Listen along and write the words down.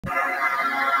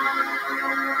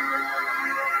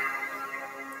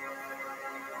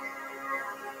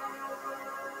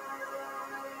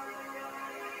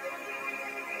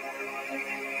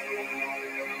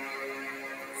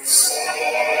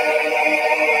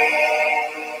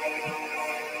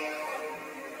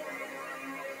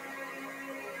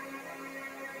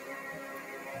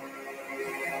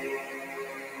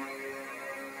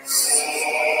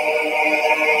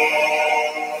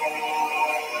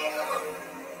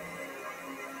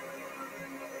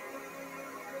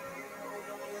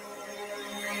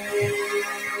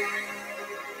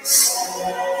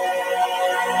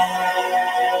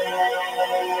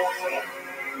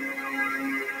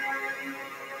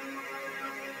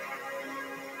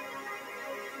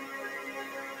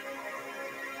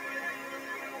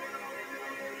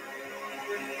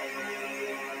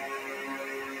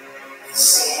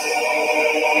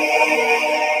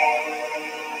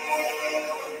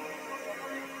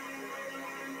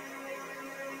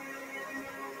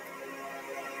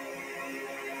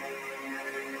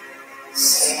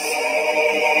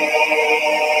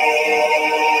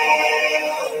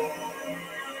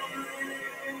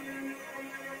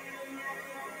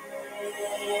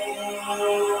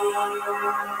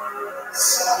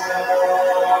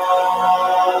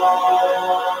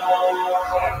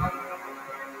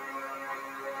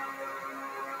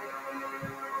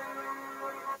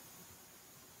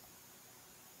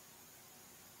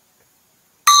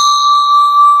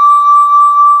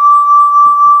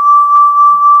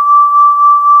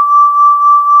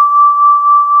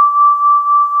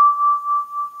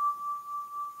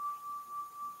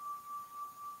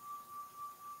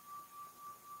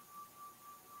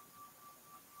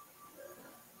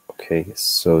Okay,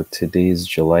 so today is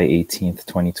July 18th,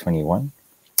 2021,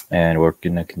 and we're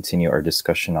going to continue our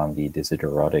discussion on the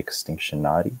Desiderata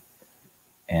Extinctionati.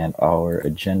 And our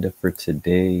agenda for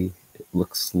today, it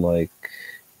looks like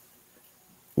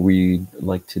we'd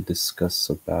like to discuss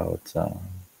about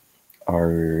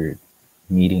our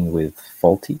meeting with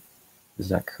Faulty. Is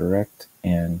that correct?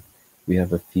 And we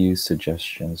have a few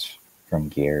suggestions from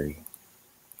Gary.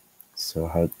 So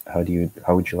how would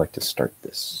you like to start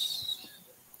this?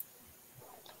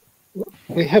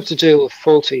 We have to deal with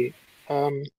Faulty.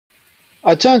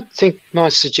 I don't think my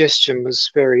suggestion was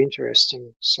very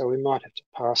interesting, so we might have to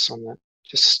pass on that.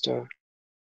 Just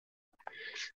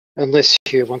unless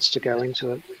Hugh wants to go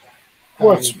into it.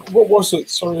 What was it?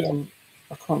 Sorry,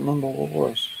 I can't remember what it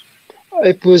was.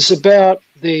 It was about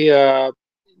the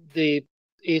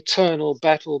eternal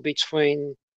battle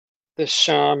between the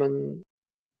shaman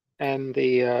and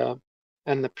the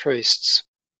priests,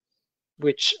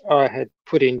 which I had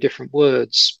put in different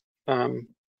words as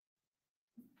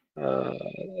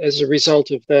a result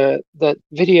of that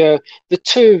video. The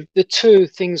two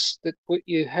things that what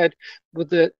you had with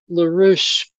the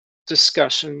LaRouche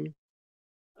discussion,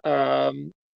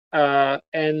 and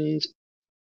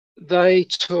they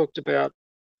talked about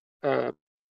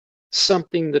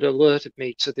something that alerted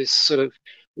me to this sort of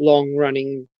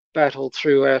long-running battle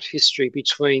throughout history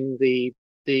between the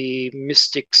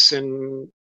mystics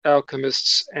and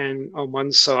alchemists and on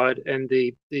one side and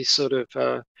the sort of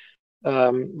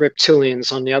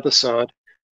reptilians on the other side.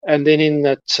 And then in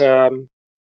that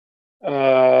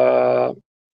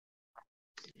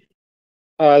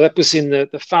that was in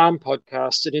the farm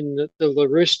podcast, and in the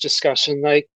LaRouche discussion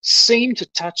they seemed to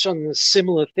touch on the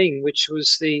similar thing, which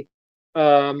was the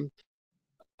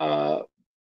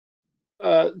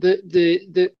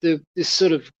this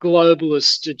sort of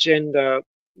globalist agenda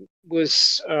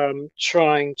was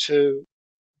trying to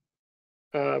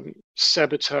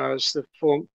sabotage the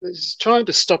form, trying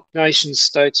to stop nation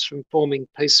states from forming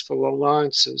peaceful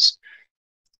alliances.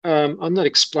 I'm not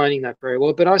explaining that very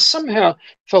well, but I somehow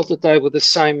felt that they were the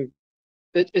same.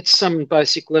 At some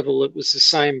basic level, it was the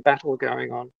same battle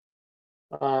going on.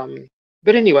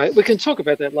 But anyway, we can talk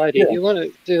about that later. Yeah. You want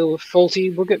to deal with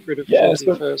Faulty? We'll get rid of Faulty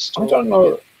first. I don't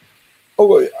know.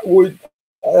 Oh,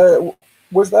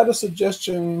 was that a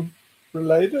suggestion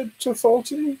related to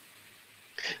Faulty?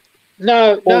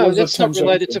 No, that's not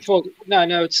related to Faulty.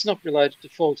 No, it's not related to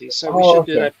Faulty. So we should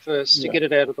do that first to get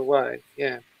it out of the way.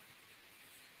 Yeah.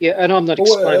 Yeah, and I'm not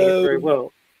explaining it very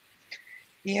well.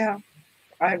 Yeah,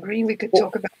 I agree. We could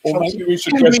talk about Faulty. Or maybe we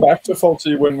should get back to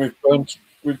Faulty when we've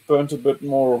burnt a bit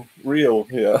more real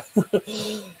here.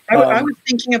 I was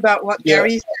thinking about what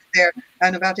Gary said there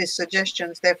and about his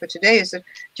suggestions there for today is that,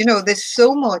 you know, there's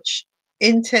so much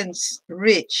intense,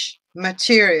 rich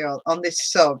material on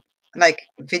this sub, like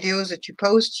videos that you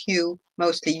post, Hugh,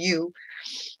 mostly you,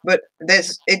 but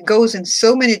it goes in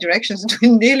so many directions that we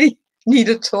nearly need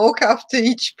a talk after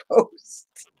each post.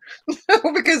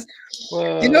 Because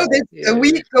you know, a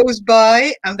week goes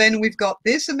by and then we've got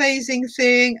this amazing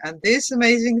thing and this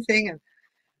amazing thing,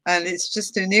 and it's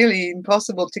just nearly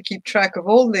impossible to keep track of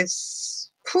all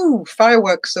this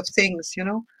fireworks of things, you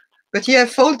know. But yeah,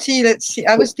 Faulty, let's see.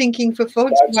 I was thinking for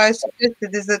Faulty, what I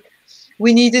suggested is that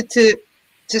we needed to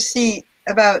see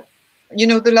about, you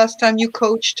know, the last time you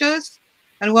coached us,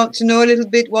 and want to know a little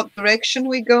bit what direction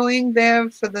we're going there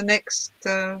for the next,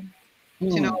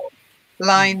 you know,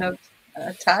 line of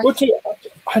attack. Well,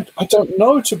 I don't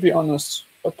know, to be honest,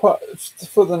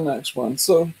 for the next one.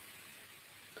 So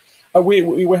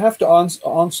we have to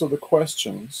answer the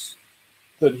questions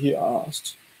that he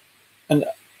asked, and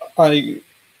I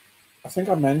think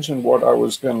I mentioned what I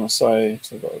was going to say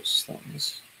to those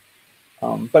things.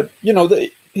 But you know,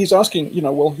 he's asking, you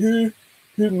know, well, who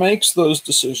makes those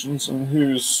decisions, and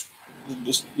who's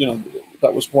just, you know,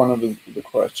 that was one of the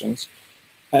questions.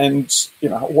 And, you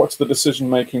know, what's the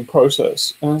decision-making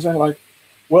process? And I'm saying, like,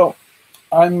 well,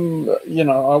 you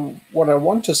know, what I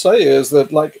want to say is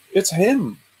that, like, it's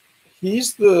him.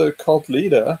 He's the cult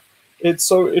leader.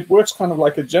 It works kind of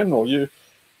like a general.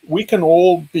 We can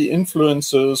all be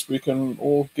influencers. We can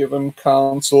all give him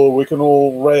counsel. We can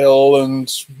all rail and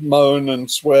moan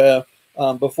and swear.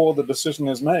 before the decision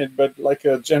is made. But like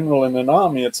a general in an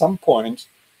army, at some point,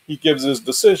 he gives his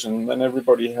decision, then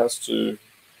everybody has to,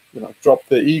 drop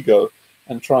their ego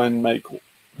and try and make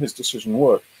his decision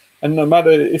work. And no matter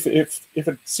if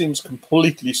it seems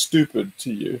completely stupid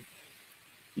to you,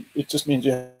 it just means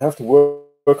you have to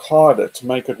work harder to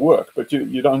make it work. But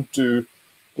you don't do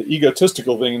the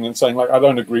egotistical thing and saying, like, I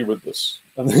don't agree with this.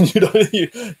 And then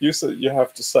you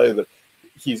have to say that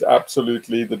he's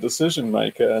absolutely the decision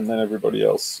maker, and then everybody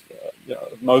else,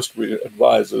 most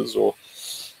advisors or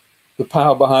the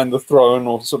power behind the throne,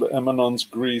 or sort of Eminence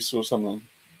Greece or something.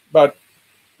 But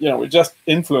it just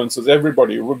influences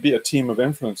everybody. It would be a team of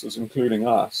influencers, including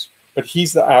us. But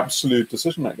he's the absolute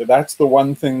decision maker. That's the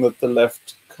one thing that the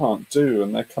left can't do.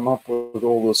 And they come up with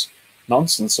all this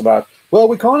nonsense about, well,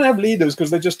 we can't have leaders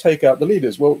because they just take out the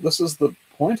leaders. Well, this is the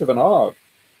point of an ARG,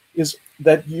 is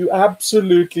that you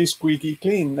absolutely squeaky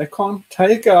clean. They can't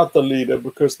take out the leader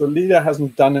because the leader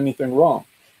hasn't done anything wrong.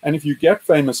 And if you get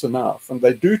famous enough and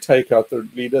they do take out the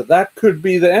leader, that could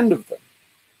be the end of them.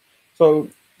 So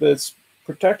there's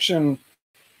protection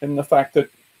in the fact that,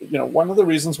 one of the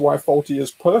reasons why Faulty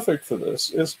is perfect for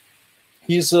this is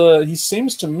he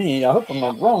seems to me, I hope I'm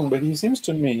not wrong, but he seems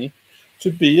to me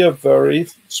to be a very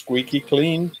squeaky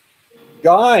clean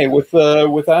guy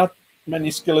without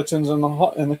many skeletons in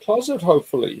the closet,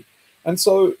 hopefully. And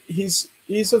so he's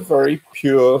a very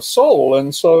pure soul,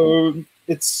 and so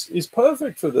he's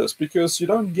perfect for this, because you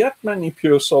don't get many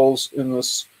pure souls in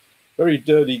this very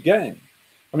dirty game.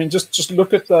 I mean, just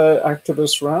look at the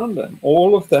activists around him.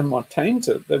 All of them are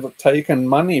tainted. They've taken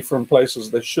money from places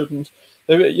they shouldn't.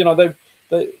 They're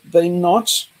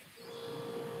not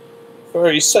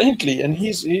very saintly, and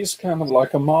he's kind of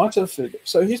like a martyr figure.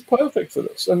 So he's perfect for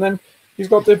this. And then he's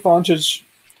got the advantage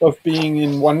of being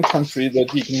in one country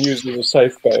that he can use as a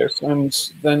safe base, and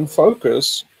then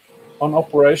focus on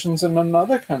operations in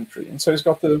another country. And so he's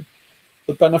got the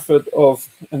benefit of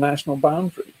a national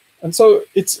boundary. And so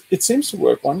it seems to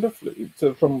work wonderfully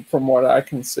from what I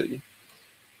can see.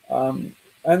 And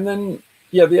then,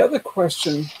 the other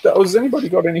question, has anybody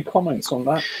got any comments on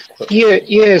that question?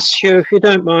 Yes, Hugh, if you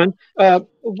don't mind.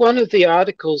 One of the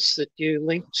articles that you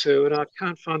linked to, and I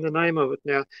can't find the name of it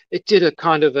now, it did a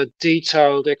kind of a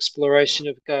detailed exploration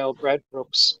of Gail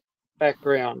Bradbrook's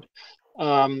background.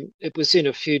 It was in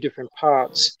a few different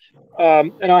parts.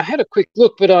 And I had a quick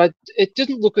look, but it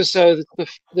didn't look as though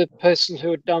the person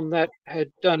who had done that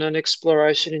had done an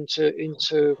exploration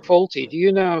into Faulty. Do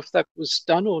you know if that was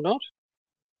done or not?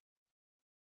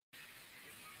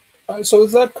 So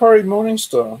is that Corey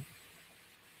Morningstar?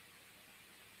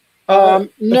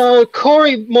 No,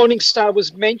 Corey Morningstar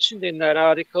was mentioned in that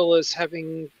article as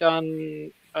having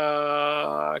done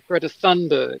Greta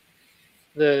Thunberg,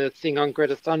 the thing on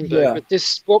Greta Thunberg.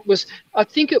 But I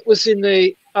think it was in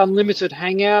the Unlimited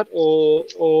Hangout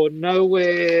or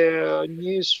Nowhere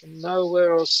News from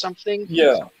Nowhere or something.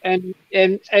 Yeah. And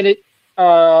it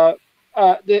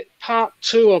the part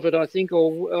 2 of it, I think,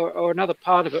 or another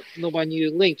part of it, the one you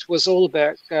linked, was all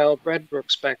about Gail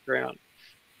Bradbrook's background.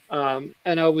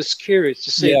 And I was curious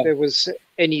to see if there was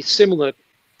any similar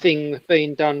thing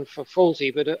being done for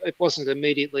Faulty, but it wasn't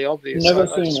immediately obvious. Never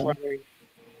seen it.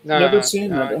 Never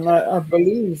seen it, and I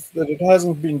believe that it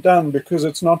hasn't been done because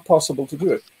it's not possible to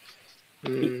do it.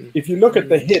 If you look at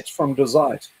the hit from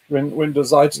Desiderata, when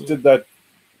Desiderata did that,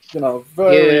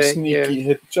 very sneaky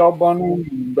hit job on him,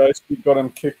 and basically got him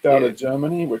kicked out of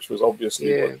Germany, which was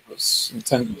obviously what it was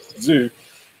intended to do.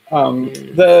 Germany?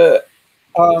 The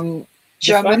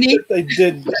fact that they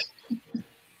did,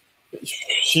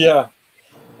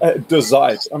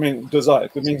 Desiderata. I mean,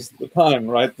 Desiderata. It means the time,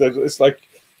 right? It's like,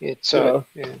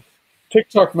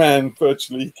 TikTok man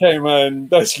virtually came and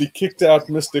basically kicked out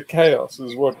Mr. Chaos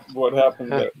is what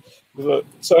happened there.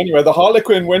 So anyway, the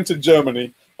Harlequin went to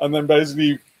Germany, and then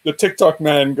basically the TikTok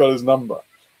man got his number.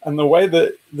 And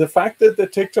the fact that the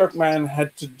TikTok man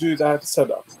had to do that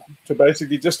setup, to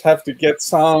basically just have to get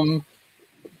some,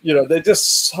 they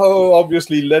just so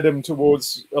obviously led him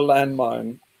towards a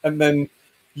landmine and then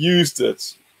used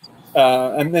it.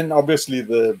 And then obviously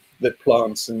the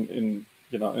plants in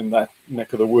that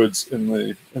neck of the woods in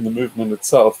the movement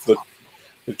itself that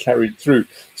carried through.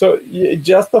 So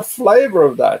just the flavor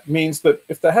of that means that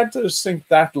if they had to sink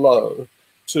that low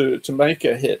to make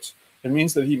a hit, it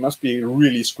means that he must be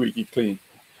really squeaky clean.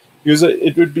 Because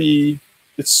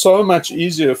it's so much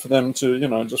easier for them to,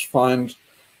 just find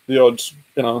the odd,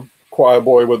 choir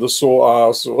boy with a sore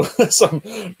ass, or some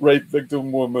rape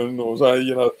victim woman, or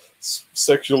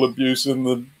sexual abuse in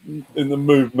the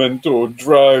movement, or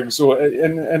drugs,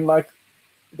 and like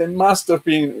they must have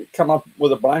come up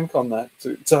with a blank on that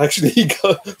to actually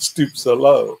stoop so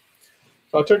low.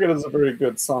 So I took it as a very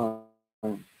good sign.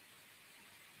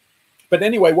 But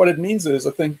anyway, what it means is,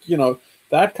 I think, you know,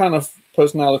 that kind of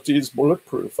personality is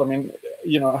bulletproof. I mean,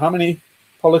 you know, how many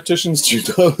politicians do you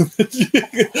know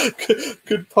that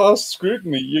could pass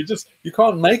scrutiny? You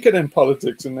can't make it in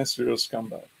politics unless you're a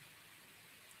scumbag.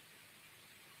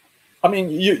 I mean,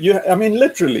 I mean,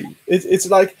 literally, it's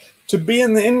like, to be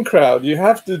in the in crowd, you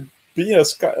have to be a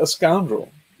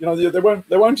scoundrel. You know,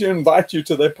 they won't invite you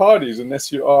to their parties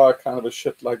unless you are kind of a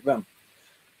shit like them.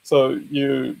 So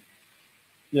you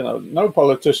know, no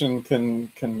politician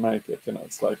can make it. You know,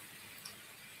 it's like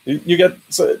you get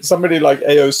somebody like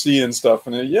AOC and stuff,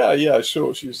 and yeah,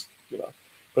 sure, she's, you know,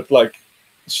 but like,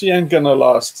 she ain't gonna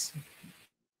last,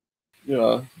 you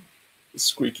know,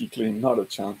 squeaky clean. Not a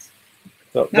chance.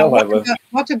 Now,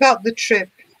 what about the trip?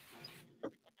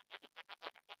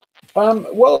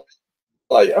 Well,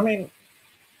 I mean,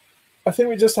 I think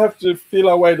we just have to feel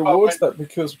our way towards that,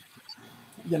 because,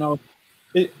 you know,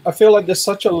 I feel like there's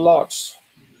such a lot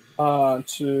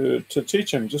to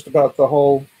teach him, just about the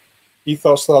whole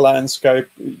ethos, the landscape,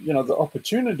 you know, the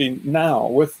opportunity now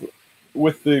with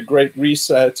the Great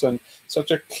Reset, and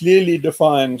such a clearly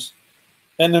defined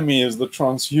enemy as the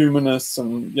transhumanists,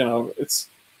 and, you know,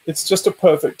 it's just a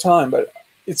perfect time, but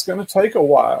it's going to take a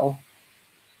while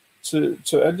to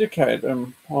educate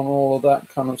him on all of that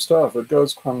kind of stuff. It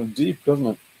goes kind of deep, doesn't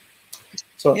it?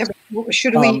 So yeah, but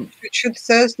should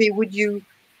Thursday, would you,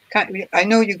 I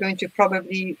know you're going to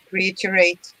probably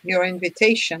reiterate your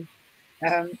invitation,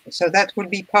 so that would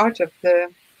be part of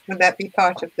the, would that be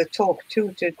part of the talk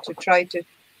too, to try to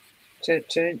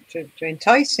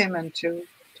entice him and to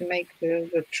make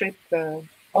the trip?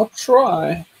 I'll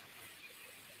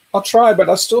try, but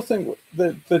I still think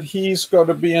that he's got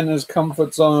to be in his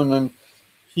comfort zone, and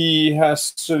he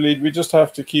has to lead. We just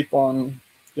have to keep on,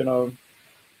 you know,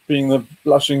 being the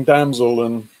blushing damsel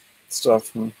and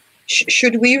stuff. And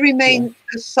should we remain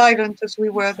as silent as we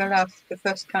were the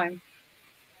first time?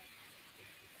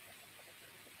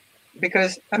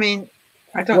 Because, I mean,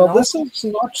 I don't know. Well, this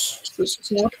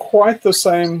is not quite the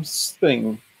same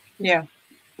thing. Yeah.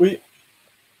 We've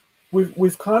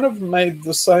kind of made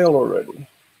the sale already.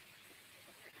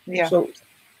 Yeah. So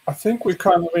I think we're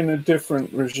kind of in a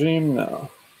different regime now,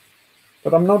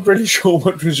 but I'm not really sure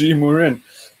what regime we're in.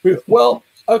 Well,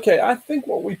 okay, I think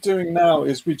what we're doing now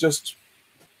is we just,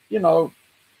 you know,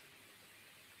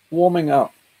 warming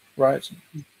up, right?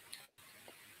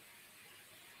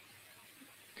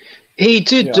 He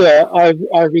did. Yeah.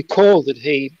 I recall that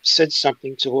he said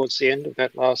something towards the end of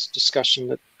that last discussion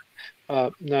that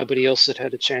nobody else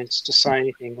had a chance to say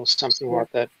anything, or something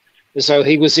like that, as though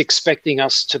he was expecting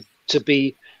us to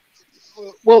be.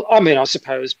 Well, I mean, I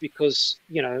suppose because,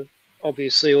 you know,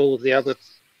 obviously all of the other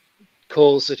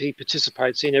calls that he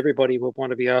participates in, everybody would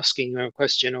want to be asking a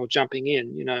question or jumping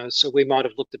in, you know. So we might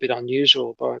have looked a bit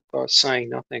unusual by saying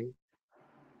nothing.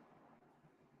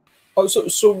 Oh,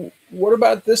 so what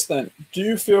about this then? Do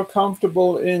you feel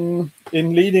comfortable in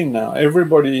leading now?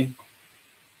 Everybody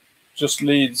just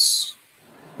leads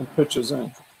and pitches in.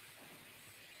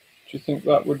 Do you think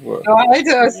that would work? No, I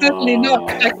certainly not.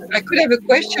 I could have a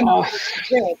question.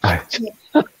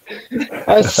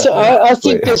 I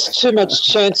think there's too much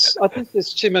chance. I think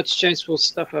there's too much chance we'll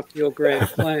stuff up your grand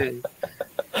plan,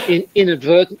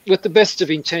 with the best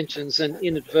of intentions, and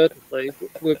inadvertently.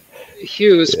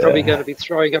 Hugh is probably going to be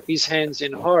throwing up his hands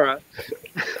in horror.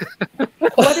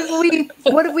 What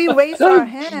if we raise our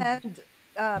hand?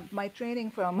 My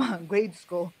training from grade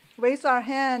school. Raise our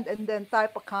hand and then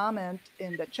type a comment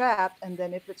in the chat, and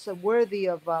then if it's worthy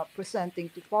of presenting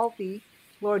to Faulty,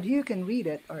 Lord Hugh can read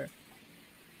it. Or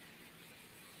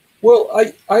well,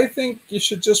 I think you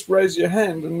should just raise your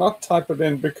hand and not type it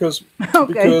in, because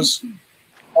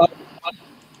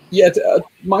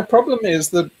my problem is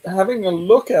that having a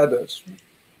look at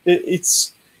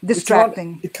it's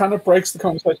distracting. It kind of breaks the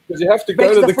conversation, because you have to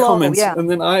go to the comments, and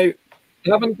then I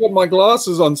haven't got my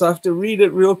glasses on, so I have to read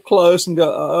it real close and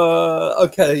go,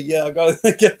 okay, yeah, I got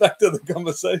to get back to the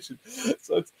conversation.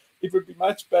 So it would be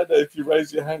much better if you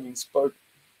raised your hand and spoke.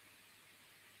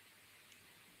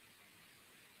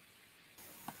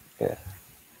 Yeah.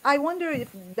 I wonder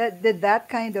if that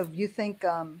kind of, you think,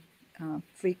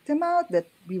 freaked him out, that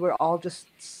we were all just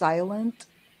silent,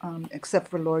 except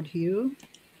for Lord Hugh?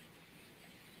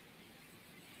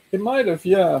 It might have,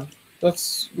 yeah.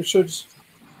 We should.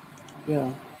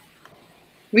 Yeah.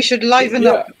 We should liven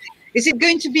up. Is it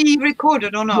going to be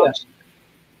recorded or not?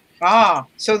 Yeah.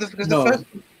 So the first.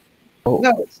 Oh,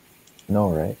 no. No,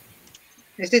 right?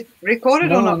 Is it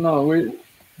recorded or not? No,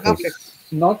 okay.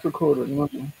 Not recorded. No.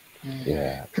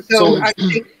 Yeah. So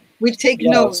we take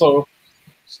notes. So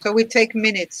we take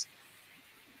minutes.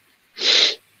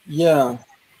 Yeah.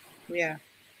 Yeah.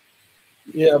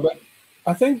 Yeah, but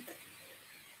I think,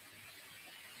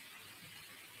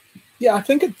 yeah, I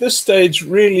think at this stage,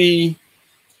 really,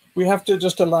 we have to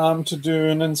just allow him to do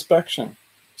an inspection.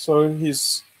 So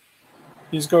he's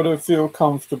got to feel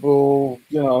comfortable,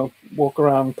 you know, walk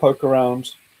around, poke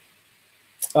around.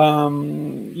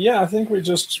 Yeah, I think we're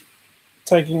just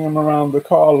taking him around the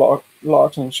car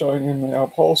lot and showing him the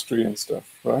upholstery and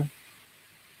stuff, right?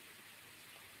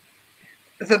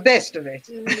 The best of it.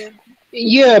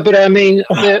 Yeah, but I mean,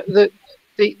 the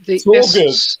It's all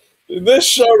essence. good. In this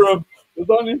showroom, there's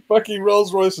only fucking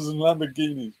Rolls Royces and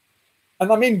Lamborghinis.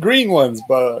 And I mean green ones,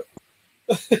 but...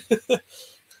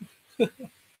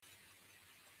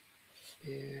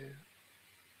 Yeah.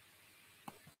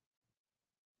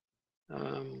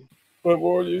 But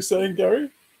what were you saying, Gary?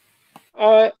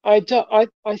 I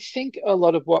think a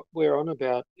lot of what we're on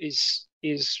about is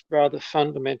rather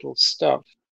fundamental stuff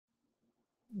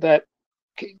that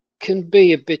can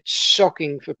be a bit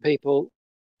shocking for people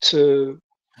to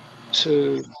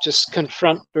just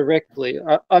confront directly.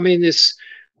 I mean,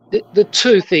 the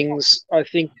two things I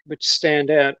think which stand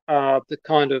out are the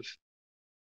kind of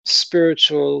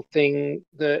spiritual thing,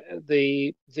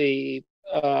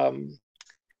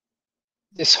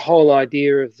 this whole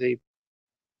idea of the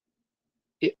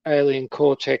alien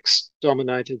cortex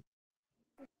dominated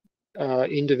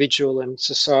individual and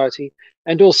society,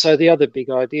 and also the other big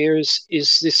idea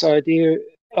is this idea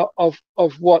of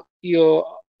what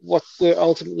we're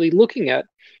ultimately looking at,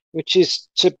 which is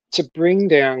to bring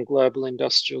down global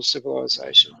industrial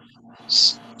civilization,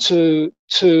 to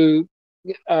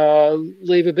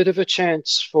leave a bit of a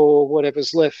chance for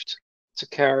whatever's left to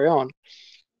carry on.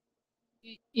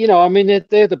 You know, I mean,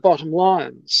 they're the bottom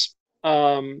lines,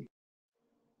 and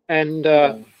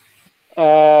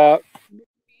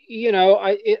you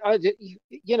know,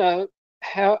 you know,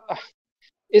 how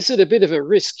is it a bit of a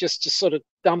risk just to sort of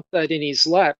dump that in his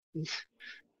lap,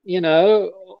 you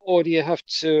know, or do you have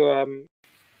to?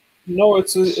 No,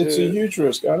 it's a huge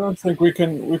risk. I don't think we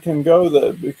can go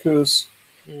there because,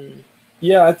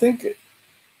 yeah, I think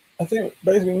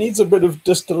basically needs a bit of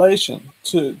distillation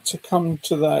to come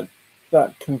to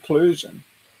that conclusion.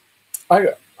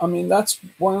 I mean, that's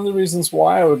one of the reasons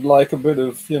why I would like a bit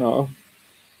of, you know,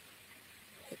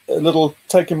 a little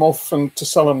take him off and to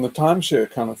sell him the timeshare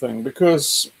kind of thing,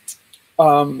 because,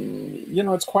 you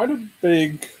know, it's quite a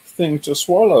big thing to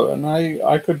swallow, and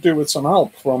I could do with some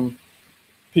help from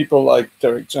people like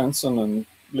Derek Jensen and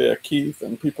Leah Keith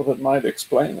and people that might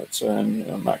explain it, and you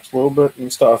know, Max Wilbert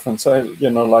and stuff, and say, you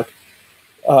know, like,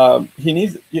 he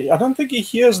needs. I don't think he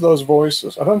hears those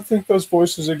voices. I don't think those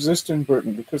voices exist in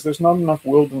Britain because there's not enough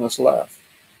wilderness left.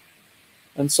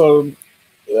 And so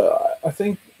I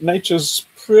think nature's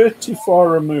pretty far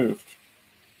removed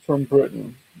from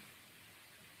Britain.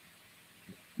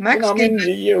 Max, you know, I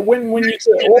mean, when you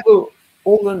say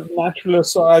all the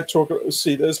naturalists I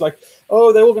see, there's like,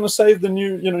 oh, they're all going to save the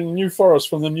new forest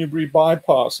from the Newbury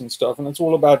bypass and stuff, and it's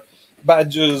all about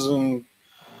badgers and,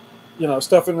 you know,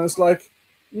 stuff, and it's like,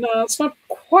 no, it's not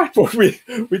quite what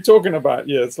we're talking about.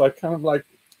 Yeah, it's like kind of like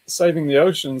saving the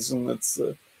oceans, and it's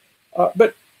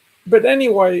but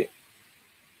anyway,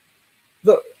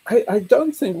 I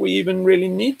don't think we even really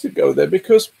need to go there,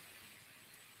 because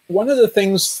one of the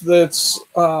things that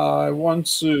I want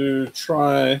to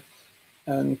try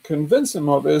and convince him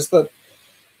of is that,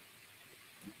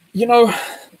 you know,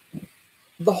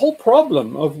 the whole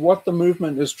problem of what the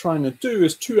movement is trying to do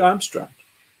is too abstract.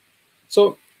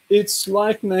 So it's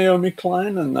like Naomi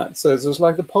Klein and that says, it's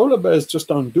like the polar bears just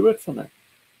don't do it for me.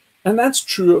 And that's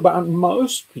true about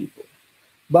most people.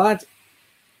 But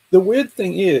the weird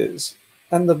thing is,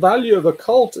 and the value of a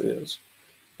cult is,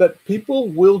 that people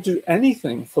will do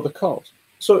anything for the cult.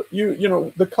 So you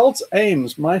know, the cult's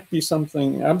aims might be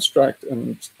something abstract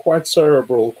and quite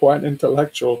cerebral, quite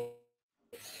intellectual,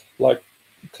 like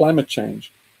climate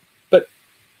change. But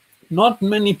not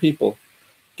many people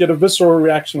get a visceral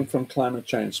reaction from climate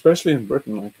change, especially in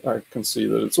Britain. I can see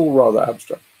that it's all rather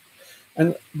abstract.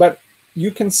 But you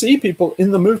can see people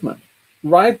in the movement,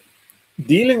 right?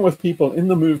 Dealing with people in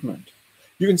the movement.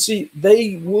 You can see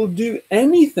they will do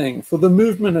anything for the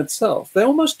movement itself. They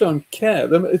almost don't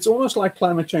care. It's almost like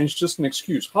climate change is just an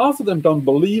excuse. Half of them don't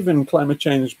believe in climate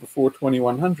change before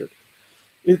 2100.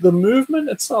 The movement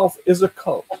itself is a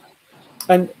cult.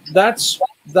 And that's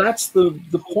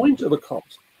the point of a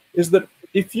cult, is that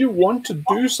if you want to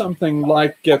do something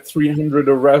like get 300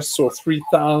 arrests or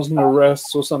 3,000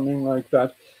 arrests or something like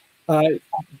that,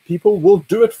 people will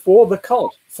do it for the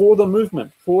cult, for the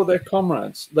movement, for their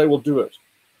comrades. They will do it.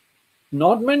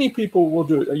 Not many people will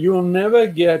do it. You will never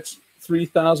get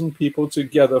 3,000 people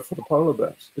together for the polar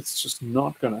bears. It's just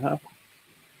not going to happen.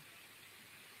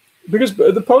 Because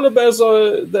the polar bears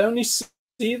they only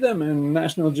see them in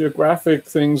National Geographic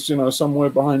things, you know, somewhere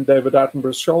behind David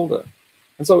Attenborough's shoulder.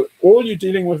 And so all you're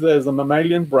dealing with there is the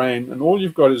mammalian brain, and all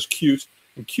you've got is cute,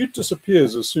 and cute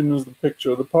disappears as soon as the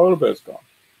picture of the polar bear's gone.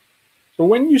 So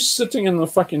when you're sitting in the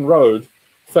fucking road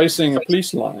facing a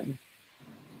police line,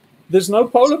 there's no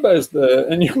polar bears there,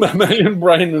 and your mammalian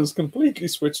brain is completely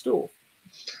switched off.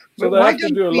 So they have to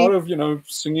do a lot of, you know,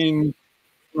 singing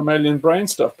mammalian brain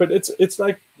stuff. But it's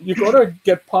like you've got to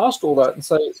get past all that and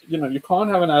say, you know, you can't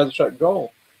have an abstract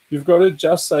goal. You've got to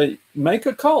just say, make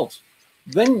a cult.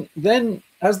 Then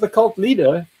as the cult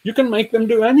leader, you can make them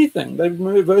do anything. They're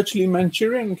virtually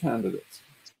Manchurian candidates.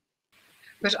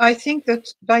 But I think that,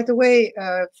 by the way,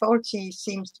 Faulty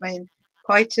seems to me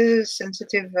quite a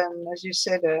sensitive and, as you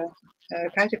said,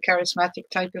 kind of charismatic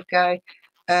type of guy.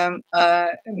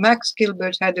 Max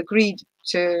Gilbert had agreed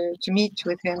to meet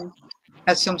with him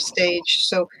at some stage.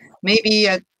 So maybe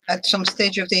at some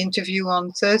stage of the interview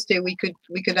on Thursday, we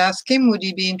could ask him, would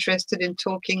he be interested in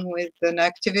talking with an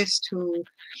activist who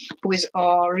is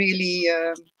really,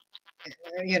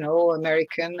 you know,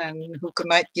 American, and who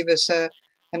might give us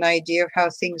an idea of how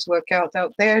things work out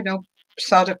there, you know,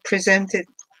 sort of present it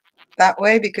that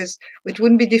way, because it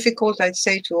wouldn't be difficult, I'd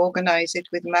say, to organize it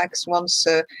with Max once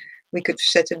we could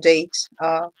set a date.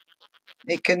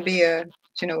 It can be a,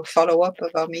 you know, follow-up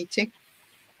of our meeting.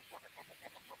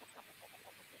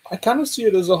 I kind of see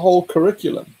it as a whole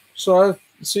curriculum. So I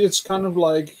see it's kind of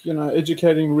like, you know,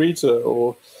 educating Rita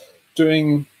or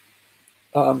doing,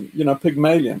 you know,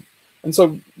 Pygmalion. And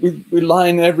so we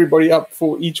line everybody up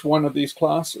for each one of these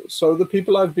classes. So the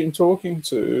people I've been talking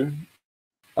to,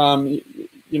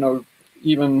 you know,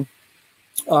 even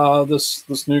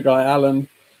this new guy, Alan,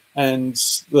 and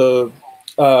the,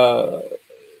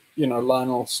 you know,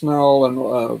 Lionel Snell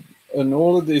and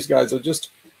all of these guys are just,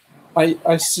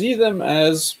 I see them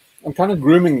as, I'm kind of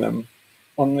grooming them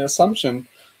on the assumption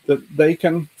that they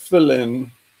can fill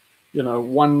in, you know,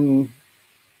 one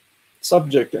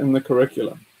subject in the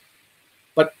curriculum.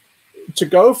 But to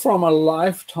go from a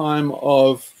lifetime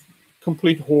of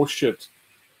complete horseshit,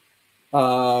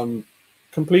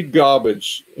 complete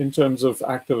garbage in terms of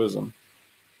activism,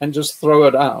 and just throw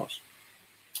it out,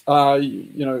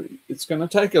 you know, it's going to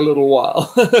take a little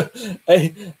while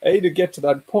to get to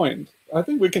that point. I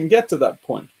think we can get to that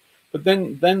point, but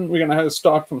then we're going to have to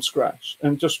start from scratch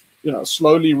and just, you know,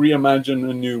 slowly reimagine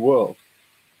a new world.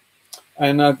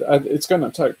 And it's going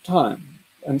to take time.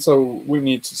 And so we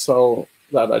need to sell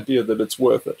that idea that it's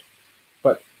worth it.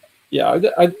 But yeah,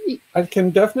 I can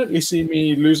definitely see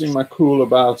me losing my cool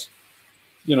about,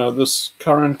 you know, this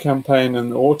current campaign in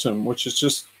the autumn, which is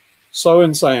just so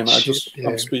insane.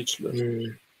 I'm speechless.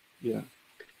 Mm. Yeah.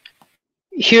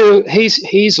 Hugh,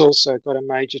 he's also got a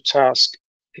major task.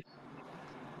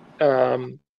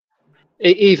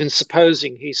 Even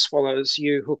supposing he swallows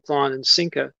you hook, line, and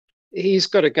sinker, he's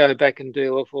got to go back and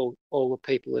deal with all the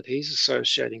people that he's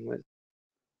associating with,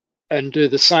 and do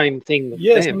the same thing with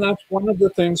yes, them. And that's one of the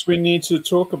things we need to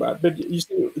talk about. But you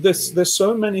see, there's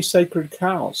so many sacred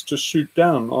cows to shoot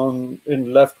down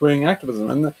in left-wing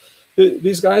activism, and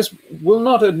these guys will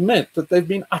not admit that they've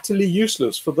been utterly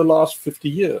useless for the last 50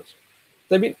 years.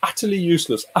 They've been utterly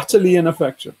useless, utterly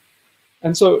ineffective.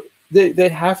 And so they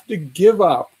have to give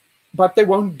up, but they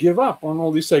won't give up on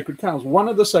all these sacred cows. One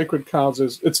of the sacred cows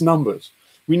is its numbers.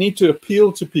 We need to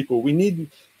appeal to people. We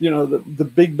need, you know, the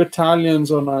big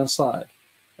battalions on our side.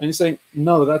 And you're saying,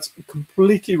 no, that's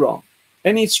completely wrong.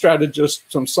 Any strategist,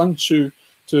 from Sun Tzu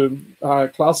to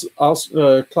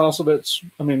Clausewitz,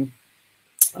 I mean,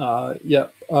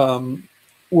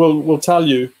 will tell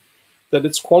you that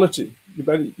it's quality.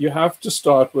 You have to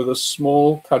start with a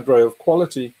small cadre of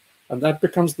quality, and that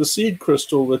becomes the seed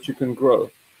crystal that you can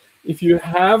grow. If you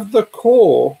have the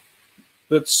core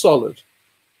that's solid,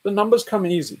 the numbers come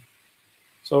easy.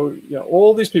 So yeah,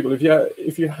 all these people, if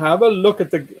you have a look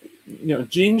at the, you know,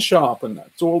 Gene Sharp and that,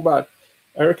 it's all about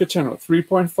Erica Chenoweth,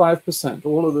 3.5%,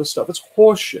 all of this stuff. It's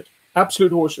horseshit,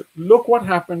 absolute horseshit. Look what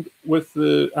happened with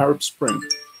the Arab Spring,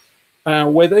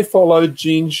 where they followed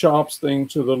Gene Sharp's thing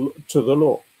to the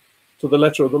law, to the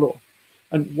letter of the law.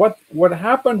 And what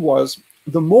happened was,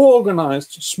 the more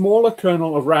organized, smaller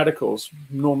kernel of radicals,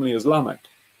 normally Islamic,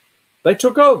 they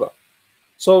took over.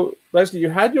 So basically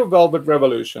you had your Velvet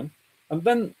Revolution, and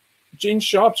then Gene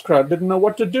Sharp's crowd didn't know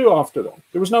what to do after that.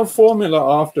 There was no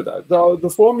formula after that. The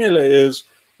formula is,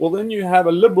 well, then you have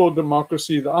a liberal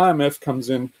democracy, the IMF comes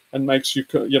in and makes you,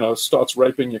 you know, starts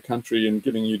raping your country and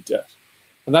giving you debt.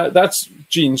 And that's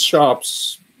Gene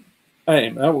Sharp's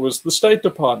aim. That was the State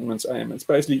Department's aim. It's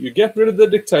basically you get rid of the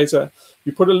dictator,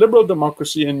 you put a liberal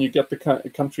democracy in, you get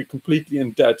the country completely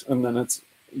in debt, and then it's,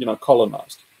 you know,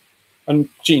 colonized. And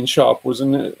Gene Sharp was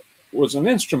an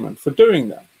instrument for doing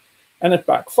that, and it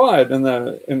backfired in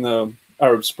the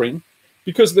Arab Spring,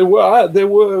 because there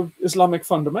were Islamic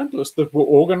fundamentalists that were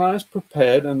organized,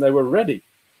 prepared, and they were ready.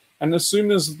 And as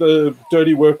soon as the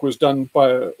dirty work was done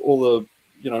by all the,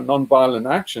 you know, non-violent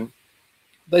action,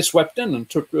 they swept in and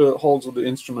took hold of the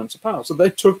instruments of power. So they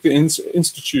took the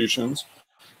institutions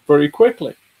very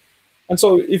quickly. And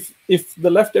so if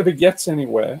the left ever gets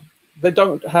anywhere, they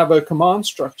don't have a command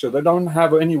structure. They don't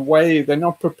have any way. They're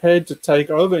not prepared to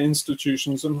take over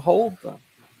institutions and hold them.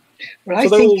 Well,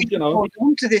 so I think you know, hold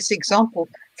on to this example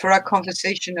for our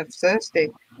conversation of Thursday,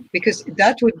 because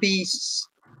that would be,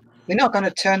 we're not going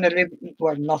to turn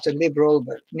well, not a liberal,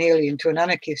 but nearly into an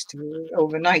anarchist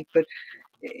overnight. But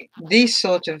these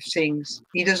sort of things,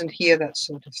 he doesn't hear that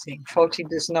sort of thing. Faulty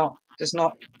does not.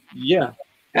 Yeah.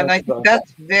 And I think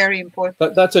that's very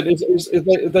important. That's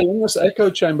it. They're in this echo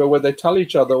chamber where they tell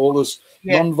each other all this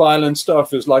non-violent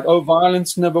stuff is like, oh,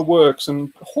 violence never works,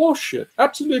 and horseshit,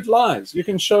 absolute lies. You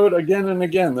can show it again and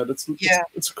again that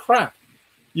it's crap.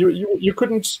 You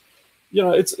couldn't, you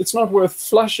know, it's not worth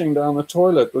flushing down the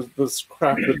toilet with this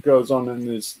crap that goes on in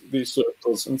these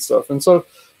circles and stuff. And so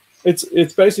it's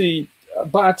basically,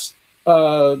 but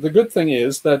the good thing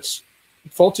is that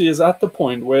Faulty is at the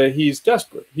point where he's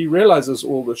desperate. He realizes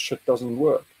all this shit doesn't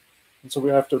work. And so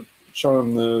we have to show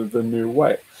him the new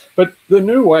way. But the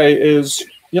new way is,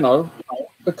 you know,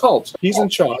 the cult. He's in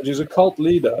charge. He's a cult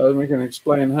leader, and we can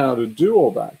explain how to do all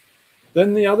that.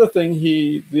 Then the other thing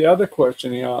the other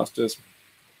question he asked is,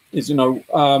 you know,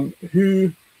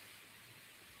 who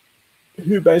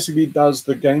basically does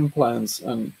the game plans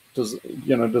and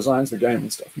designs the game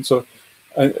and stuff. And so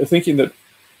thinking that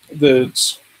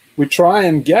we try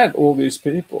and get all these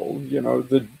people, you know,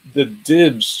 that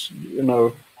did, you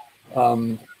know,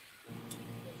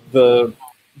 the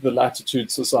Latitude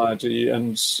Society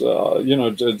and, you know,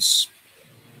 did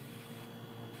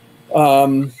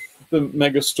the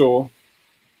Megastore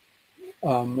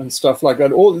and stuff like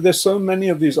that. There's so many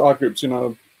of these art groups, you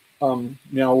know,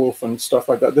 Meow Wolf and stuff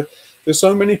like that. There's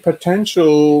so many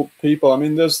potential people. I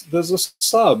mean, there's a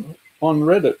sub on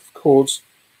Reddit called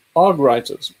ARG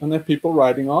writers, and they're people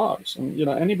writing ARGs. And, you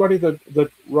know, anybody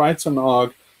that writes an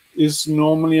ARG is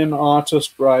normally an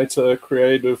artist, writer,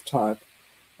 creative type.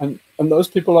 And those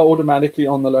people are automatically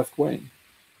on the left wing.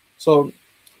 So,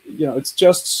 you know, it's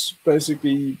just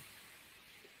basically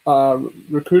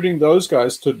recruiting those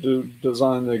guys to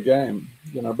design their game,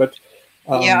 you know. But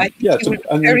I think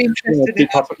very interested in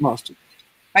puppet master.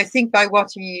 I think by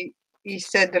what he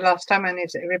said the last time in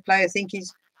his reply, I think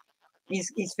he's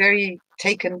very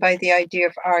taken by the idea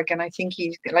of ARG, and I think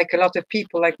he's, like a lot of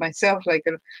people like myself, like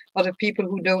a lot of people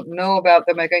who don't know about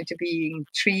them, are going to be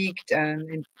intrigued,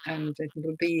 and it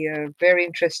will be very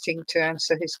interesting to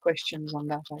answer his questions on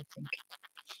that.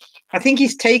 I think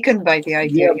he's taken by the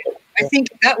idea. Yeah. I think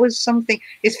that was something.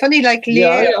 It's funny, like I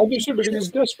do, because he's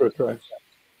desperate, right?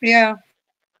 Yeah.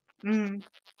 Mm.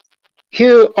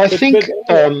 Hugh, I think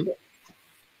I'm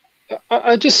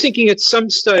just thinking at some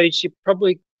stage you're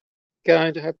probably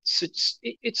going to have to.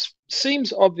 It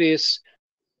seems obvious,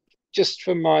 just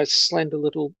from my slender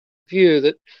little view,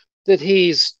 that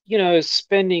he's, you know,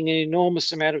 spending an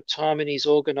enormous amount of time and he's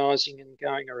organising and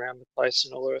going around the place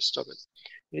and all the rest of it.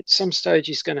 At some stage,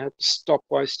 he's going to have to stop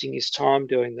wasting his time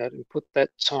doing that and put that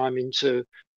time into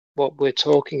what we're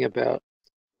talking about.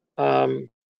 And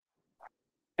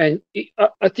I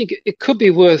think it could be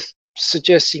worth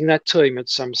suggesting that to him at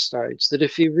some stage, that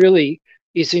if he really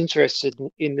is interested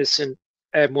in this and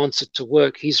wants it to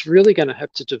work, he's really going to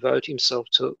have to devote himself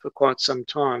to it for quite some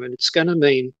time. And it's going to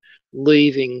mean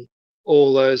leaving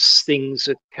all those things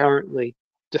that currently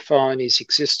define his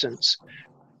existence.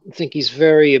 I think he's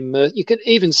very immersed. You could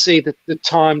even see that the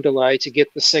time delay to get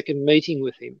the second meeting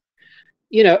with him.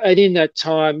 You know, and in that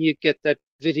time, you get that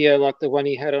video like the one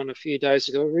he had on a few days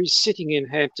ago, where he's sitting in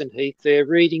Hampton Heath there,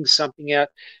 reading something out.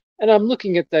 And I'm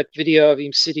looking at that video of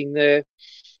him sitting there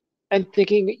and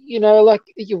thinking, you know, like,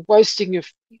 you're wasting your...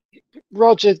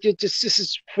 Roger, this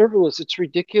is frivolous. It's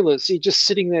ridiculous. You're just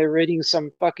sitting there reading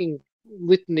some fucking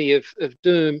litany of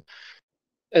doom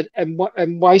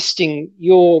and wasting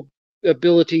your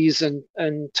abilities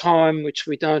and time, which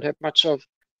we don't have much of.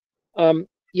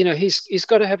 You know, he's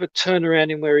got to have a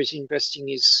turnaround in where he's investing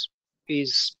his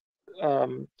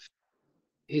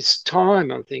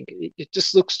time. I think it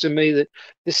just looks to me that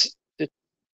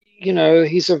you know,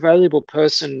 he's a valuable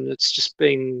person that's just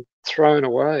been thrown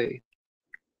away.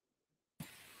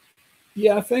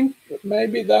 Yeah, I think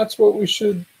maybe that's what we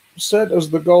should set as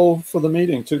the goal for the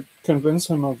meeting, to convince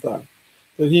him of that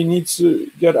he needs to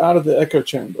get out of the echo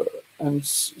chamber. And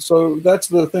so that's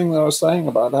the thing that I was saying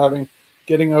about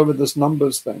getting over this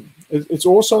numbers thing. It's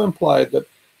also implied that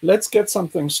let's get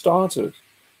something started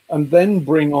and then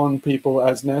bring on people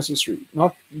as necessary,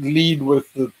 not lead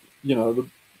with the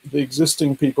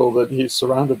existing people that he's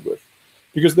surrounded with,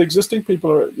 because the existing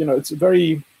people are, it's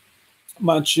very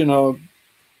much,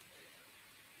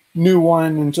 new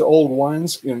wine into old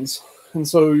wineskins. And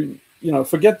so,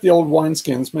 forget the old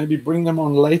wineskins, maybe bring them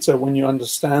on later when you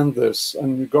understand this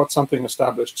and you've got something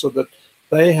established, so that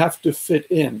they have to fit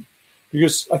in.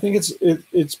 Because I think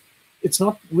it's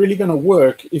not really going to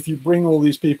work if you bring all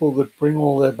these people that bring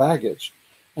all their baggage.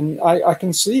 And I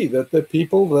can see that there are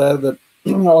people there that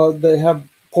they have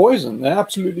poison. They're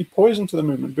absolutely poison to the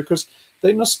movement, because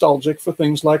they're nostalgic for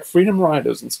things like freedom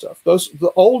riders and stuff.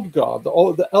 The old guard,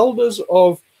 the elders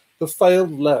of the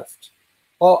failed left,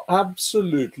 are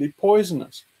absolutely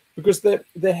poisonous, because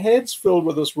their heads filled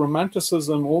with this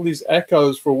romanticism, all these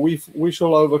echoes for we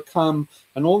shall overcome,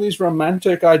 and all these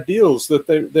romantic ideals that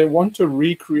they want to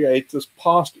recreate this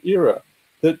past era.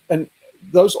 And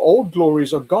those old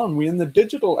glories are gone. We're in the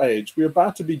digital age. We're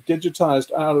about to be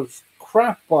digitized out of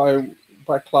crap by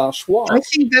Klaus Schwab. I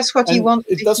think that's what he wants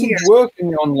to hear. It doesn't work in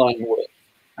the online world.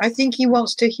 I think he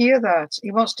wants to hear that.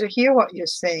 He wants to hear what you're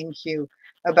saying, Hugh,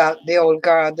 about the old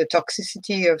guard, the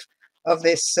toxicity of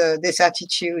this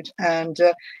attitude. And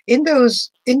in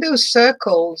those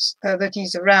circles that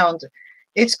he's around,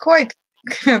 it's quite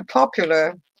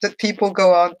popular that people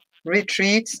go on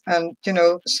retreats and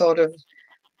sort of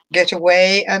get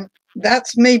away, and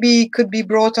that's maybe could be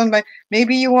brought on by,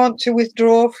 maybe you want to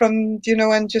withdraw from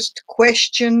and just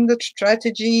question the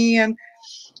strategy, and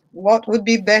what would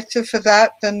be better for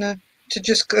that than to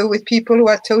just go with people who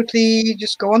are totally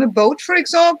just go on a boat, for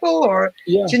example, or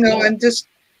and just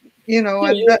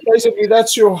basically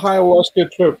that's your ayahuasca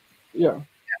trip. Yeah,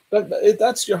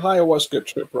 that's your ayahuasca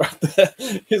trip right there.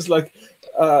 It's like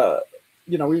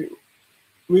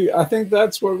I think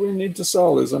that's what we need to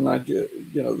sell, is an idea,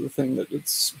 the thing that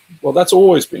that's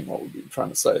always been what we've been trying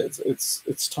to say.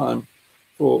 It's time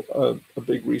for a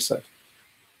big reset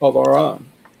of our own,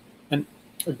 and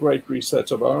a great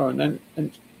reset of our own.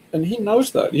 And he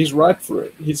knows that. He's right for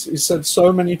it. He's said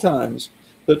so many times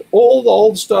that all the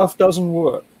old stuff doesn't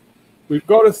work. We've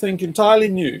got to think entirely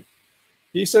new.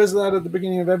 He says that at the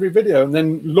beginning of every video, and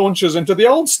then launches into the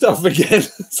old stuff again.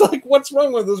 It's like, what's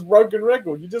wrong with this broken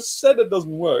record? You just said it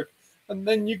doesn't work, and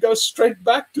then you go straight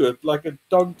back to it like a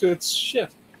dog to its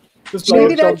shit. Just like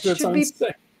Maybe a dog that to its should own be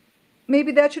stick.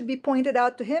 maybe that should be pointed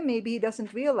out to him. Maybe he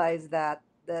doesn't realize that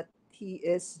he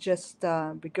is just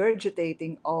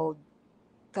regurgitating old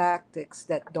tactics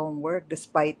that don't work,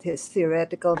 despite his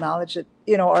theoretical knowledge that,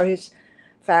 or his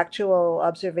factual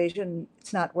observation.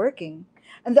 It's not working.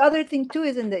 And the other thing too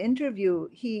is, in the interview,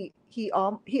 he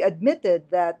admitted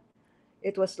that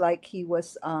it was like he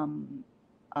was um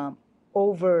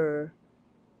over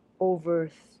over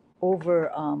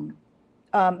over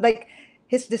like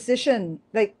his decision,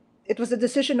 like it was a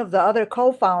decision of the other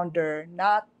co-founder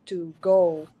not to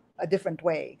go a different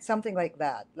way, something like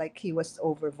that, like he was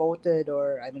overvoted,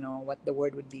 or I don't know what the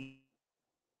word would be.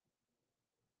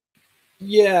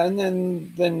 Yeah, and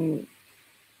then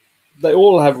they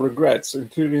all have regrets,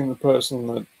 including the person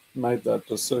that made that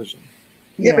decision.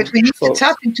 Yeah, but we need to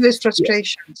tap into his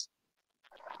frustrations.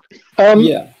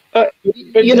 Yeah. But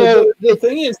the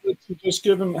thing is that you just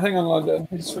give him, hang on, like that,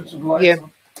 he switches lights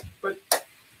on. But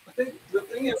I think the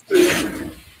thing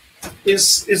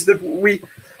is that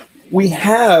we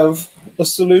have a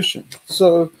solution.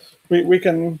 So we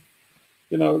can,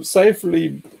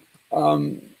 safely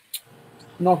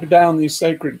knock down these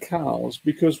sacred cows,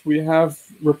 because we have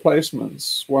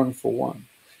replacements one for one.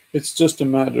 It's just a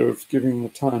matter of giving the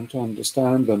time to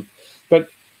understand them. But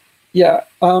yeah,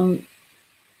 I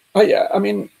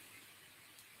mean,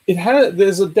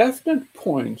 there's a definite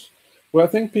point where I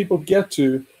think people get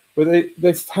to where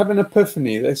they have an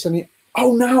epiphany. They say,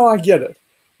 oh, now I get it.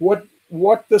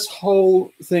 What this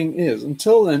whole thing is.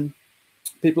 Until then,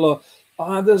 people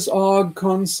are, this odd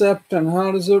concept, and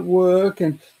how does it work?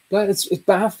 And it's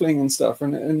baffling and stuff.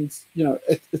 And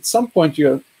at some point you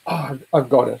go, oh, I've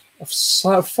got it.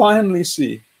 I finally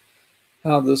see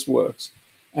how this works.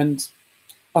 And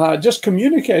just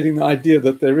communicating the idea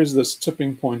that there is this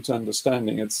tipping point to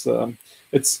understanding. It's well,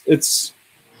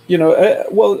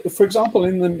 for example,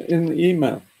 in the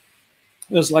email,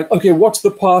 there's like, okay, what's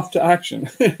the path to action?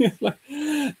 Like,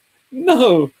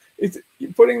 no,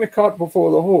 you're putting the cart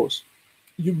before the horse.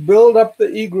 You build up the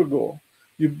egregore.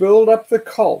 You build up the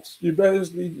cult. You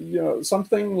basically, you know,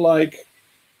 something like,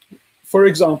 for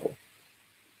example,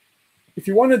 if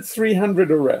you wanted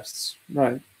 300 arrests,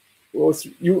 right,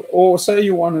 or say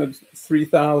you wanted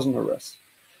 3,000 arrests,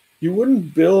 you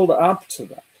wouldn't build up to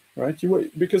that, right? You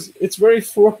would, because it's very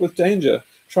fraught with danger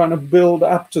trying to build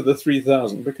up to the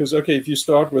 3,000. Because okay, if you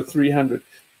start with 300,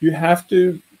 you have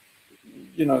to,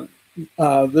 you know,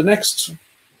 the next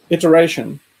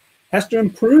iteration has to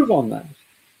improve on that.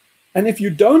 And if you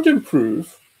don't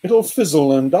improve, it'll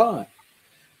fizzle and die.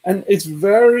 And it's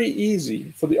very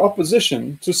easy for the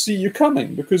opposition to see you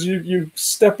coming because you're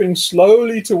stepping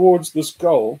slowly towards this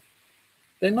goal.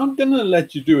 They're not going to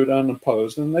let you do it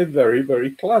unopposed, and they're very,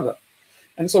 very clever.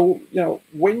 And so, you know,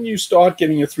 when you start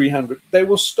getting your 300, they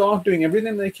will start doing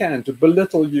everything they can to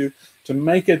belittle you, to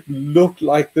make it look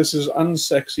like this is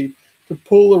unsexy, to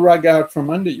pull the rug out from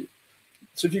under you.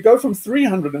 So if you go from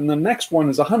 300 and the next one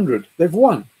is 100, they've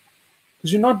won.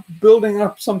 Because you're not building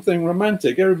up something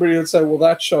romantic. Everybody will say, well,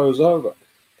 that show's over.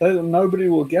 Nobody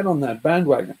will get on that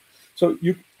bandwagon. So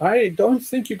I don't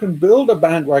think you can build a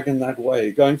bandwagon that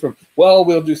way, going from, well,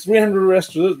 we'll do 300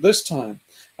 arrests this time.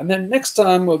 And then next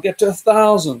time we'll get to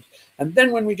 1,000. And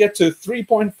then when we get to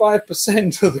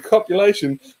 3.5% of the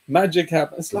population, magic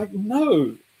happens. It's like,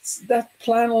 no, that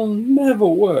plan will never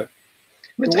work.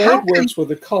 But the way it works with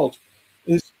the cult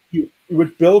is you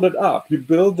would build it up. You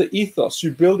build the ethos.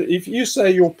 You build it. If you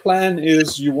say your plan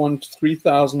is you want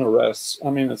 3,000 arrests, I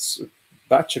mean, it's a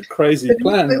batshit crazy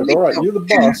plan, but all right, you're the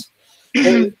boss. But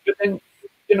then,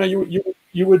 you know,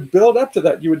 you would build up to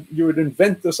that. You would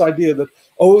invent this idea that,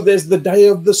 oh, there's the day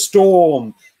of the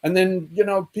storm. And then, you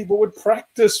know, people would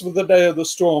practice with the day of the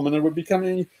storm, and it would become,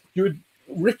 you would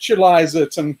ritualize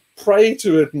it and pray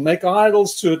to it and make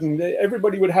idols to it, and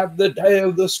everybody would have the day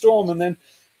of the storm. And then,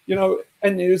 you know,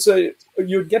 and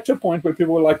you'd get to a point where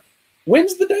people were like,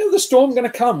 when's the day of the storm going to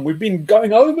come? We've been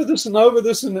going over this, and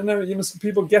then you know,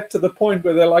 people get to the point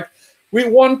where they're like, we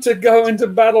want to go into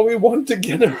battle, we want to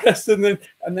get arrested,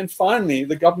 and then finally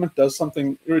the government does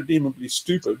something irredeemably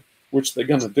stupid, which they're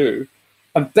going to do,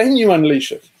 and then you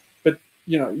unleash it. But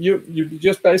you know, you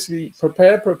just basically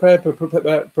prepare,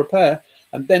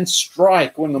 and then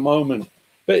strike when the moment.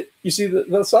 But you see,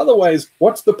 there's other ways.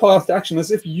 What's the path to action? As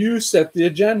if you set the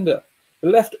agenda. The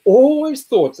left always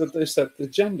thought that they set the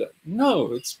agenda.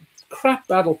 No, it's crap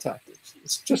battle tactics.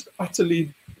 It's just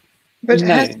utterly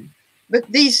inane. But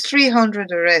these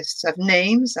 300 arrests have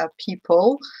names, have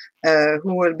people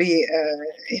who will be,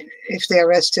 if they're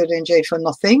arrested, in jail for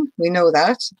nothing. We know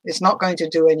that. It's not going to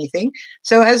do anything.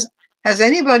 So has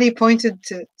anybody pointed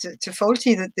to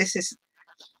Fawlty that this is,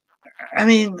 I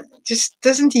mean, just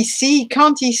doesn't he see,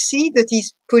 can't he see that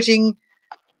he's putting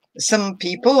some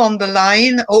people on the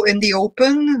line or in the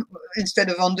open instead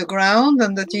of on the ground,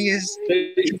 and that he is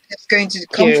going to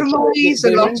compromise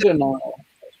a lot of,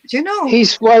 you know,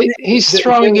 he's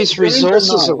throwing his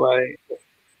resources away.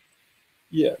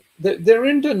 Yeah, they're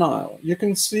in denial. You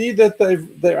can see that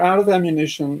they're out of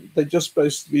ammunition. They just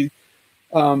basically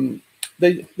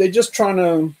they're just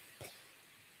trying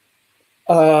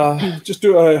to just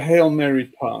do a Hail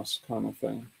Mary pass kind of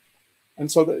thing. And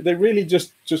so they're really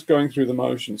just going through the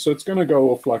motions. So it's going to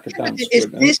go off like a dance.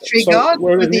 Disregard. So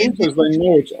what it means is they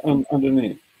know it's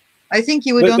underneath. I think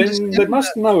you would understand. They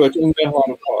must know it in their heart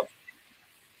of heart.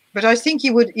 But I think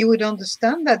you would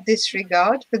understand that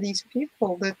disregard for these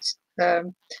people that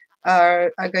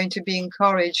are going to be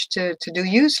encouraged to do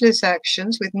useless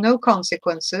actions with no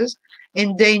consequences,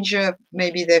 endanger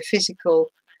maybe their physical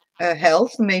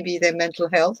health, maybe their mental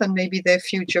health, and maybe their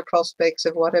future prospects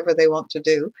of whatever they want to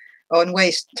do, and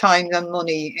waste time and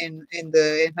money in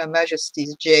Her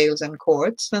Majesty's jails and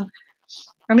courts. And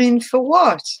I mean, for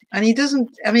what? And he doesn't.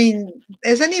 I mean,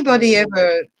 has anybody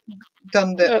ever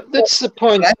done that? That's the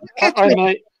point I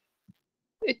made.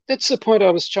 That's the point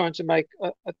I was trying to make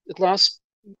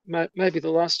maybe the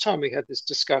last time we had this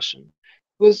discussion,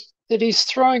 was that he's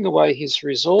throwing away his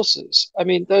resources. I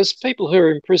mean, those people who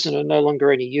are in prison are no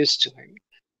longer any use to him.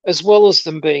 As well as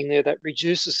them being there, that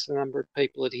reduces the number of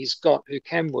people that he's got who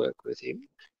can work with him.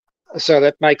 So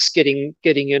that makes getting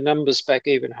your numbers back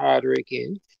even harder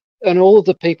again. And all of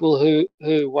the people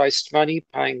who waste money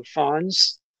paying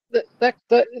fines, that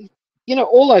you know,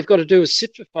 all they've got to do is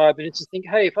sit for 5 minutes and think,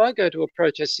 hey, if I go to a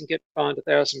protest and get fined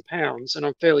 £1,000, and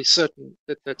I'm fairly certain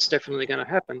that that's definitely going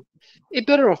to happen, you're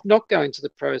better off not going to the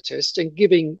protest and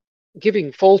giving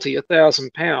Fawlty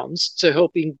 £1,000 to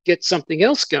help him get something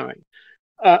else going.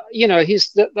 You know,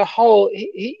 he's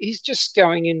just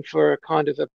going in for a kind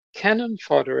of a cannon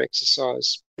fodder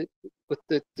exercise with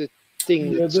the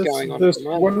thing that's going on at the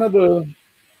moment.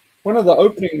 one of the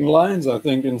opening lines, I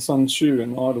think, in Sun Tzu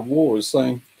in Art of War is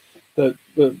saying that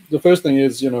the first thing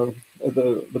is,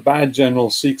 the bad general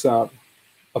seeks out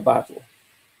a battle.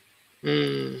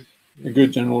 Mm. A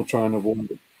good general will try and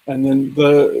avoid it. And then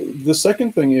the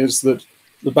second thing is that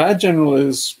the bad general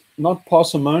is not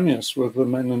parsimonious with the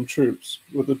men and troops,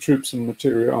 with the troops and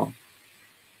material.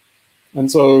 And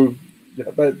so,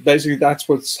 basically, that's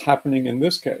what's happening in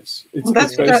this case. It's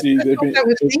basically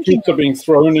the troops are being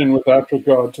thrown in without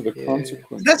regard to the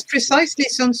consequences. That's precisely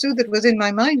Sun Tzu that was in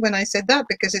my mind when I said that,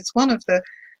 because it's one of the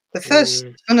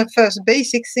first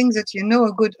basic things that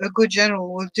a good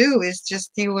general will do is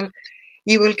just he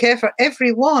will care for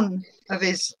every one of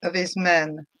his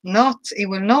men. He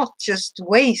will not just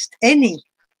waste any.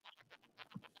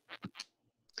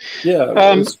 Yeah,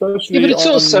 especially but it's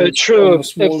also true of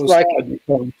like,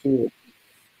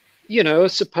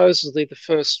 supposedly the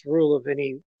first rule of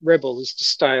any rebel is to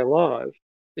stay alive.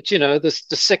 But the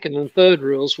second and third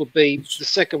rules will be, the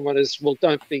second one is, well,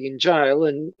 don't be in jail,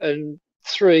 and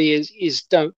 3 is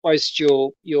don't waste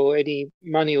your any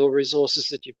money or resources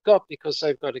that you've got, because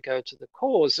they've got to go to the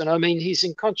cause. And I mean, he's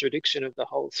in contradiction of the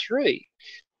whole 3.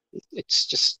 It's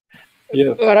just,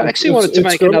 but I actually wanted to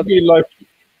make another.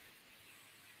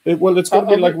 It's got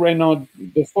to be like Reynard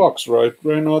the Fox, right?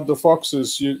 Reynard the Fox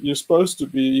is you're supposed to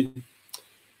be,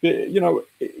 it's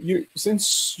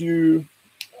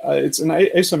an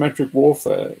asymmetric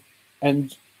warfare,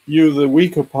 and you're the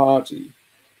weaker party,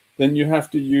 then you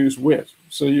have to use wit.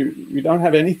 So we don't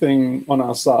have anything on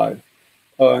our side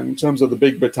in terms of the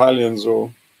big battalions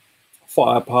or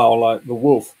firepower like the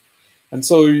wolf. And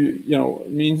so, it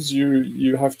means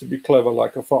you have to be clever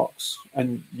like a fox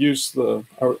and use the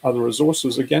other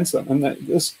resources against them. And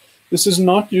this is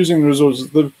not using resources.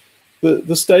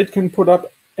 The state can put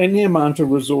up any amount of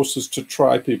resources to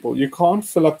try people. You can't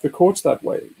fill up the courts that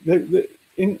way.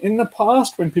 In the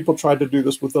past, when people tried to do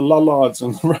this with the lollards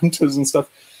and the renters and stuff,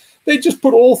 they just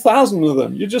put all 1,000 of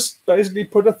them. You just basically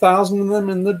put 1,000 of them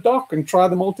in the dock and try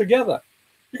them all together.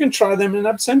 You can try them in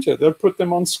absentia. They'll put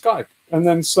them on Skype and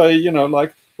then say,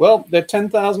 well, there are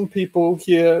 10,000 people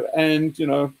here, and,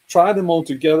 try them all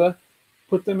together,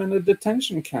 put them in a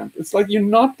detention camp. It's like, you're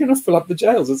not going to fill up the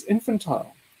jails. It's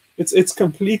infantile. It's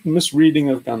complete misreading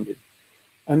of Gandhi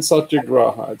and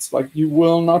Satyagraha. It's like, you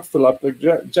will not fill up the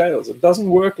jails. It doesn't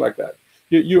work like that.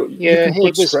 You can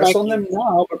put stress on them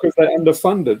now because they're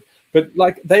underfunded, but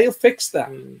like, they'll fix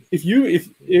that. If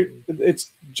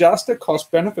it's just a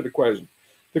cost-benefit equation.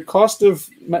 The cost of,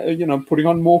 putting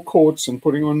on more courts and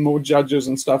putting on more judges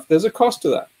and stuff, there's a cost to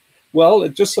that. Well,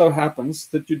 it just so happens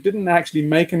that you didn't actually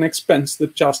make an expense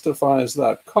that justifies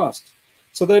that cost.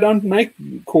 So they don't make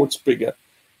courts bigger.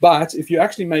 But if you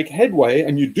actually make headway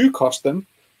and you do cost them,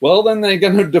 well, then they're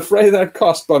going to defray that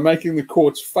cost by making the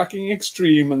courts fucking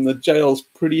extreme and the jails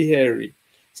pretty hairy.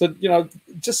 So,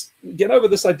 just get over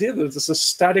this idea that it's a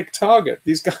static target.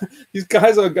 These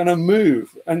guys are going to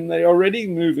move, and they're already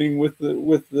moving with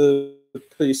the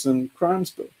police and crimes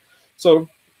bill. So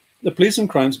the police and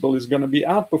crimes bill is going to be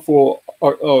out before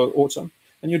autumn,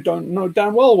 and you don't know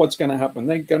damn well what's going to happen.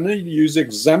 They're going to use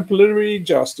exemplary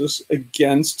justice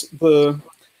against the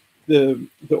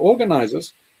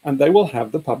organizers, and they will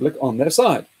have the public on their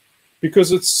side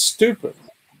because it's stupid.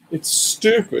 It's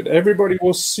stupid. Everybody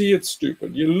will see it's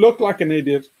stupid. You look like an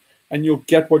idiot and you'll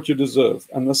get what you deserve.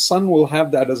 And the Sun will have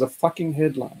that as a fucking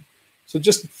headline. So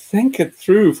just think it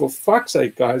through, for fuck's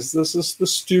sake, guys. This is the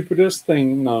stupidest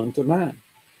thing known to man.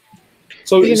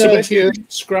 So basically,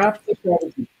 scrap the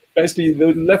strategy. Basically,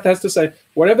 the left has to say,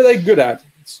 whatever they're good at,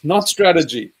 it's not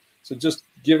strategy. So just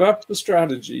give up the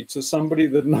strategy to somebody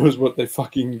that knows what they're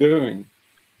fucking doing.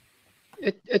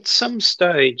 At some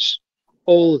stage,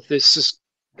 all of this is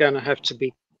going to have to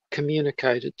be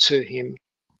communicated to him.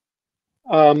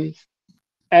 And,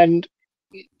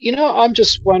 I'm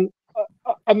just one,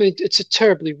 I mean, it's a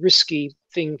terribly risky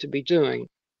thing to be doing.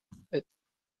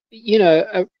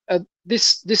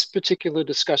 This particular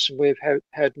discussion we've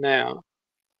had now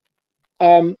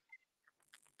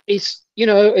is,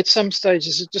 at some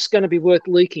stages, it's just going to be worth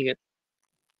leaking it,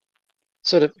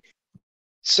 sort of,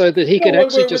 so that he could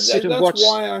actually just sit and watch. That's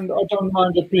why I don't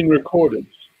mind it being recorded.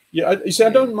 Yeah, you see, I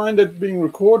don't mind it being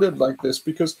recorded like this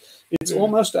because it's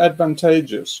almost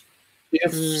advantageous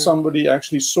if somebody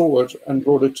actually saw it and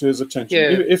brought it to his attention.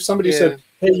 If somebody said,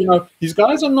 hey, these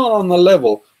guys are not on the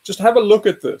level, just have a look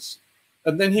at this.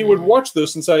 And then he would watch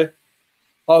this and say,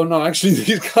 oh, no, actually,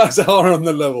 these guys are on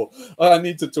the level. I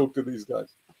need to talk to these guys.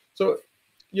 So,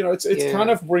 it's kind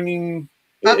of bringing,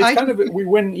 we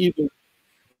win either.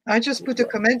 I just put a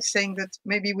comment saying that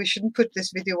maybe we shouldn't put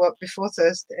this video up before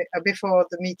Thursday, before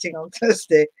the meeting on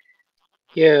Thursday.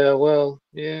 Yeah, well,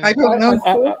 yeah. I don't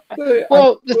know.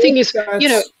 Well, the thing is, you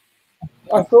know,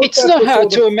 I thought it's that not was hard for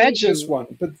to the imagine. previous one,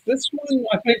 but this one,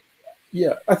 I think,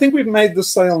 yeah, I think we've made the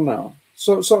sale now.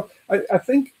 So I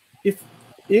think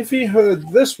if he heard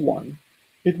this one,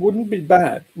 it wouldn't be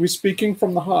bad. We're speaking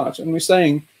from the heart, and we're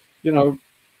saying, you know,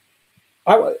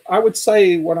 I would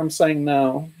say what I'm saying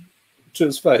now to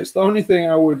his face. The only thing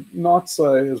I would not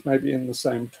say is maybe in the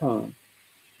same tone.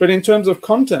 But in terms of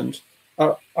content,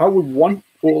 I would want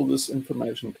all this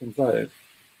information conveyed.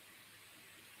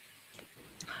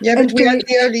 Yeah, but we're at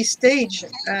the early stage,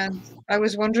 and I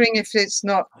was wondering if it's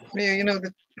not, you know,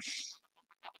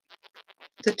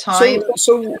 the time.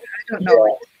 So I don't know.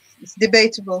 Yeah. It's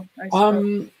debatable, I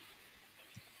suppose.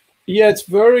 Yeah, it's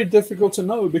very difficult to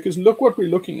know because look what we're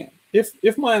looking at.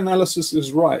 If my analysis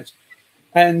is right,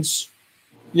 and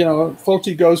you know,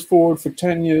 Faulty goes forward for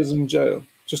 10 years in jail,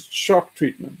 just shock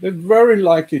treatment, they're very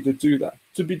likely to do that,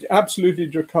 to be absolutely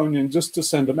draconian just to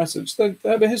send a message. They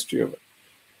have a history of it.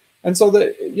 And so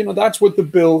you know, that's what the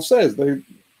bill says.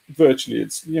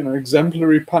 It's, you know,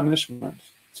 exemplary punishment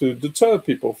to deter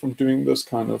people from doing this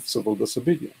kind of civil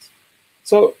disobedience.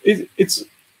 So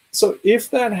so if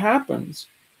that happens,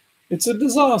 it's a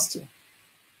disaster.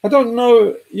 I don't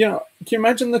know, you know, can you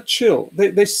imagine the chill?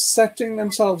 They're setting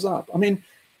themselves up. I mean,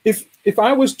 if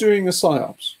I was doing a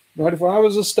PSYOPs, right, if I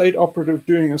was a state operative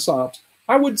doing a PSYOPs,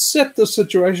 I would set the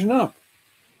situation up.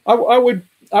 I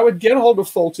would get hold of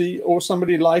Faulty or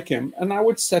somebody like him, and I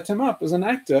would set him up as an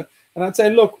actor, and I'd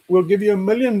say, look, we'll give you $1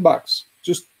 million.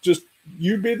 Just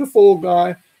you be the fall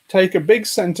guy, take a big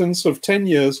sentence of 10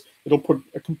 years. It'll put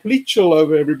a complete chill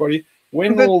over everybody.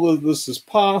 When all of this is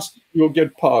passed, you'll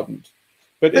get pardoned.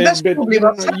 But that's probably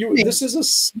what's happening. This is a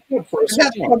setup for us.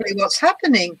 That's probably what's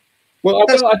happening. Well,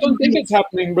 I don't think it's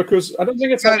happening because I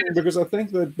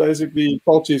think that basically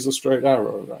Faulty is a straight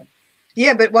arrow, right?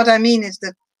 Yeah, but what I mean is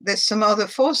that there's some other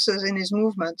forces in his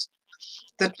movement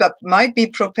that might be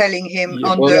propelling him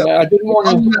under. Well, I didn't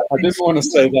want to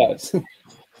say that.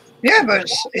 Yeah, but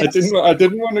I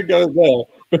didn't want to go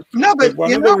there. No, but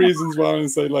one of the reasons why I want to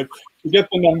say, like, to get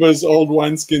the numbers, old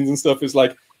wineskins and stuff is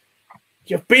like,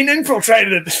 you've been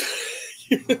infiltrated.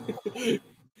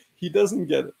 He doesn't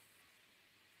get it.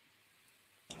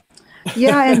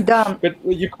 Yeah, and but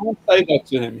you can't say that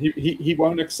to him. He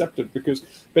won't accept it because.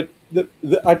 But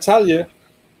I tell you,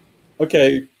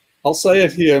 okay, I'll say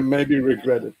it here, maybe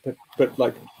regret it. But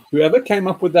like whoever came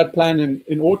up with that plan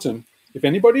in autumn, if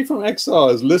anybody from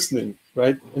XR is listening,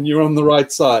 right, and you're on the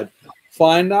right side,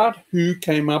 find out who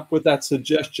came up with that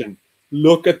suggestion.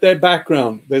 Look at their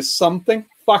background. There's something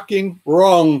fucking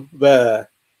wrong there.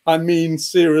 I mean,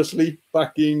 seriously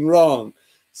fucking wrong.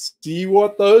 See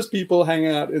what those people hang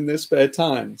out in their spare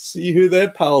time. See who their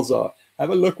pals are. Have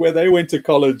a look where they went to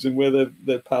college and where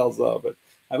their pals are. But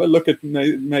have a look at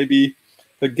maybe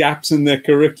the gaps in their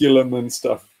curriculum and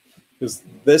stuff. Because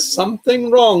there's something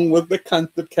wrong with the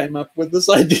cunt that came up with this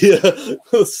idea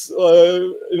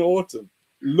in autumn.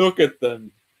 Look at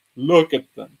them. Look at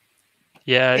them.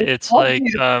 Yeah, it's like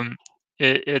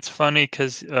it's funny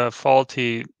because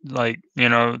Faulty, like, you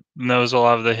know, knows a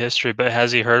lot of the history, but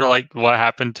has he heard like what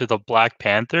happened to the Black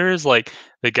Panthers? Like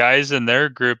the guys in their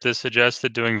group that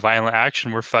suggested doing violent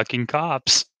action were fucking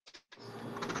cops.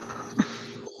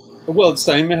 Well, the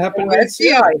same happened in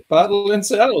Seattle. Battle in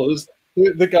Seattle is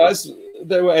the guys.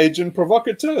 They were agent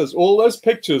provocateurs. All those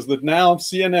pictures that now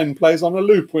CNN plays on a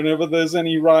loop whenever there's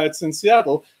any riots in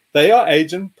Seattle. They are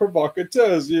agent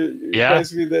provocateurs.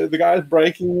 Basically, the guys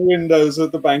breaking windows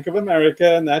at the Bank of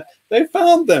America and that. They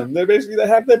found them. They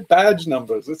have their badge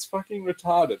numbers. It's fucking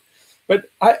retarded. But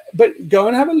go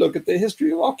and have a look at the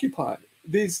history of Occupy.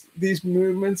 These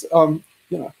movements, you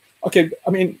know. Okay,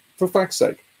 I mean, for fuck's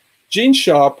sake, Gene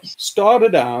Sharp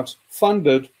started out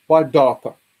funded by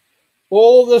DARPA.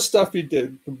 All the stuff he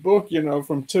did, the book, you know,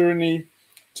 from tyranny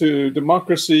to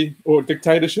democracy or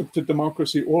dictatorship to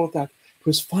democracy, all of that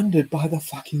was funded by the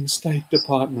fucking State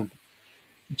Department.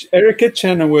 Erica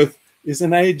Chenoweth is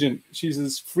an agent. She's a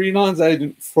freelance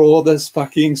agent for this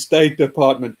fucking State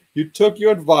Department. You took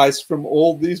your advice from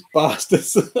all these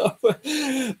bastards.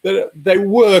 They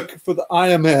work for the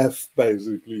IMF,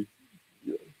 basically.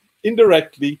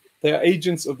 Indirectly, they are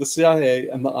agents of the CIA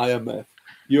and the IMF.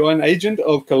 You are an agent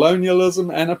of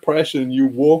colonialism and oppression. You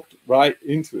walked right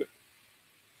into it.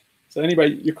 So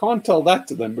anyway, you can't tell that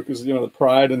to them because, you know, the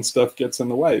pride and stuff gets in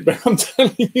the way. But I'm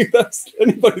telling you, that's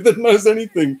anybody that knows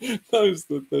anything knows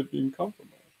that they've been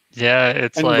compromised. Yeah,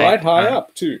 it's and like right high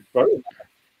up too. Right?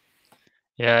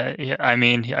 Yeah, I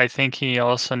mean, I think he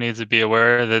also needs to be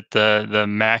aware that the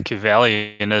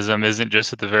Machiavellianism isn't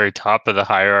just at the very top of the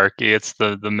hierarchy. It's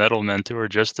the middlemen who are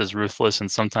just as ruthless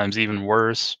and sometimes even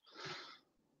worse.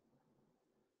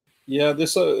 Yeah,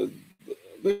 the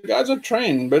guys are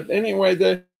trained, but anyway,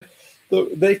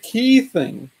 the key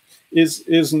thing is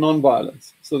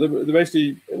nonviolence. So they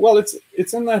basically, well,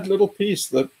 it's in that little piece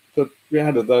that we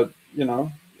had, that, you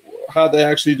know, how they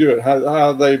actually do it,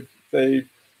 how they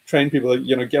train people,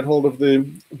 you know, get hold of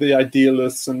the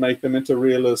idealists and make them into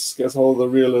realists, get hold of the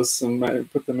realists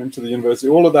and put them into the university.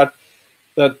 All of that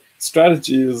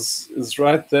strategy is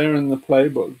right there in the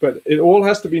playbook, but it all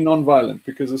has to be nonviolent,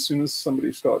 because as soon as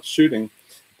somebody starts shooting,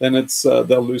 then it's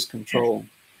they'll lose control.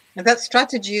 And that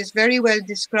strategy is very well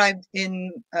described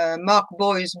in Mark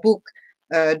Boy's book,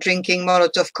 Drinking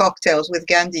Molotov Cocktails with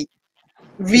Gandhi.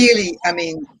 Really, I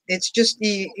mean, it's just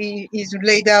he's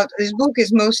laid out. His book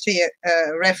is mostly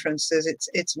references.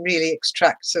 It's really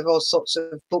extracts of all sorts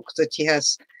of books that he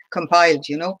has compiled,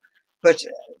 you know. But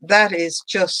that is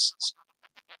just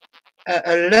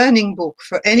a learning book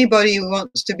for anybody who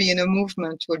wants to be in a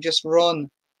movement or just run,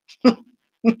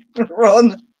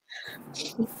 run.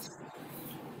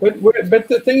 But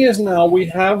the thing is, now we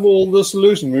have all the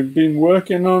solution. We've been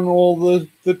working on all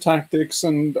the tactics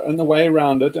and the way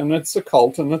around it, and it's a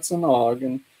cult and it's an ARG,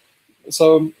 and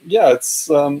so yeah, it's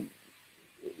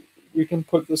we can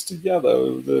put this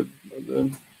together.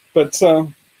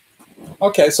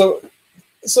 Okay, so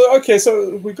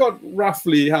we got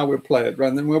roughly how we play it, right?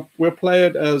 And then we'll play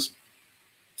it as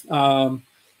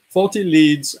faulty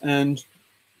leads, and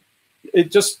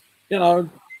it just, you know,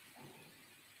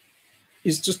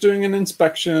 he's just doing an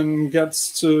inspection,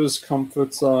 gets to his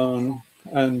comfort zone,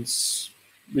 and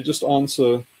we just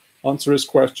answer his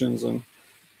questions and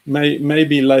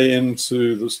maybe lay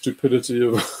into the stupidity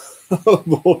of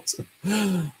water.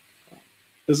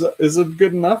 Is it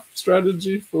good enough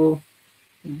strategy for?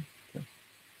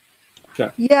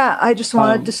 Okay. Yeah, I just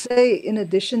wanted to say, in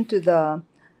addition to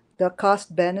the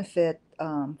cost benefit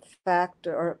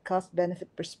factor or cost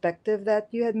benefit perspective that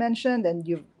you had mentioned, and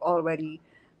you've already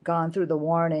gone through the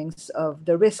warnings of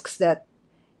the risks that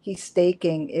he's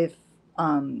taking if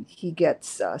he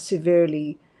gets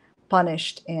severely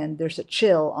punished, and there's a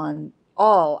chill on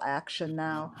all action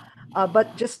now.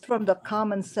 But just from the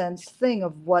common sense thing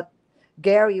of what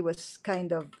Gary was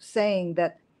kind of saying,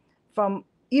 that from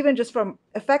even just from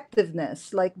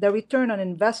effectiveness, like the return on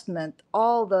investment,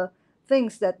 all the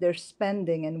things that they're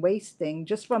spending and wasting,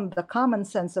 just from the common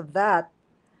sense of that,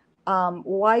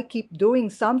 why keep doing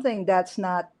something that's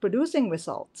not producing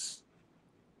results?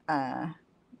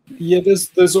 Yeah,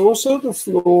 there's also the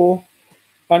flaw.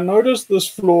 I noticed this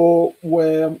flaw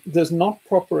where there's not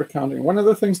proper accounting. One of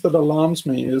the things that alarms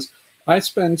me is I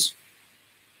spent,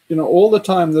 you know, all the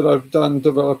time that I've done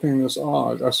developing this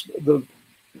ARG, the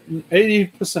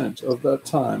 80% of that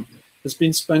time has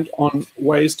been spent on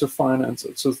ways to finance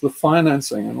it. So it's the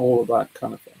financing and all of that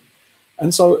kind of thing.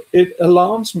 And so it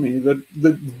alarms me that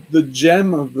the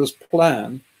gem of this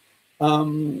plan,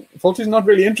 Faulty's not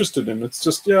really interested in. It's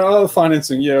just, yeah, oh,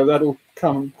 financing, yeah, that'll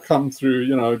come through,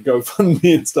 you know,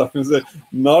 GoFundMe and stuff. And say,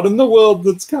 not in the world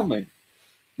that's coming.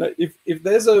 Now, if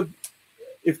there's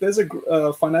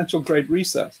a financial great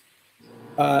reset,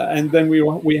 and then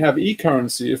we have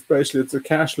e-currency, if basically it's a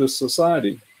cashless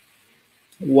society,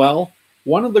 well,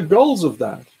 one of the goals of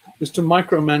that is to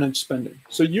micromanage spending.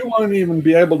 So you won't even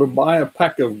be able to buy a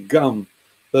pack of gum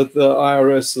that the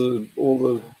IRS, all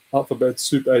the alphabet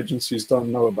soup agencies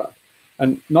don't know about.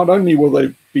 And not only will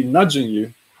they be nudging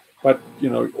you, but, you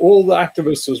know, all the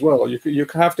activists as well. You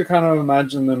have to kind of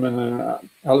imagine them in an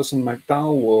Alison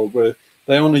McDowell world where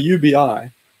they own a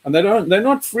UBI, and they're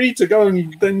not free to go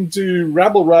and then do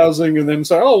rabble rousing and then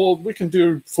say, oh, well, we can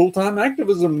do full-time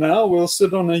activism now. We'll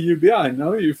sit on a UBI.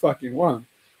 No, you fucking won't.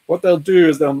 What they'll do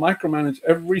is they'll micromanage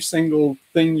every single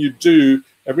thing you do.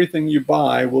 Everything you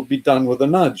buy will be done with a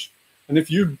nudge. And if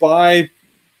you buy,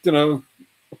 you know,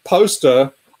 a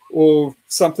poster or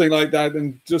something like that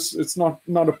and just it's not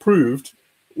approved,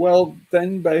 well,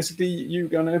 then basically you're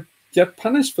going to get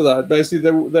punished for that. Basically,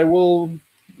 they will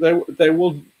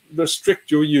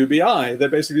restrict your UBI.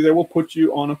 They will put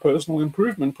you on a personal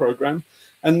improvement program,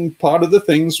 and part of the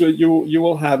things where you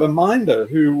will have a minder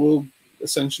who will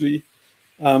essentially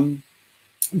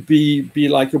be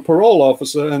like your parole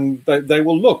officer, and they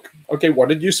will look, okay, what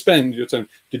did you spend your time?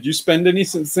 Did you spend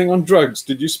anything on drugs?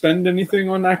 Did you spend anything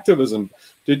on activism?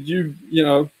 Did you, you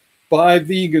know, buy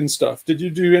vegan stuff? Did you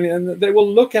do any? And they will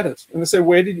look at it and they say,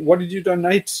 what did you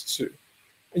donate to?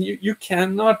 And you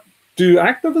cannot do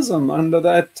activism under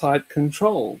that tight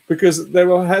control, because they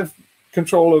will have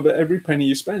control over every penny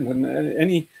you spend. And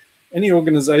any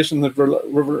organization that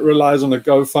relies on a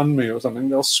GoFundMe or something,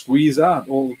 they'll squeeze out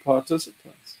all the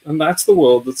participants. And that's the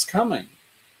world that's coming.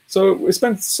 So we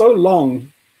spent so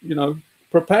long, you know,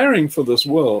 preparing for this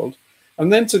world,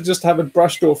 and then to just have it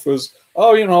brushed off as,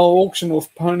 oh, you know, I'll auction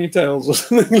off ponytails or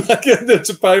something like that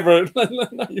to pay for it.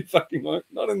 No, you fucking won't.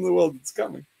 Not in the world that's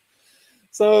coming.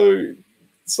 So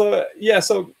one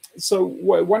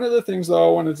of the things that I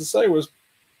wanted to say was,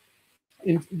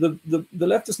 the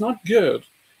left is not good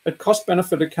at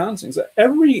cost-benefit accounting. So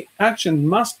every action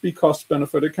must be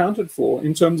cost-benefit accounted for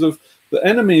in terms of the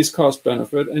enemy's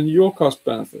cost-benefit and your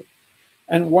cost-benefit.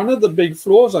 And one of the big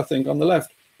flaws, I think, on the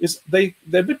left is they're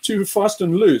a bit too fast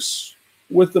and loose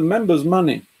with the members'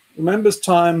 money, the members'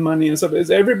 time, money, and stuff.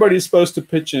 Everybody's supposed to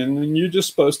pitch in, and you're just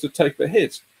supposed to take the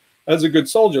hit as a good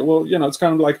soldier. Well, you know, it's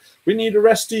kind of like, we need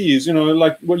arrestees, you know,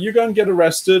 like, well, you go and get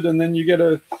arrested, and then you get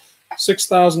a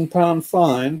 £6,000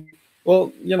 fine.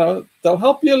 Well, you know, they'll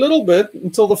help you a little bit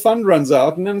until the fund runs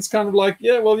out, and then it's kind of like,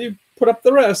 yeah, well, you put up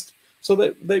the rest. So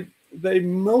they're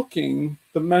milking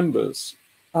the members.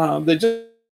 They're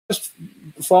just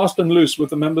fast and loose with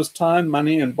the members' time,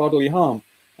 money, and bodily harm,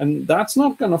 and that's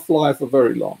not going to fly for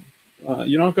very long.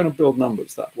 You're not going to build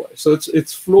numbers that way. So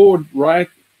it's flawed right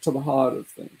to the heart of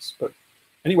things. But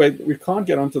anyway, we can't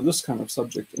get onto this kind of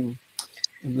subject in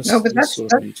this. No, but that's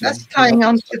tying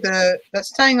on to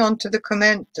the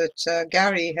comment that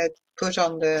Gary had put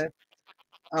on the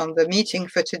meeting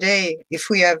for today. If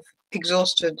we have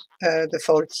exhausted the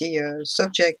faulty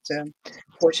subject,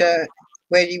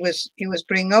 where he was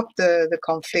bringing up the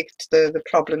conflict, the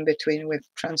problem with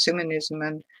transhumanism,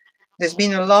 and there's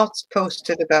been a lot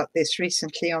posted about this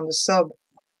recently on the sub,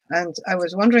 and I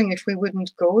was wondering if we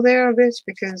wouldn't go there a bit,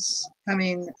 because I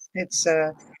mean it's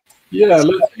an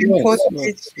important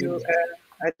issue.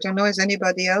 I don't know, does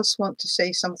anybody else want to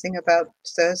say something about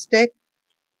Thursday?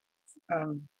 I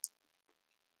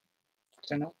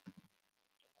don't know.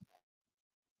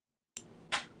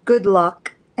 Good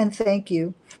luck and thank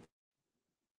you.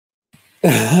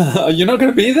 You're not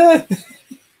going to be there?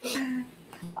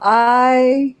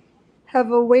 I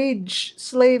have a wage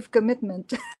slave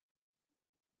commitment.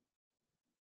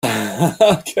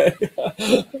 Okay.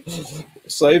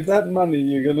 Save that money.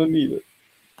 You're going to need it.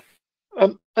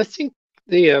 I think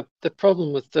the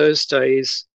problem with Thursday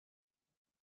is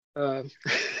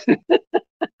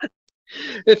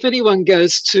if anyone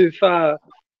goes too far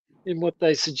in what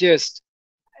they suggest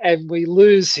and we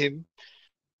lose him,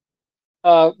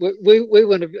 I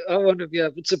want to be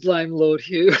able to blame Lord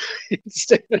Hugh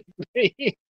instead of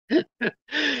me.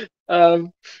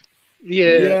 Well,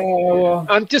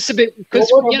 I'm just a bit,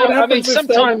 because I mean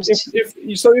sometimes if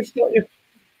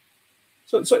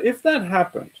that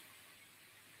happened,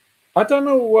 I don't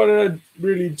know what I'd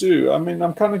really do. I mean,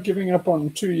 I'm kind of giving up on a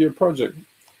 2-year project.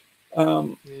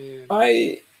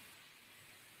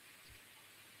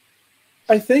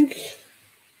 I think.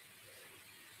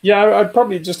 Yeah, I'd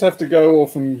probably just have to go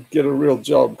off and get a real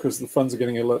job because the funds are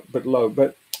getting a bit low.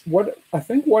 But what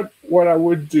I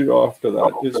would do after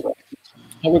that is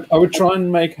I would try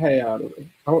and make hay out of it.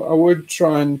 I would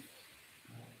try and,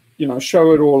 you know,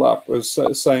 show it all up as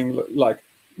saying, like,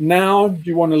 now do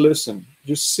you want to listen?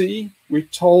 You see, we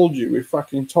told you, we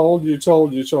fucking told you,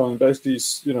 and basically,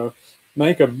 you know,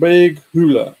 make a big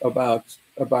hula about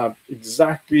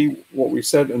exactly what we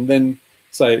said, and then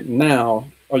say, now,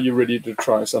 are you ready to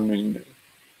try something new?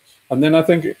 And then I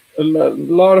think a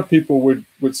lot of people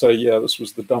would say, yeah, this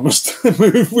was the dumbest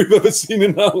move we've ever seen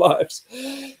in our lives.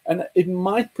 And it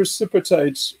might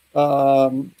precipitate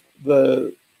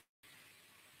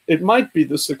it might be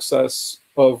the success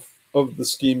of the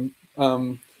scheme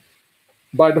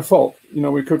by default. You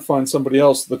know, we could find somebody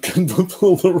else that can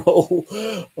fulfill the role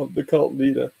of the cult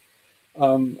leader.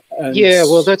 And yeah,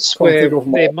 well, that's where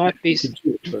there might be...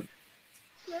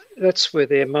 That's where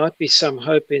there might be some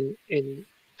hope in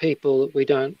people that we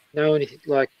don't know anything,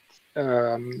 like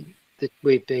that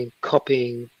we've been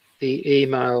copying the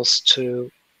emails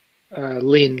to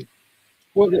Lynn.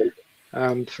 Well, for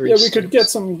yeah, instance. We could get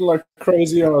some like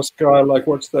crazy ass guy, like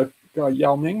what's that guy,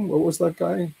 Yao Ming? What was that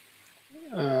guy?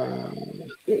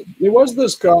 There was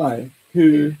this guy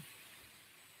who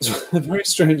was a very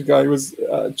strange guy. He was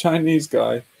a Chinese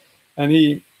guy, and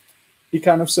he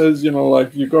kind of says, you know,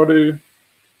 like you got to.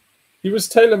 He was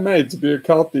tailor-made to be a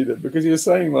cult leader because he was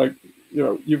saying, like, you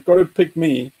know, you've got to pick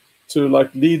me to,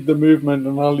 like, lead the movement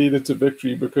and I'll lead it to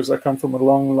victory because I come from a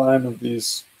long line of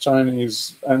these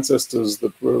Chinese ancestors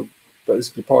that were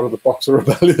basically part of the Boxer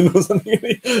Rebellion or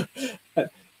something.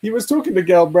 He was talking to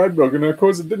Gal Bradbrook, and of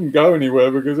course it didn't go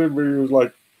anywhere because everybody was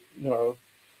like, you know,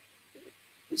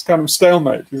 it's kind of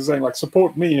stalemate. He's saying like,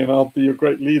 support me and I'll be a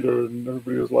great leader, and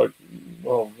everybody was like,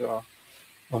 well, yeah,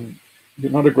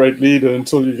 you're not a great leader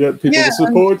until you get people to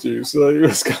support you. So it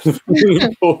was kind of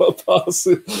polar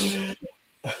passive.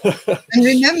 And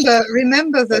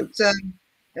remember that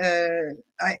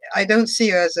I don't see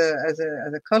her as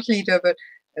a cult leader, but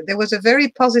there was a very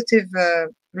positive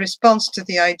response to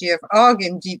the idea of ARG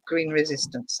in deep green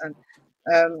resistance, and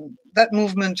that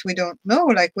movement we don't know.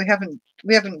 Like we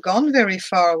haven't gone very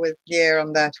far with Pierre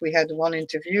on that. We had one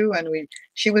interview, and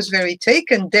she was very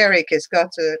taken. Derek has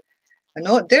got a. I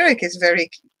know Derek is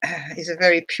a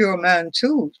very pure man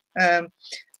too.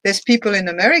 There's people in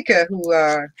America who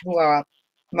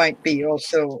might be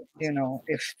also, you know,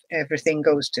 if everything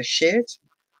goes to shit,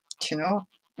 you know.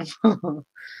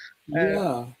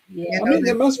 Yeah. You I know, mean,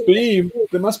 there must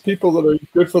people that are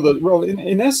good for the role.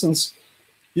 In essence,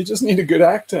 you just need a good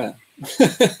actor.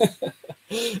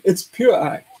 It's pure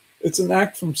act. It's an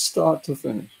act from start to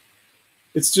finish.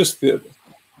 It's just theater.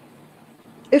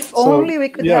 If only we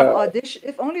could have audition.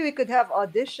 If only we could have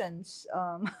auditions.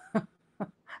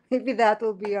 Maybe that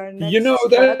will be our next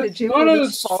strategy. That's not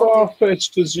as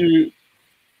far-fetched as you.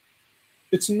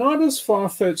 It's not as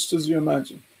far-fetched as you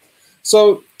imagine.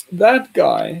 So that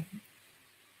guy,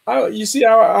 you see,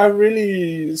 I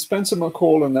really, Spencer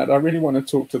McCall and that, I really want to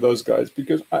talk to those guys,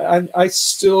 because I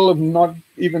still have not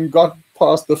even got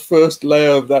past the first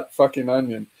layer of that fucking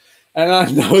onion. And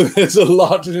I know there's a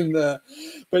lot in there.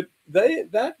 But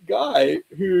that guy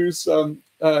who's, you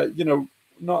know,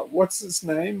 not, what's his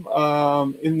name,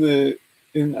 in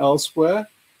Elsewhere,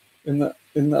 in the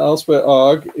Elsewhere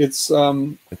ARG, it's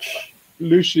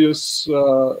Lucius,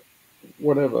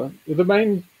 whatever, the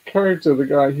main character, the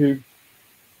guy who,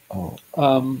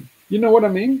 you know what I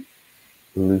mean?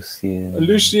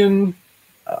 Lucian.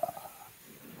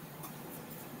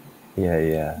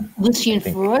 Yeah. Lucian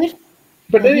Freud.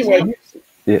 But anyway,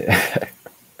 yeah.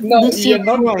 No, Lucian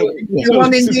not Freud. The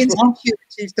one in the institute.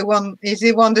 He's the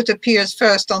one that appears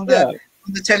first on the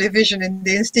television in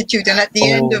the institute, and at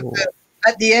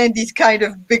the end he's kind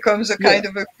of becomes a kind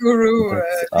of a guru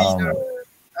leader.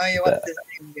 What's his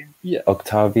name again? Yeah,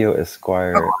 Octavio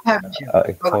Esquire.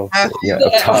 Octavio.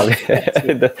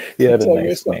 Octavio. He had a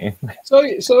nice name.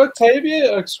 So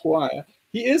Octavio Esquire,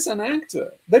 he is an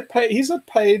actor. He's a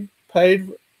paid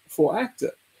for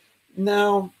actor.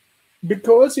 Now,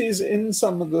 because he's in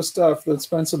some of the stuff that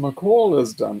Spencer McCall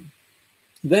has done,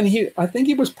 then I think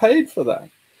he was paid for that.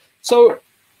 So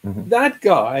that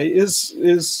guy is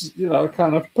you know,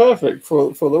 kind of perfect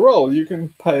for the role. You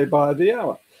can pay by the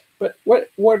hour. But what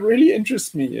really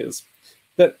interests me is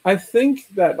that I think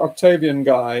that Octavian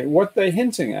guy, what they're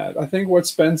hinting at, I think what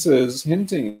Spencer is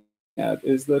hinting at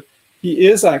is that he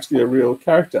is actually a real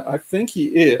character. I think he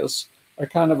is a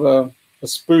kind of a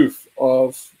spoof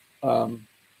of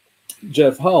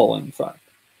Jeff Hull, in fact.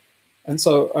 And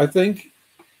so I think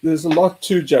there's a lot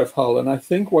to Jeff Hull, and I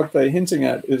think what they're hinting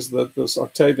at is that this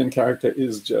Octavian character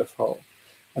is Jeff Hull.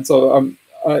 And so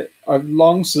I've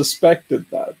long suspected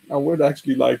that. I would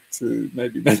actually like to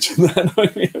maybe mention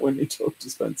that when we talk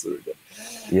to Spencer again.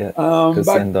 Yeah, because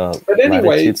in the anyway,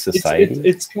 Latitude Society,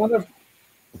 it's kind of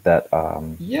that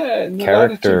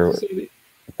character,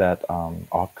 that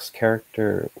Ox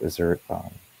character, is there?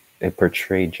 It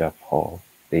portrayed Jeff Hall.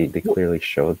 They clearly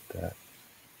showed that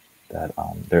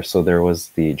there was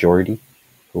the Geordie,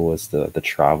 who was the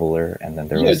traveler, and then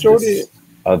there was this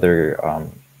other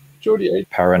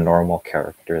paranormal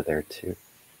character there too,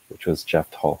 which was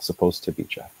Jeff Hall, supposed to be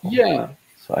Jeff Hall. Yeah.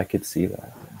 So I could see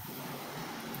that.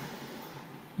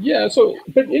 Yeah. So,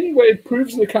 but anyway, it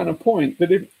proves the kind of point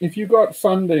that if you got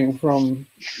funding from,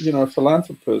 you know,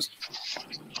 philanthropists,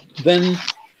 then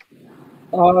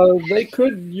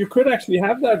you could actually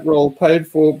have that role paid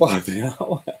for by the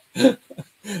hour.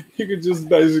 You could just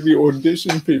basically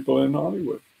audition people in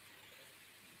Hollywood.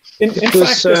 In fact,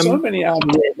 there's so many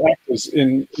out-of-work actors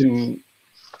in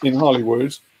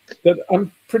Hollywood that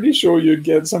I'm pretty sure you'd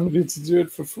get somebody to do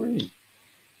it for free.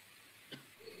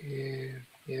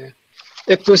 Yeah.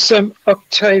 It was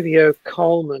Octavio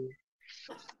Coleman,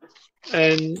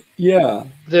 and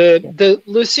the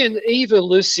Lucian, Eva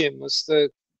Lucian was the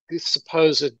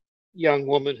supposed young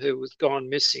woman who was gone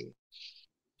missing.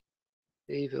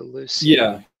 Eva Lucian.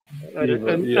 Yeah.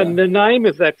 And the name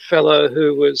of that fellow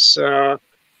who was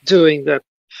doing that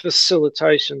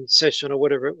facilitation session or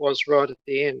whatever it was right at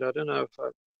the end. I don't know if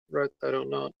I wrote that or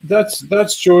not.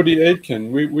 That's Geordie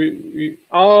Aitken.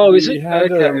 Is it?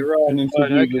 Had okay, an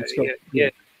interview.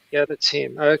 Okay, yeah, that's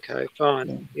him. Okay,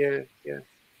 fine. Yeah.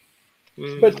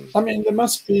 But I mean, there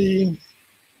must be.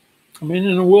 I mean,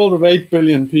 in a world of 8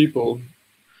 billion people,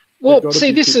 Well,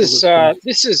 see, this is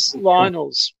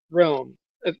Lionel's realm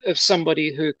of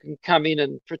somebody who can come in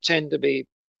and pretend to be,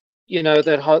 you know,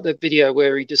 that video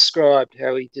where he described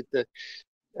how he did the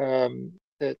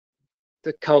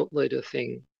cult leader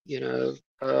thing, you know,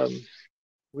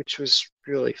 which was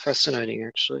really fascinating,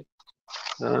 actually.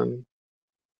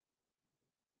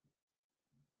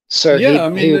 So yeah, I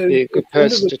mean, he would be a good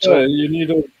person to talk. You need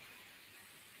at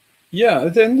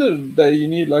the end of the day, you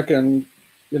need like an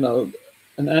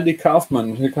Andy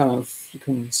Kaufman who kind of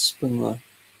can spin the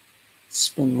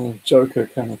Joker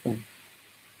kind of thing.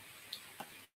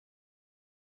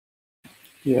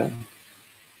 Yeah.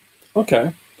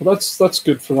 Okay, well that's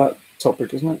good for that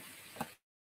topic, isn't it?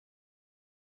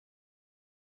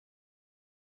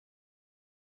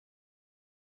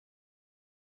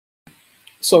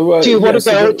 So do you want to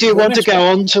go? Do you want to go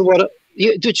on to what?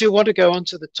 Did you want to go on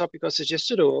to the topic I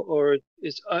suggested, or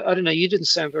is I don't know? You didn't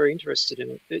sound very interested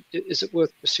in it. Is it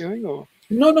worth pursuing, or?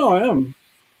 No, I am.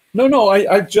 No,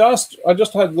 I just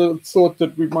had the thought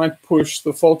that we might push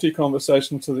the faulty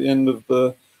conversation to the end of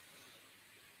the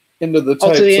tape.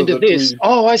 Oh, to the end of this.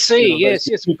 Oh, I see. Yes,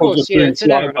 of course. Yeah, it's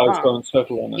an hour and a half. Don't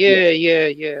settle on it.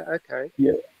 Yeah. Okay.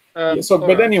 Yeah. So, but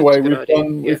right, anyway,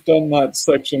 we've done that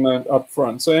section up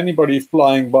front. So anybody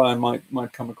flying by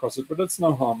might come across it, but it's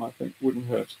no harm. I think wouldn't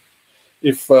hurt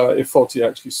if faulty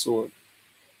actually saw it.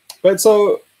 But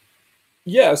so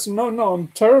yes, no, I'm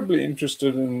terribly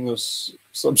interested in this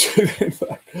subject. In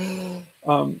fact,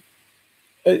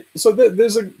 so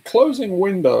there's a closing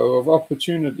window of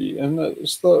opportunity, and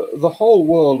it's the whole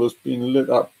world has been lit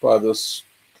up by this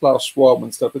Klaus Schwab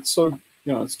and stuff. It's so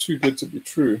it's too good to be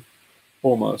true,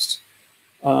 almost.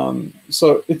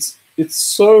 So it's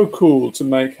so cool to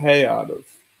make hay out of,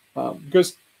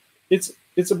 because it's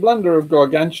a blunder of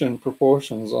gargantuan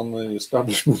proportions on the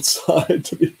establishment side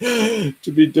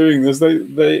to be doing this.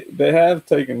 They have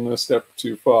taken a step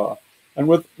too far, and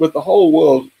with the whole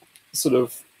world sort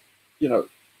of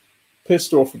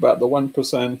pissed off about the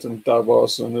 1% and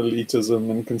Davos and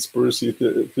elitism and conspiracy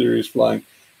theories flying,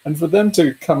 and for them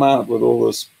to come out with all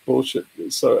this bullshit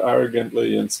so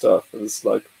arrogantly and stuff, it's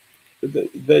like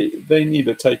they need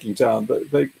a taking down.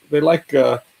 They like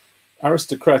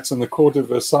aristocrats in the court of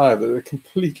Versailles that are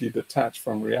completely detached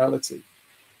from reality,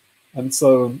 and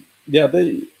so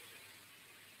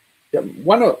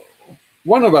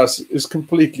one of us is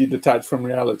completely detached from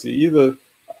reality, either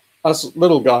us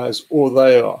little guys or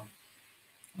they are.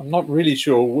 I'm not really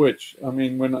sure which. I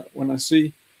mean, when I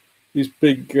see these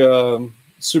big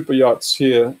super yachts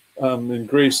here in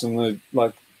Greece, and the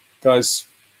like guys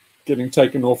getting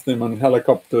taken off them on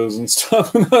helicopters and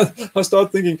stuff, and I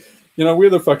start thinking, we're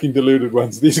the fucking deluded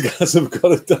ones. These guys have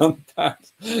got it down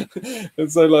pat.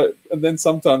 And so, and then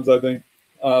sometimes I think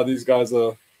these guys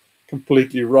are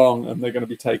completely wrong, and they're going to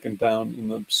be taken down in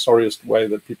the sorriest way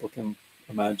that people can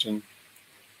imagine.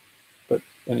 But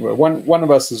anyway, one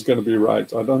of us is going to be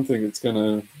right. I don't think it's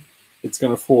going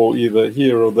to fall either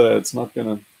here or there. It's not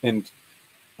going to end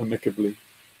amicably.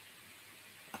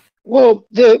 Well,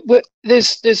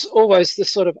 there's always the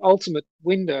sort of ultimate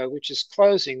window which is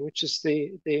closing, which is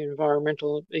the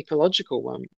environmental ecological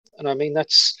one, and I mean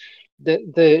that's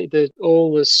the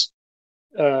all this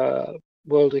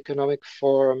World Economic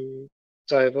Forum,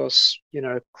 Davos,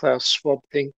 Klaus Schwab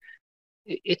thing.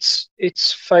 It's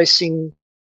facing,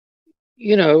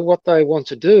 what they want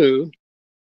to do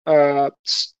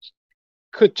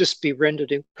could just be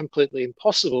rendered completely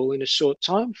impossible in a short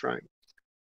time frame.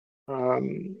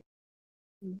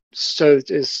 So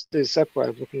there's that way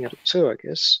of looking at it too, I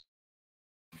guess.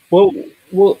 Well,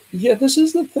 yeah. This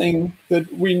is the thing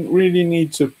that we really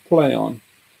need to play on,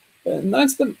 and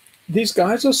that's these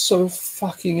guys are so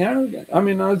fucking arrogant. I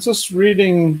mean, I was just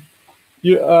reading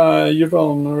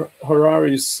Yuval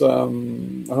Harari's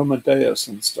Homo Deus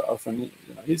and stuff, and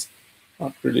he's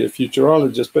not really a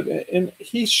futurologist, but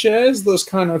he shares this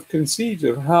kind of conceit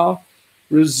of how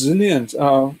resilient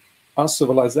our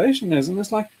civilization is, and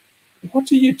it's like,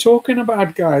 what are you talking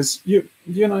about, guys?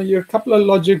 You're a couple of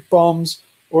logic bombs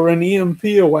or an EMP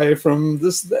away from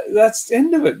this. That's the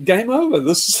end of it. Game over.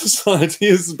 This society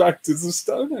is back to the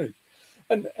Stone Age.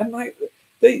 And like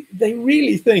they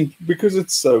really think, because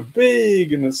it's so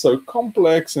big and it's so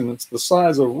complex and it's the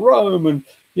size of Rome, and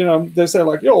they say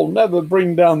like, you'll never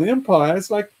bring down the empire. It's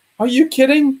like, are you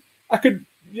kidding? I could,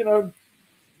 you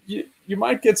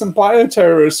might get some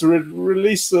bioterrorists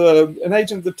release an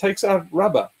agent that takes out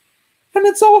rubber. And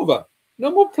it's over.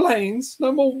 No more planes,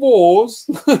 no more wars,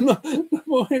 no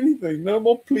more anything, no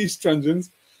more police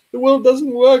dungeons. The world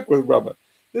doesn't work with rubber.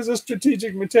 There's a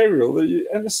strategic material,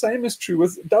 and the same is true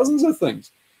with dozens of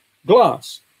things.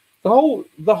 Glass. The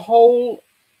whole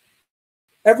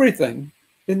everything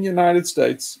in the United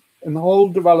States, in the whole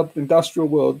developed industrial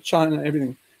world, China,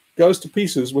 everything, goes to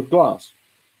pieces with glass.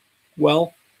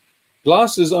 Well,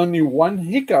 glass is only one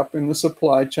hiccup in the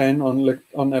supply chain on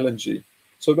LNG.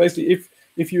 So basically,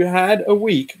 if you had a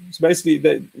week, so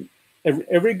basically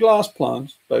every glass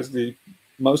plant, basically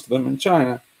most of them in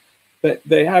China,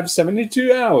 they have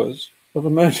 72 hours of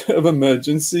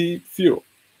emergency fuel.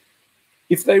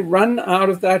 If they run out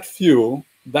of that fuel,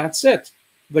 that's it.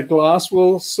 The glass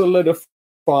will solidify.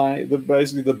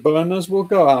 Basically, the burners will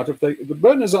go out. If the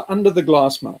burners are under the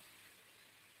glass melt,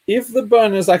 if the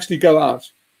burners actually go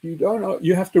out,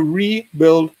 you have to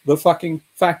rebuild the fucking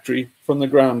factory from the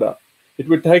ground up. It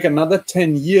would take another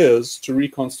 10 years to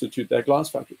reconstitute that glass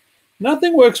factory.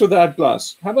 Nothing works without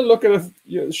glass. Have a look at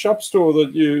a shop store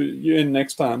that you're in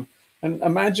next time, and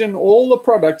imagine all the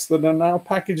products that are now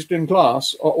packaged in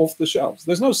glass are off the shelves.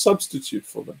 There's no substitute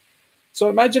for them. So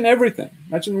imagine everything.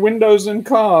 Imagine windows in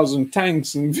cars and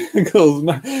tanks and vehicles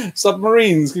and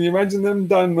submarines. Can you imagine them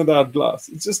done without glass?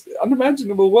 It's just an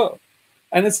unimaginable world.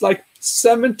 And it's like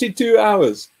 72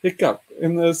 hours hiccup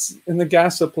in the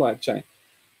gas supply chain.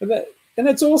 And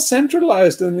it's all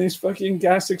centralized in these fucking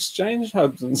gas exchange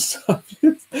hubs and stuff.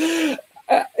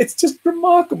 It's just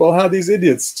remarkable how these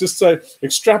idiots just say,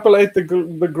 extrapolate the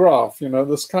graph,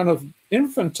 this kind of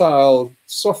infantile,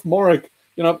 sophomoric,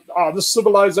 this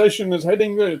civilization is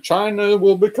heading there. China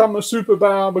will become a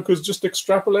superpower because just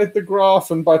extrapolate the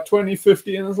graph and by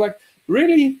 2050. And it's like,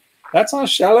 really? That's how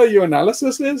shallow your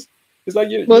analysis is? It's like,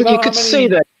 you could see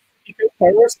that.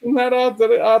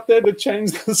 Out there to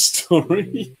change the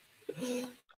story.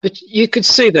 But you could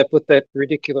see that with that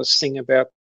ridiculous thing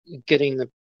about getting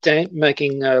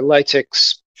making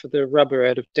latex for the rubber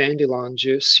out of dandelion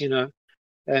juice, and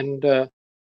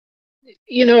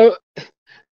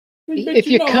if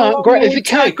you can't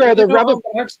grow the rubber,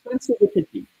 how expensive it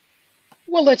could be.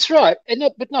 Well, that's right,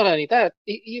 but not only that,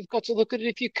 you've got to look at it.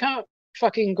 If you can't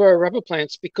fucking grow rubber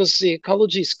plants because the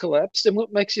ecology's collapsed, then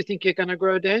what makes you think you're going to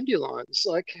grow dandelions?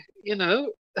 Like,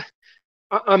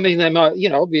 I mean, they might,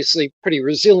 obviously pretty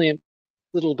resilient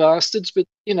little bastards, but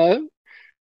they're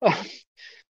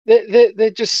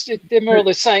more or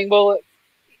less saying, well,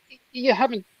 you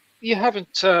haven't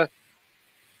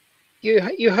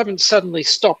suddenly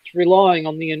stopped relying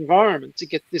on the environment to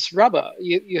get this rubber.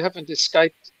 You haven't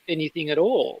escaped anything at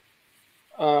all.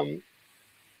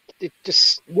 It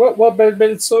just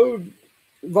but it's so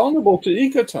vulnerable to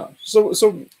ecotypes.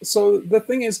 So the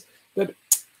thing is that,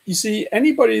 you see,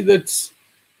 anybody that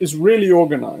is really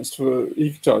organized for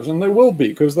ecotypes, and there will be,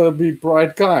 because there'll be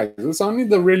bright guys. It's only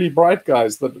the really bright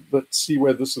guys that see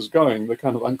where this is going, the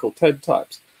kind of Uncle Ted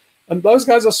types. And those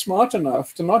guys are smart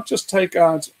enough to not just take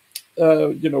out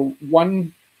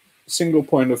one single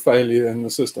point of failure in the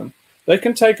system. They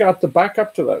can take out the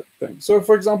backup to that thing. So,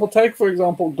 for example, take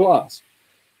glass.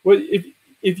 Well,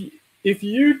 if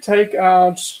you take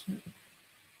out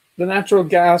the natural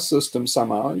gas system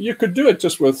somehow, you could do it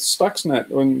just with Stuxnet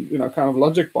and kind of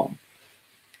logic bomb.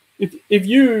 If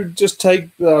you just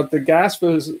take the gas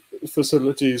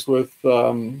facilities with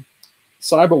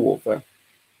cyber warfare,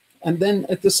 and then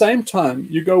at the same time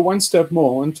you go one step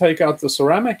more and take out the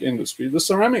ceramic industry.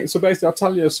 So basically, I'll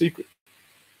tell you a secret.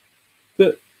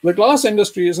 The glass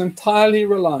industry is entirely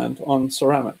reliant on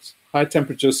ceramics, high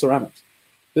temperature ceramics.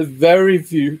 There's very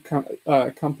few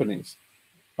companies,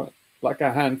 like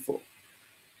a handful,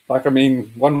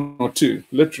 one or two,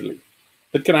 literally,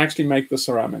 that can actually make the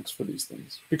ceramics for these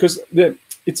things. Because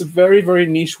it's a very, very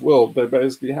niche world. They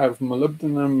basically have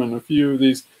molybdenum and a few of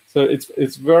these. So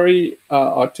it's very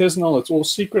artisanal. It's all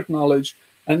secret knowledge,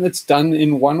 and it's done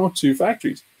in one or two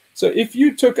factories. So if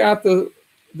you took out the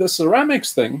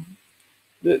ceramics thing,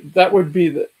 that would be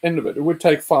the end of it. It would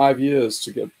take 5 years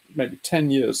to get, maybe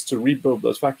 10 years to rebuild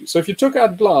those factories. So if you took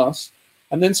out glass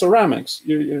and then ceramics,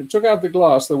 you took out the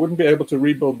glass, they wouldn't be able to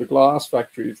rebuild the glass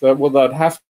factories. They'd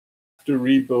have to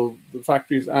rebuild the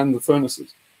factories and the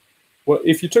furnaces. Well,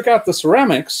 if you took out the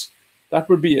ceramics, that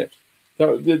would be it.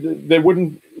 They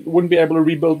wouldn't be able to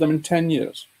rebuild them in 10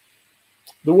 years.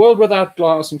 The world without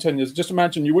glass in 10 years, just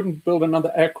imagine you wouldn't build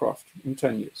another aircraft in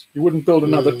 10 years. You wouldn't build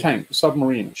another tank,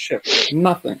 submarine, ship,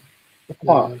 nothing.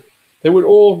 They would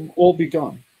all be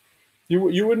gone.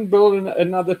 You wouldn't build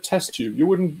another test tube. You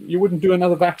wouldn't do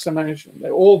another vaccination.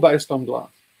 They're all based on glass.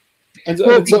 And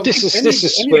so this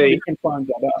is where you can find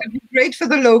that out. It'd be great for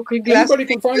the local glass. Anybody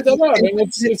can find that out.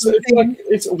 And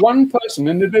it's one person,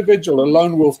 an individual, a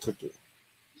lone wolf could do.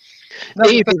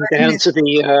 Even down to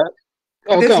the.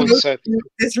 Go on, Sophie.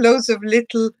 There's loads of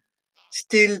little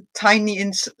still tiny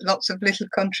in lots of little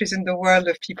countries in the world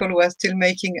of people who are still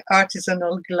making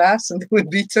artisanal glass, and they would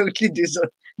be totally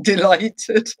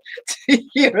delighted to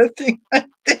hear a thing like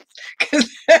this.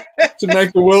 To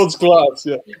make the world's glass,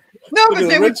 yeah. No, but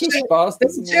they would richest say,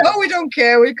 bastards in the oh, world. we don't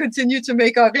care. We continue to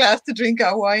make our glass to drink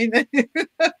our wine.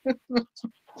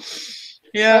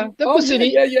 Yeah. That was an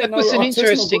artisanal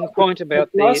interesting glass. point about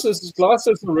glass is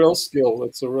a real skill.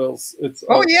 It's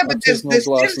Oh yeah, but there's glass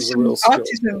still is a some real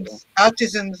skill.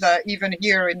 artisans even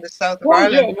here in the south of Oh,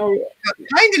 Ireland. yeah, no,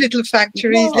 Tiny little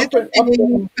factories,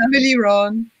 family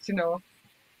run, you know.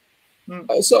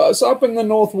 So up in the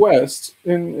northwest,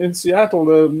 in Seattle,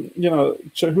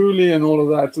 Chihuly and all of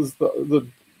that is the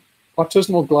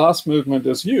artisanal glass movement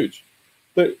is huge.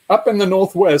 Up in the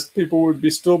northwest, people would be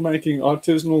still making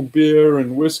artisanal beer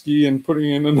and whiskey and putting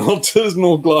in an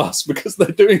artisanal glass because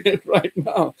they're doing it right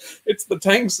now. It's the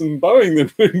tanks and Boeing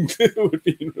that would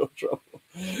be in real trouble.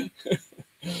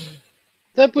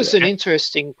 That was an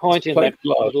interesting point in that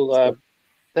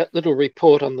little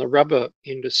report on the rubber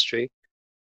industry,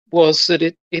 was that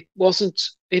it wasn't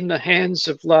in the hands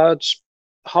of large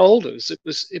holders. It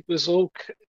was all,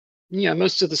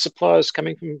 most of the suppliers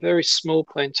coming from very small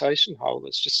plantation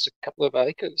holders, just a couple of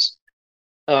acres,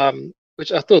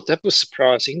 which I thought that was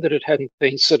surprising, that it hadn't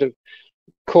been sort of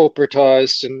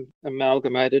corporatized and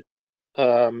amalgamated.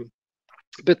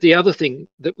 But the other thing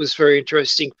that was very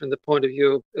interesting from the point of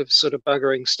view of sort of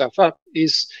buggering stuff up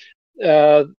is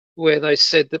where they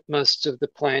said that most of the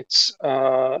plants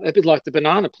are a bit like the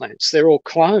banana plants. They're all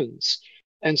clones,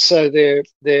 and so they're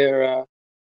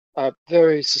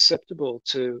very susceptible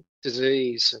to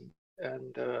disease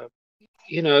and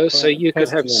so you could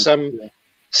have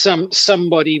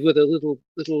somebody with a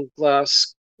little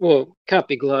glass, well, can't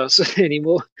be glass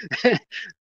anymore,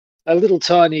 a little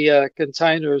tiny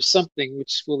container of something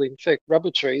which will infect rubber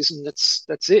trees, and that's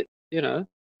it,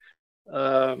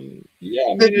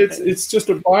 it's just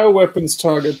a bioweapons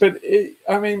target, but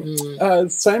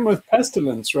same with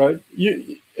pestilence, right?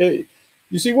 You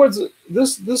see,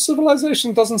 this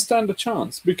civilization doesn't stand a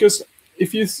chance, because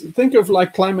if you think of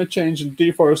like climate change and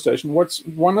deforestation,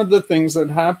 one of the things that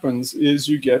happens is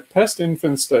you get pest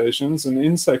infestations and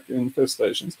insect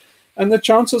infestations, and the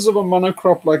chances of a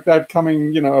monocrop like that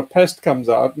coming, a pest comes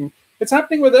out, and it's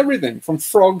happening with everything from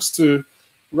frogs to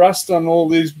rust on all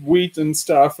these wheat and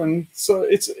stuff, and so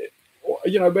it's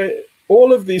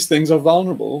all of these things are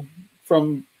vulnerable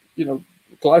from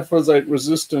glyphosate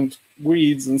resistant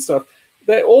weeds and stuff.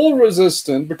 They're all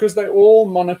resistant because they're all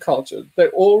monocultured.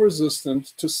 They're all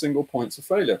resistant to single points of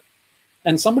failure.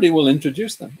 And somebody will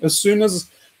introduce them. As soon as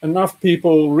enough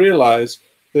people realize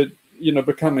that,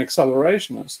 become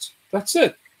accelerationists, that's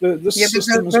it. The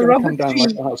system is going to come down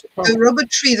like a house of cards. The rubber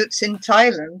tree that's in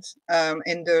Thailand,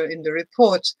 in the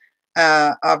report,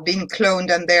 are being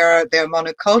cloned, and they're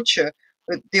monoculture.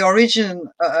 But the original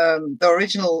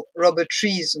rubber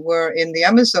trees were in the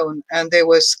Amazon, and they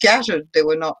were scattered. They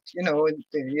were not,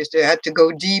 they had to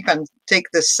go deep and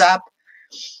take the sap.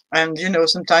 And,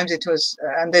 sometimes it was,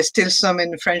 and there's still some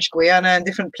in French Guiana and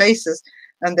different places,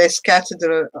 and they're scattered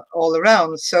all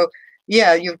around. So,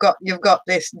 yeah, you've got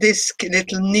this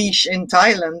little niche in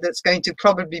Thailand that's going to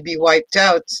probably be wiped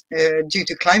out due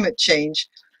to climate change.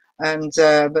 And,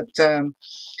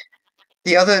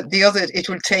 the other, it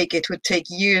would take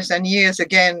years and years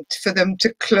again for them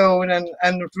to clone and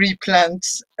replant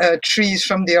trees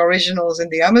from the originals in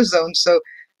the Amazon. So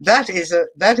that is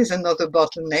another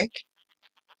bottleneck.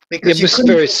 Because it was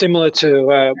very similar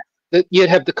to that. You'd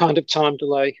have the kind of time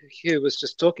delay Hugh was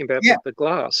just talking about with the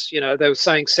glass. They were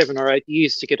saying 7 or 8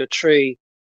 years to get a tree,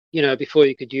 before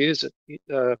you could use it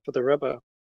for the rubber.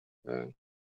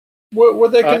 Well,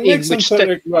 they can make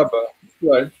synthetic rubber,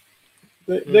 right?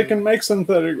 They can make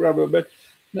synthetic rubber, but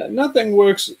nothing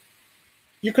works.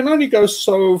 You can only go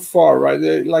so far, right?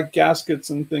 They're like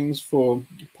gaskets and things for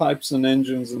pipes and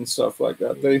engines and stuff like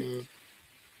that.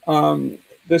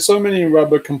 There's so many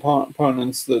rubber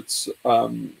components that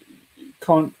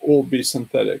can't all be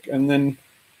synthetic. And then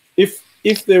if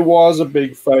there was a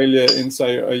big failure in,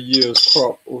 say, a year's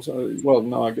crop, or so, well,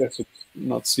 no, I guess it's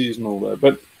not seasonal there,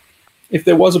 but if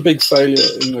there was a big failure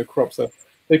in the crops there,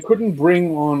 they couldn't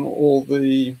bring on all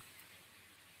the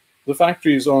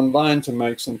factories online to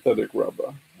make synthetic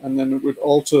rubber, and then it would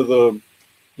alter the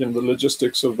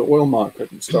logistics of the oil market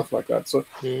and stuff like that. So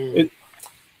it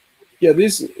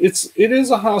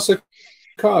is a house of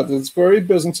cards. It's very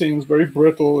Byzantine, it's very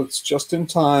brittle, it's just in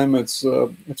time, it's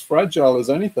fragile as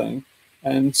anything,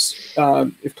 and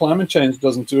if climate change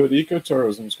doesn't do it,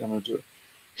 ecotourism is going to do it.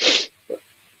 But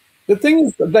the thing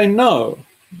is that they know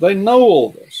all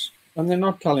this, and they're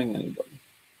not telling anybody.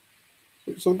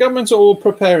 So the governments are all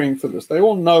preparing for this. They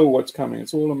all know what's coming.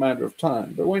 It's all a matter of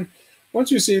time. But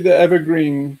once you see the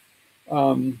evergreen,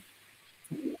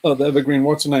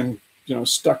 what's the name,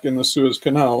 stuck in the Suez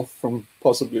Canal from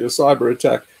possibly a cyber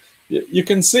attack, you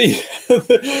can see,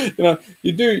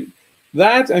 you do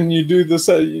that and you do this,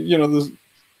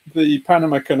 the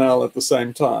Panama Canal at the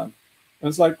same time. And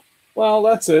it's like, well,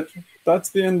 that's it. That's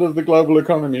the end of the global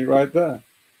economy right there.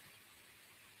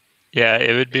 Yeah,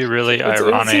 it would be really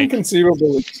ironic. It's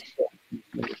inconceivable.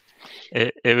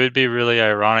 It would be really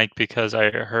ironic because I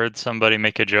heard somebody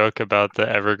make a joke about the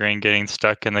evergreen getting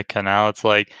stuck in the canal. It's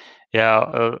like,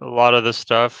 yeah, a lot of the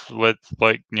stuff with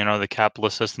what, the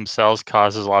capitalist system sells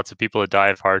causes lots of people to die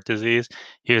of heart disease.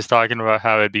 He was talking about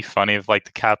how it'd be funny if like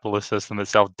the capitalist system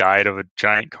itself died of a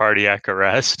giant cardiac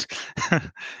arrest.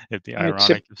 It'd be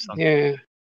ironic if something. Yeah,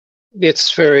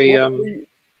 it's very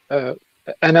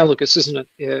analogous, isn't it?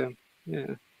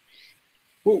 Yeah.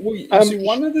 Well, you see,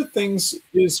 one of the things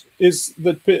is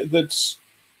that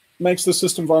makes the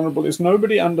system vulnerable is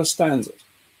nobody understands it.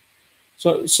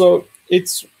 So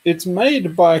it's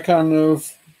made by kind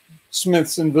of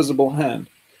Smith's invisible hand.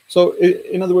 So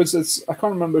in other words, I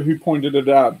can't remember who pointed it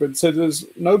out, but it says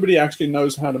nobody actually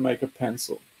knows how to make a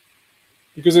pencil.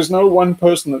 Because there's no one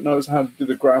person that knows how to do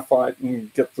the graphite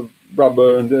and get the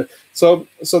rubber, and so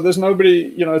there's nobody.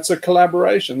 It's a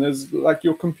collaboration. There's like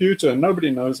your computer. Nobody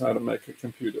knows how to make a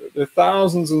computer. There are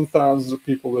thousands and thousands of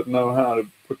people that know how to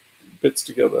put bits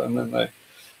together, and then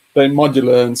they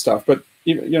modular and stuff. But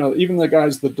even the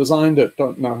guys that designed it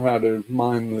don't know how to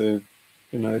mine the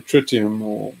tritium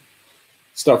or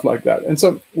stuff like that. And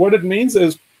so what it means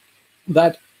is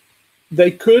that they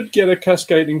could get a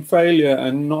cascading failure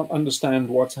and not understand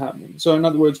what's happening. So in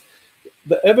other words,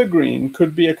 the evergreen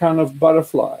could be a kind of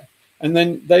butterfly. And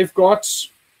then they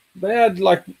had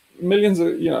like millions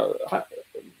of,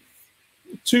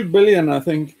 2 billion, I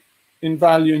think, in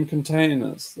value in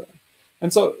containers.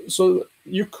 And so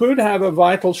you could have a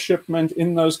vital shipment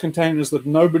in those containers that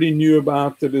nobody knew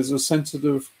about, that is a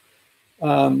sensitive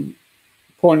point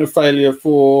of failure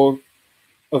for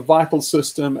a vital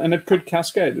system, and it could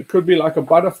cascade. It could be like a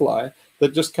butterfly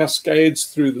that just cascades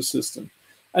through the system.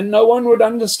 And no one would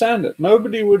understand it.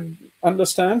 Nobody would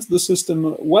understand the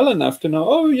system well enough to know,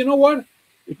 oh, you know what?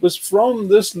 It was from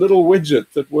this little widget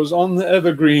that was on the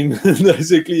evergreen.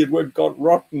 Basically, it got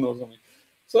rotten or something.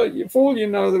 So for all you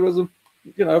know, there was a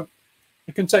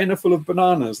container full of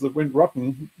bananas that went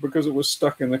rotten because it was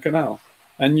stuck in the canal.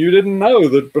 And you didn't know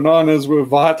that bananas were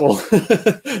vital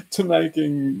to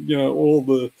making, all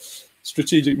the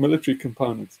strategic military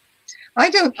components.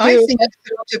 I think there's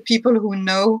a lot of people who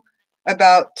know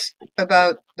about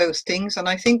those things, and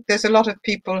I think there's a lot of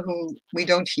people who we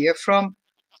don't hear from,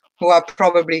 who are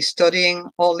probably studying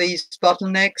all these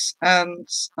bottlenecks. And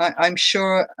I'm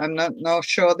not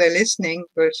sure they're listening,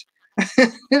 but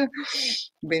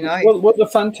be nice. Well, the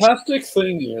fantastic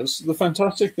thing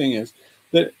is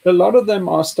that a lot of them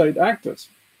are state actors.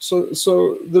 So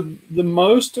the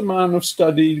most amount of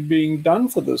study being done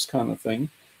for this kind of thing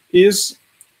is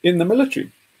in the military,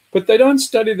 but they don't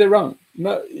study their own.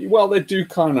 No, well, they do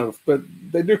kind of, but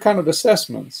they do kind of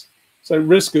assessments. So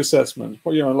risk assessment.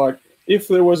 Well, like if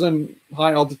there was a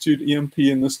high altitude EMP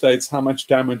in the States, how much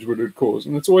damage would it cause?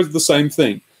 And it's always the same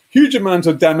thing. Huge amount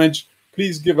of damage.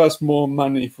 Please give us more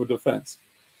money for defense.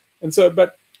 And so,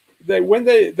 but when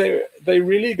they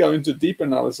really go into deep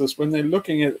analysis when they're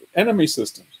looking at enemy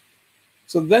systems.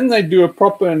 So then they do a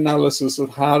proper analysis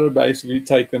of how to basically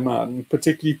take them out, and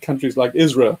particularly countries like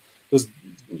Israel,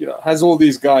 has all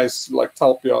these guys like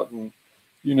Talpiot and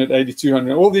Unit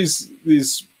 8200, all these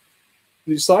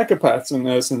psychopaths in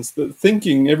essence that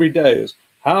thinking every day is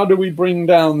how do we bring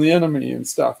down the enemy and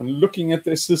stuff, and looking at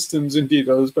their systems in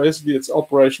detail. Basically it's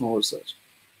operational research,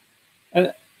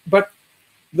 but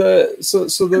the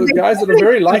guys that are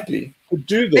very likely to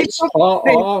do this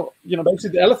are basically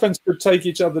the elephants could take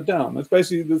each other down. It's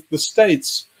basically the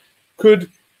states could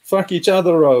fuck each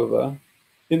other over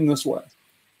in this way.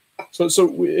 So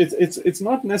it's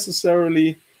not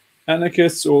necessarily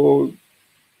anarchists or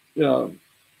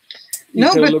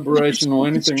eco-liberation or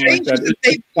anything like that.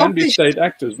 It can be state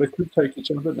actors. They could take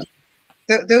each other down.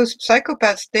 Those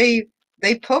psychopaths, they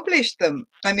published them.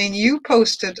 I mean, you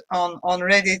posted on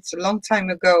Reddit a long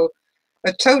time ago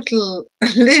a total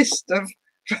list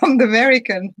from the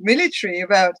American military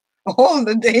about all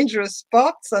the dangerous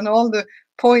spots and all the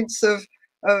points of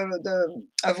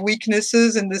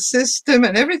weaknesses in the system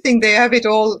and everything. They have it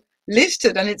all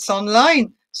listed and it's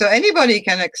online, so anybody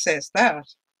can access that.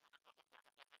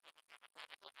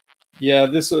 Yeah,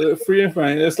 this free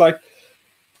information. It's like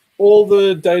all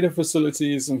the data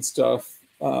facilities and stuff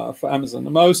for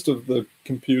Amazon. Most of the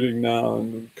computing now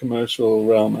in the commercial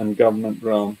realm and government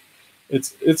realm,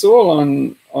 it's all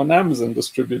on Amazon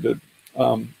distributed,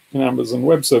 in Amazon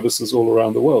Web Services all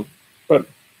around the world. But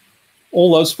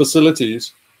all those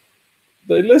facilities,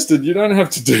 they're listed. You don't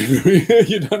have to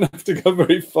you don't have to go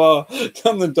very far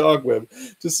down the dark web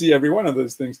to see every one of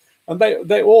those things. And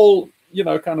they all, you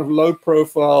know, kind of low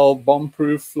profile, bomb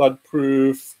proof, flood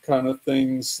proof kind of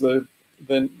things. They're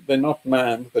not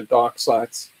manned, they're dark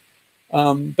sites.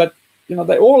 But you know,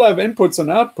 they all have inputs and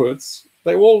outputs.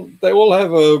 They all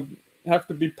have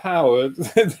to be powered.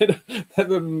 They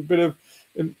have a bit of,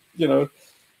 you know,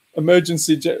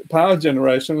 emergency power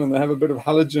generation, and they have a bit of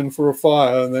halogen for a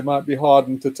fire, and they might be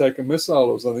hardened to take a missile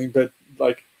or something. But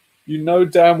like, you know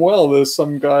damn well there's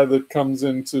some guy that comes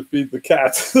in to feed the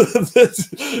cat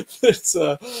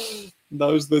that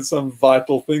knows there's some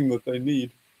vital thing that they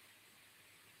need.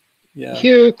 Yeah.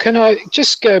 Hugh, can I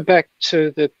just go back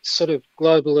to the sort of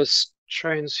globalist,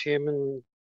 transhuman,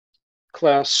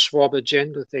 Klaus Schwab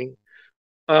agenda thing,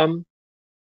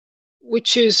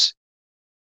 which is,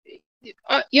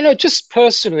 you know, just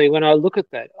personally, when I look at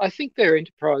that, I think their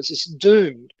enterprise is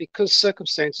doomed because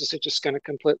circumstances are just going to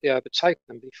completely overtake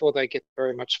them before they get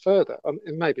very much further.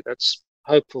 And maybe that's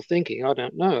hopeful thinking, I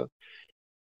don't know.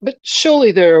 But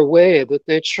surely they're aware that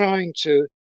they're trying to,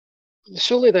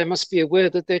 surely they must be aware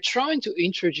that they're trying to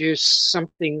introduce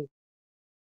something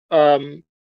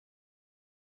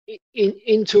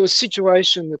into a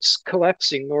situation that's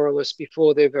collapsing more or less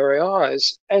before their very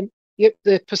eyes. And yet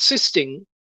they're persisting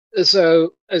as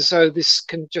though this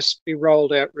can just be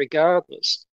rolled out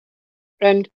regardless.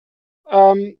 And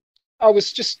I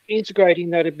was just integrating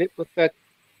that a bit with that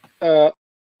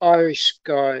Irish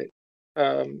guy,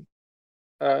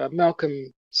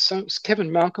 Malcolm, Kevin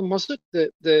Malcolm, was it?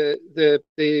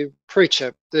 The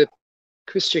preacher, the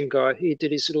Christian guy. He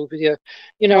did his little video,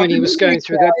 you know, and he was going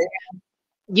through that.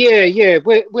 Yeah,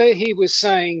 where he was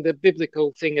saying the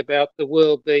biblical thing about the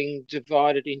world being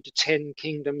divided into 10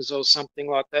 kingdoms or something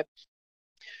like that.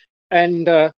 And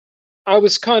I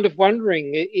was kind of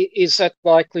wondering, is that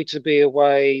likely to be a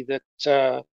way that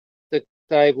that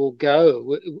they will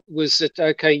go? Was it,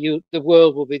 okay, the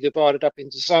world will be divided up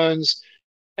into zones,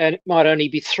 and it might only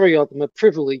be 3 of them are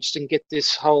privileged and get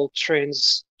this whole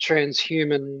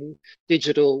transhuman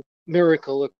digital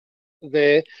miracle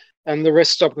there, and the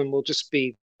rest of them will just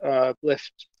be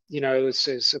left, you know,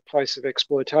 as a place of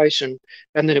exploitation,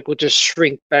 and then it will just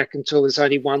shrink back until there's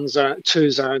only 1 zone,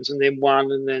 2 zones, and then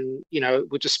 1, and then, you know, it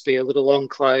will just be a little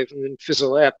enclave and then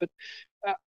fizzle out. But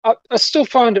I still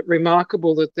find it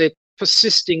remarkable that they're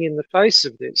persisting in the face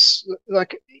of this.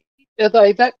 Like, are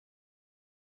they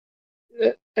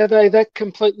that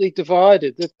completely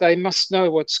divided that they must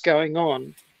know what's going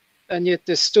on, and yet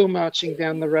they're still marching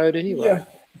down the road anyway? Yeah.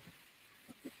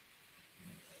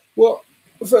 Well,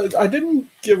 so I didn't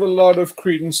give a lot of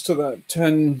credence to that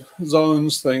 10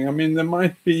 zones thing. I mean, there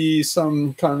might be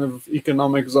some kind of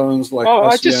economic zones like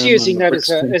I'm just using that as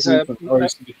a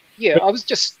yeah, but, I was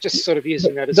just sort of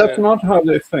using that as that's not how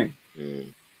they think.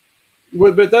 Mm.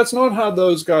 Well, but that's not how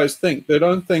those guys think. They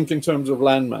don't think in terms of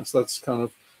landmass. That's kind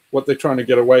of what they're trying to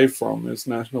get away from, is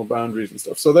national boundaries and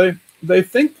stuff. So they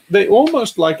think, they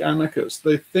almost like anarchists.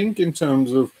 They think in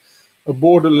terms of a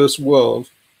borderless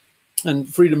world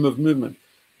and freedom of movement.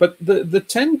 But the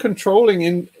 10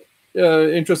 controlling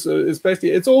interests is basically,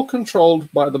 it's all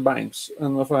controlled by the banks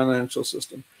and the financial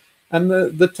system. And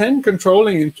the 10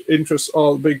 controlling interests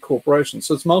are big corporations.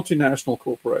 So it's multinational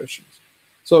corporations.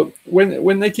 So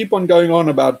when they keep on going on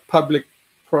about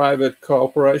public-private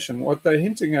cooperation, what they're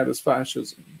hinting at is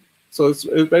fascism. So it's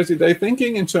basically, they're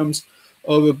thinking in terms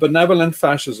of a benevolent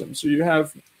fascism. So you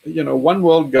have, you know, one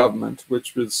world government,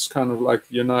 which was kind of like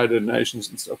the United Nations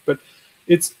and stuff. But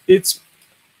it's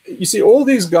you see, all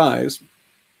these guys,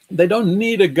 they don't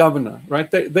need a governor, right?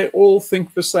 They all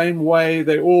think the same way.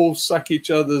 They all suck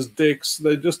each other's dicks.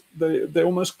 They're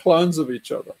almost clones of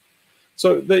each other.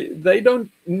 So they don't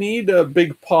need a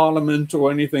big parliament or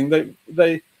anything.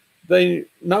 They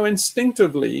know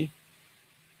instinctively,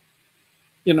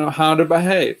 you know, how to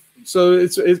behave. So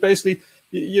it's basically,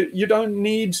 you don't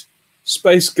need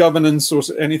space governance or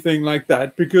anything like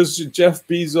that, because Jeff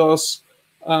Bezos,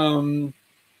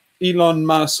 Elon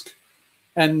Musk,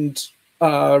 and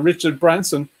Richard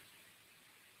Branson,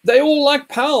 they all like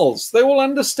pals. They all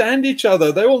understand each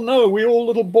other. They all know we're all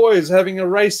little boys having a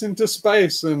race into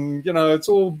space, and, you know, it's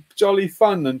all jolly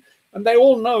fun. And they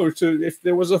all know if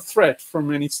there was a threat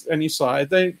from any side,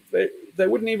 they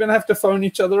wouldn't even have to phone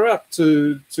each other up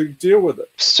to deal with it.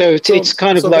 So it's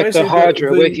kind of like the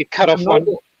Hydra, where if you cut off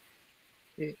one.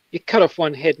 you cut off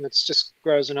one head and it just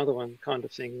grows another one, kind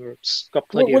of thing, or it's got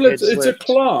plenty Well, of heads it's a left.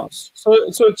 class, so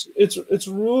it's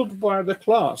ruled by the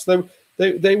class.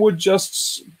 They would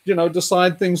just, you know,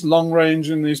 decide things long range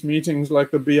in these meetings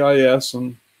like the BIS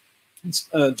and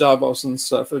Davos and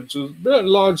stuff. It's just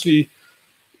largely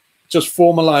just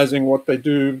formalizing what they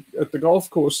do at the golf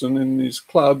course and in these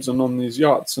clubs and on these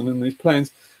yachts and in these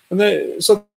planes. And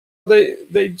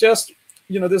they just,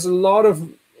 you know, there's a lot of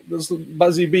this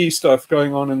buzzy bee stuff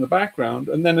going on in the background,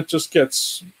 and then it just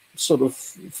gets sort of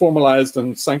formalized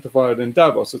and sanctified in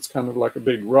Davos. It's kind of like a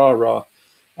big rah-rah.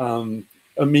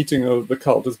 A meeting of the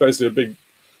cult is basically a big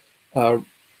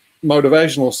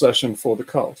motivational session for the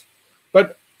cult.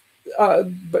 But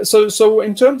so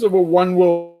in terms of a one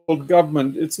world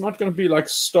government, it's not going to be like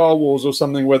Star Wars or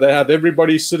something where they have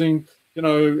everybody sitting, you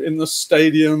know, in the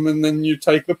stadium, and then you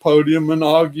take the podium and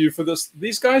argue for this.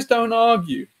 These guys don't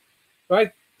argue,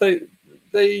 right? The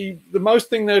most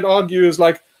thing they'd argue is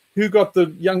like, who got the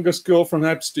youngest girl from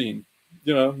Epstein?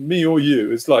 You know, me or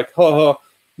you? It's like, ha ha,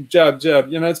 jab,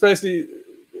 jab. You know, it's basically,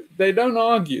 they don't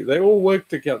argue. They all work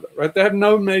together, right? They have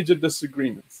no major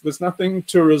disagreements. There's nothing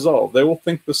to resolve. They all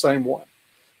think the same way.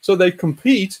 So they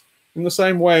compete in the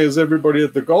same way as everybody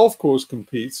at the golf course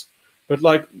competes, but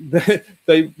like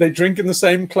they drink in the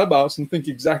same clubhouse and think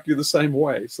exactly the same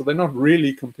way. So they're not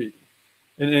really competing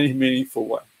in any meaningful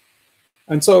way.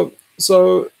 And so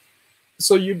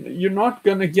you're not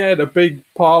going to get a big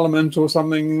parliament or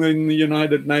something in the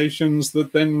United Nations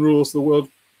that then rules the world.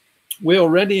 We're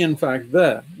already, in fact,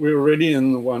 there. We're already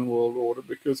in the one world order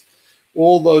because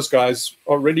all those guys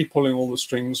are already pulling all the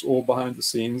strings, all behind the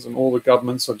scenes, and all the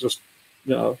governments are just,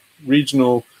 you know,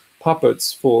 regional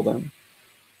puppets for them.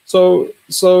 So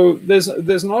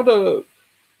there's not a,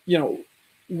 you know,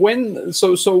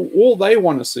 so all they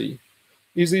want to see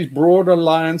is these broad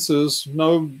alliances,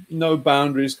 no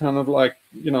boundaries, kind of like,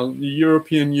 you know, the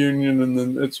European Union, and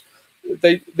then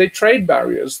they trade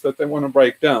barriers that they want to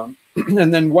break down,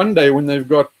 and then one day when they've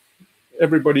got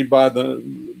everybody by the,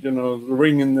 you know, the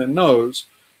ring in their nose,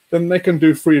 then they can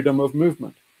do freedom of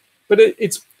movement. But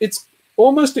it's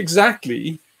almost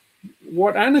exactly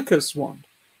what anarchists want,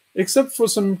 except for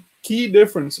some key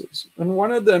differences, and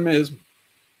one of them is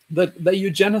that they're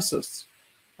eugenicists.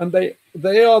 And they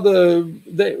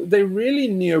really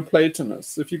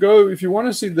Neoplatonists. If you want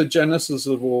to see the genesis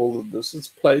of all of this, it's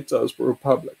Plato's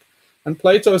Republic. And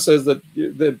Plato says that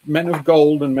the men of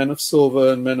gold and men of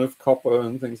silver and men of copper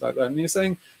and things like that. And he's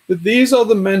saying that these are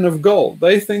the men of gold.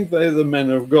 They think they're the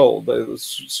men of gold. They're the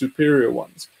superior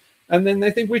ones. And then they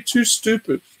think we're too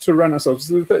stupid to run ourselves.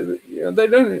 They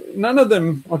don't. None of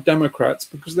them are Democrats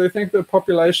because they think the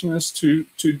population is too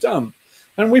dumb.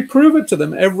 And we prove it to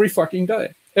them every fucking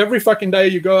day. Every fucking day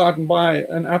you go out and buy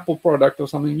an Apple product or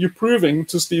something, you're proving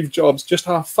to Steve Jobs just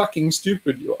how fucking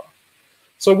stupid you are.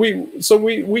 So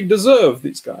we deserve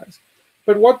these guys.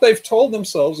 But what they've told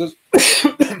themselves is,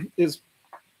 is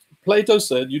Plato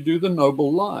said, you do the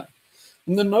noble lie.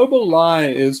 And the noble lie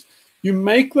is you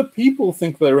make the people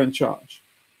think they're in charge.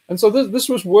 And so this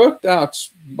was worked out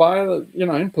by, you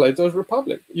know, in Plato's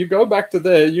Republic. You go back to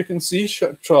there, you can see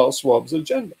Charles Schwab's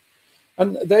agenda.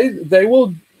 And they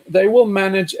will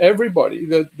manage everybody.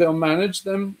 They'll manage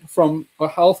them from a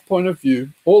health point of view.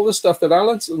 All the stuff that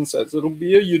Allison says, it'll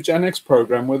be a eugenics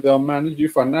program where they'll manage you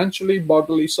financially,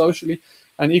 bodily, socially,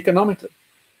 and economically.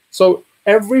 So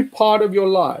every part of your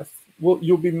life,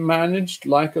 you'll be managed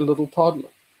like a little toddler.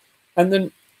 And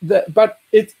then,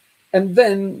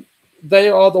 then they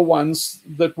are the ones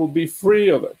that will be free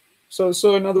of it.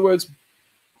 So in other words,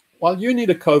 while you need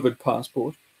a COVID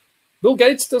passport, Bill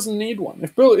Gates doesn't need one.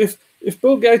 If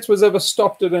Bill Gates was ever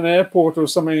stopped at an airport or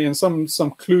something, and some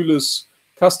clueless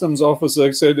customs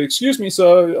officer said, "Excuse me,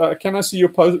 sir, can I see your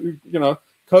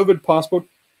COVID passport?"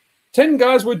 10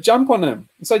 guys would jump on him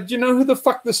and say, "Do you know who the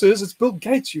fuck this is? It's Bill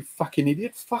Gates, you fucking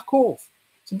idiot. Fuck off."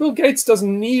 So Bill Gates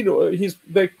doesn't need,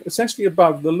 they're essentially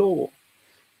above the law,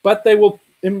 but they will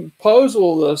impose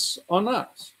all this on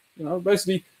us. You know,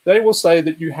 basically, they will say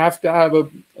that you have to have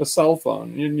a cell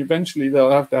phone, and eventually they'll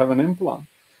have to have an implant.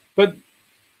 But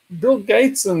Bill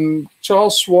Gates and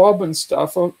Charles Schwab and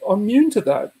stuff are immune to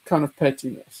that kind of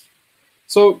pettiness.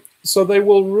 So they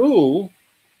will rule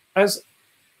as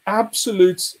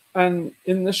absolutes and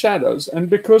in the shadows. And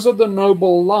because of the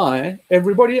noble lie,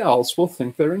 everybody else will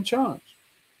think they're in charge.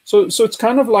 So it's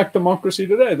kind of like democracy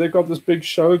today. They've got this big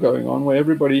show going on where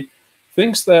everybody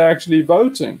thinks they're actually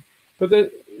voting, but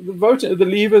the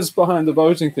levers behind the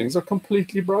voting things are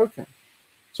completely broken.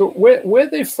 So where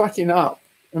they're fucking up,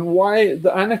 and why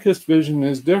the anarchist vision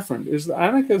is different, is the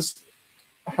anarchists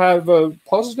have a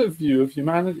positive view of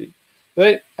humanity.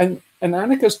 And and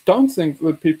anarchists don't think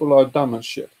that people are dumb as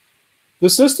shit. The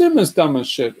system is dumb as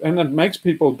shit, and it makes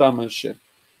people dumb as shit.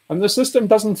 And the system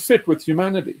doesn't fit with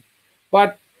humanity.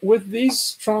 But with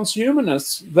these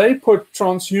transhumanists, they put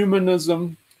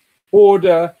transhumanism,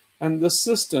 order, and the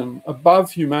system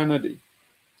above humanity.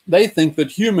 They think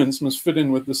that humans must fit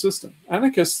in with the system.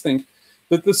 Anarchists think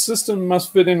that the system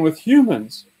must fit in with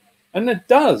humans. And it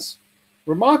does.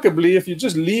 Remarkably, if you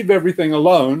just leave everything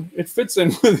alone, it fits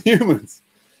in with humans.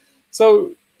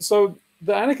 So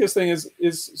the anarchist thing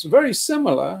is very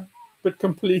similar, but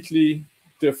completely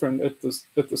different at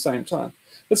the same time.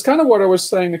 It's kind of what I was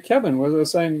saying to Kevin, was I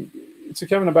was saying to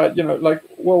Kevin about, like,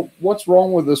 well, what's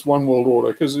wrong with this one world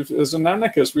order? Because if as an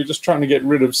anarchist, we're just trying to get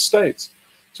rid of states.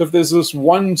 So if there's this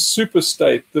one super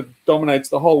state that dominates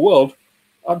the whole world,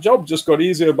 our job just got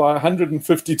easier by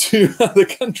 152 other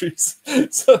countries.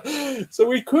 So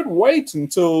we could wait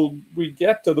until we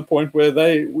get to the point where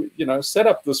they, set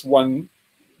up this one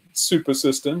super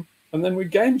system, and then we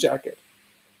game jack it.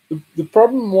 The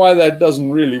problem why that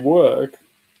doesn't really work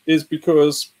is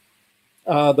because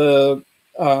there's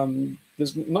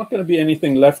not going to be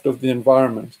anything left of the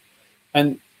environment.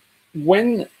 And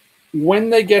when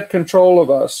they get control of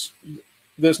us,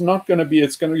 there's not going to be,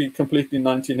 it's going to be completely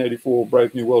 1984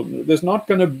 Brave New World. There's not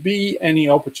going to be any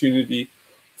opportunity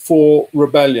for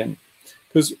rebellion,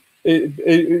 because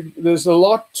there's a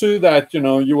lot to that,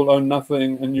 you will own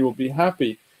nothing and you will be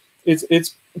happy.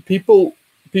 It's people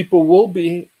will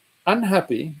be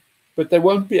unhappy, but they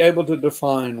won't be able to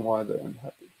define why they're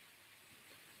unhappy.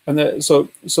 And so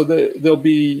there'll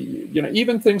be,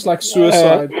 even things like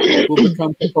suicide will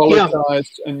become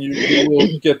pathologized, and you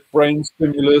will get brain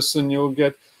stimulus, and you'll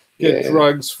get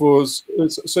drugs for,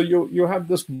 so you'll have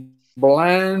this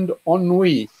bland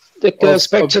ennui that goes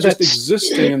back to just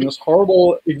existing in this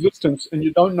horrible existence, and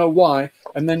you don't know why.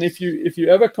 And then if you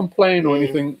ever complain or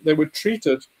anything, they would treat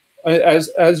it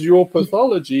as your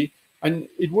pathology. And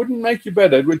it wouldn't make you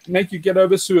better. It would make you get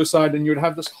over suicide, and you'd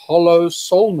have this hollow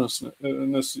soulness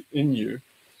in you.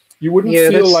 You wouldn't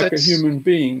feel like a human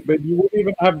being, but you wouldn't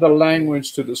even have the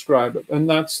language to describe it. And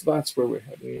that's where we're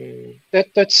headed.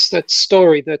 That's that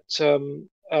story, that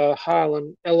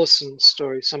Harlan Ellison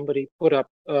story somebody put up,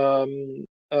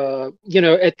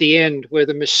 at the end, where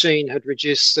the machine had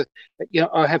reduced the,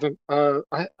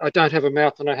 I don't have a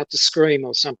mouth and I have to scream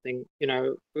or something,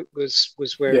 it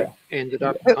was where it ended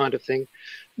up, kind of thing.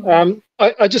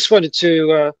 I just wanted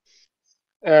to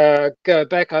go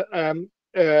back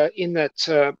in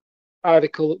that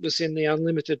article that was in the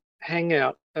Unlimited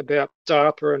Hangout about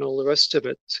DARPA and all the rest of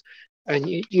it. And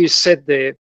you said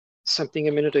there something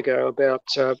a minute ago about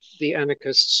the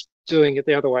anarchists doing it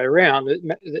the other way around.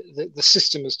 The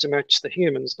system is to match the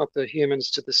humans, not the humans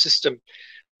to the system.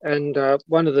 And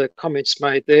one of the comments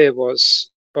made there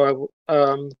was by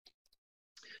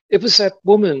it was that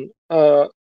woman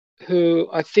who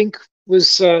I think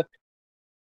was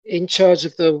in charge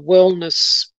of the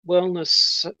wellness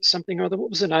something or other. What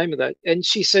was the name of that? And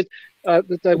she said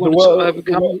that they wanted to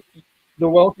overcome the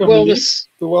welcome wellness.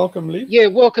 The welcome leap. Yeah,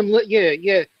 welcome.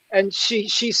 Yeah. And she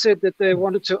said that they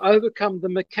wanted to overcome the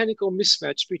mechanical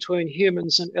mismatch between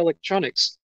humans and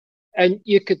electronics. And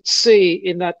you could see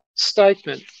in that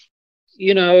statement,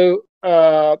 the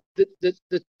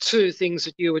two things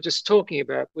that you were just talking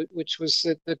about, which was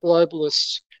the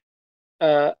globalists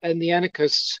and the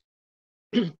anarchists.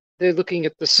 They're looking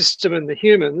at the system and the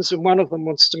humans, and one of them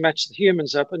wants to match the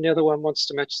humans up, and the other one wants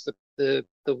to match the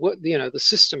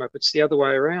system up. It's the other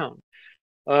way around.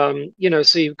 So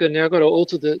you've now got to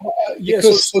alter the.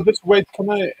 So wait, can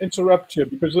I interrupt you,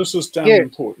 because this is damn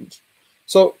important.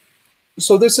 So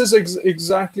this is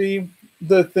exactly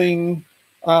the thing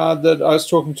that I was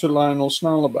talking to Lionel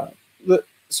Snell about.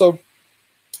 So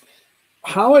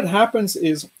how it happens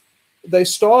is they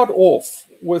start off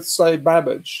with, say,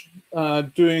 Babbage,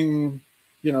 doing,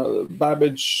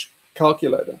 Babbage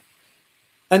calculator,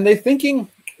 and they're thinking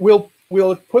we'll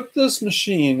put this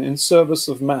machine in service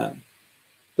of man.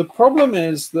 The problem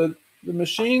is that the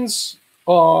machines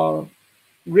are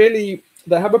really,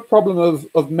 they have a problem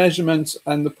of measurement,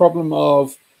 and the problem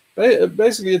of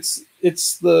basically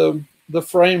it's the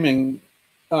framing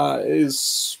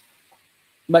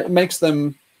makes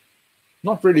them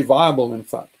not really viable, in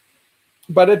fact,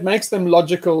 but it makes them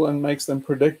logical and makes them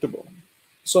predictable.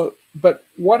 So, but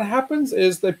what happens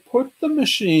is they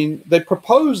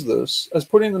propose this as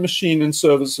putting the machine in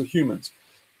service of humans.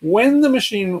 When the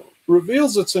machine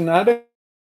reveals its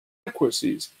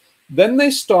inadequacies, then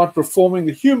they start reforming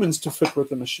the humans to fit with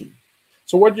the machine.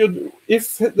 So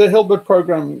if the Hilbert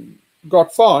program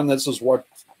got far, and this is what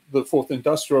the fourth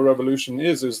industrial revolution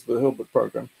is the Hilbert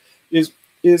program, is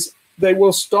they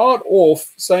will start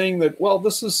off saying that, well,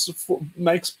 this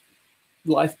makes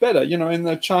life better. You know, in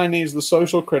the Chinese, the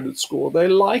social credit score, they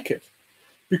like it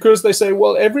because they say,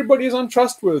 well, everybody is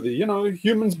untrustworthy. You know,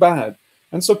 humans bad.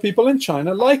 And so people in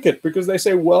China like it because they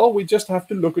say, well, we just have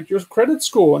to look at your credit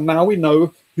score. And now we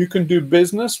know who can do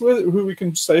business with, who we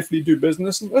can safely do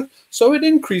business with. So it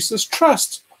increases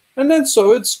trust. And then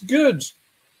so it's good.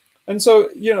 And so,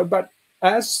 you know, but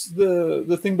as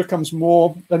the thing becomes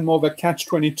more and more of a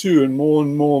catch-22 and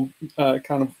more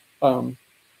kind of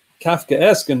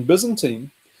Kafkaesque and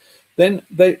Byzantine, then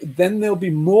there'll be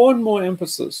more and more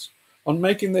emphasis on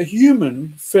making the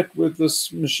human fit with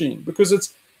this machine, because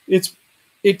it's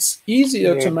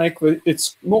easier to make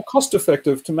it's more cost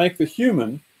effective to make the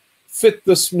human fit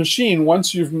this machine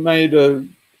once you've made a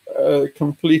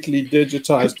completely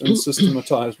digitized and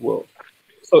systematized world.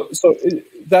 So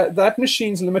that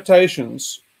machine's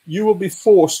limitations, you will be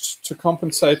forced to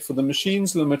compensate for the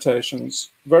machine's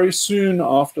limitations very soon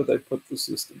after they put the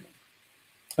system in.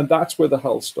 And that's where the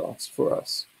hell starts for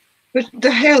us. But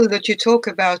the hell that you talk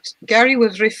about, Gary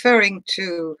was referring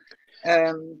to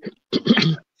the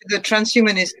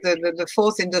transhumanist, the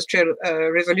fourth industrial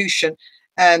revolution,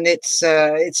 and its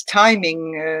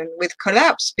timing with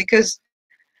collapse, because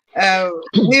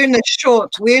we're in a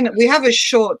short, we have a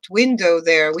short window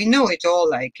there. We know it all.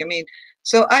 Like, I mean,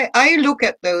 so I look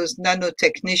at those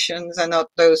nanotechnicians and not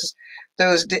those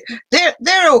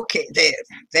they're okay.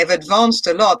 They've advanced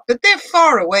a lot, but they're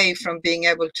far away from being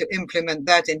able to implement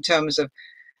that in terms of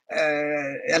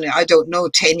and I don't know,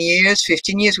 10 years,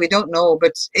 15 years, we don't know,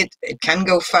 but it can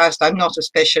go fast. I'm not a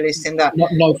specialist in that.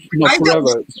 No,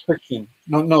 forever. It's fiction.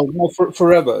 No,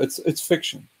 forever. It's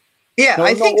fiction. Yeah,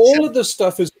 I think all so. of this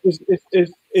stuff is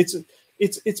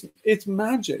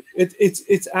magic.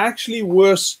 It's actually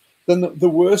worse than the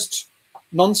worst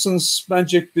nonsense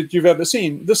magic that you've ever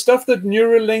seen. The stuff that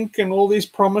Neuralink and all these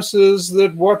promises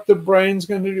that what the brain's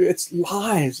going to do, it's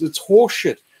lies. It's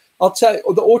horseshit. I'll tell you,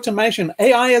 the automation,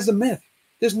 AI is a myth.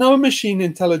 There's no machine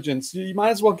intelligence. You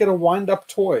might as well get a wind-up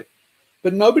toy.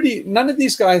 But none of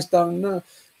these guys don't know.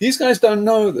 These guys don't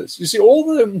know this. You see, all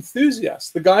the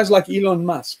enthusiasts, the guys like Elon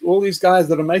Musk, all these guys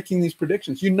that are making these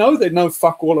predictions, you know they know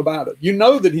fuck all about it. You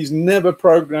know that he's never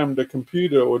programmed a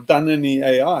computer or done any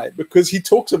AI because he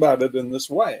talks about it in this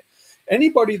way.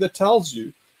 Anybody that tells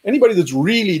you, anybody that's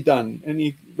really done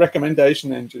any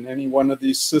recommendation engine, any one of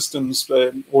these systems,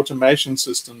 automation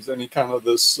systems, any kind of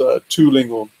this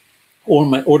tooling or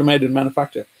automated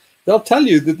manufacture, they'll tell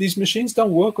you that these machines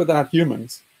don't work without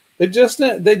humans. They're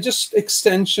just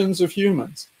extensions of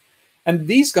humans, and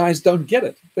these guys don't get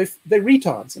it. They're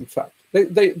retards. In fact,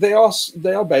 they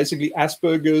are basically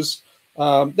Asperger's.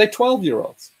 They're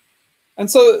 12-year-olds,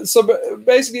 and so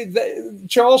basically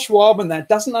Charles Schwab and that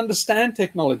doesn't understand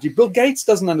technology. Bill Gates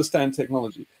doesn't understand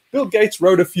technology. Bill Gates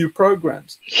wrote a few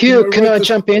programs. Hugh, can I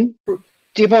jump in? Do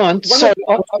you mind? So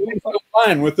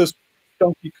line with this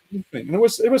Donkey Kong thing, and it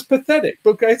was pathetic.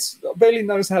 Bill Gates barely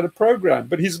knows how to program,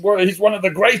 but he's one of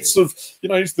the greats of, you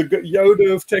know, he's the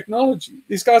Yoda of technology.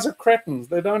 These guys are cretins.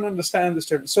 They don't understand this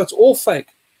technology, so it's all fake.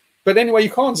 But anyway, you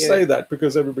can't say that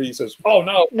because everybody says, "Oh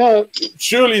no,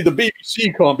 surely the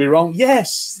BBC can't be wrong."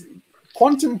 Yes,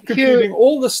 quantum computing,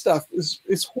 all this stuff is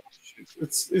horseshit.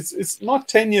 It's not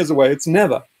 10 years away. It's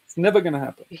never going to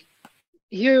happen.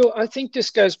 Hugh, I think this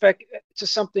goes back to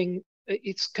something.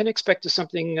 It connects back to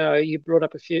something you brought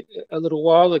up a little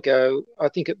while ago. I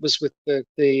think it was with the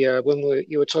when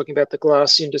you were talking about the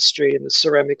glass industry and the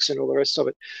ceramics and all the rest of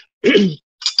it.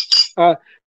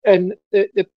 And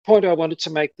the point I wanted to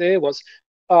make there was,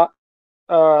 oh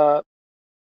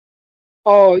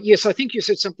yes, I think you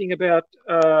said something about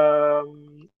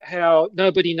how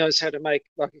nobody knows how to make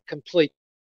like a complete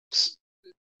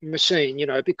machine, you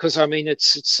know, because I mean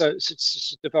it's a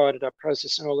divided up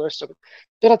process and all the rest of it.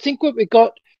 But I think what we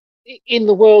got in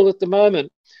the world at the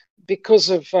moment,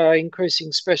 because of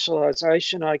increasing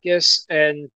specialization, I guess,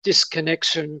 and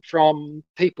disconnection from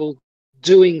people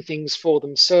doing things for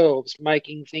themselves,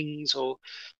 making things or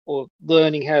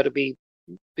learning how to be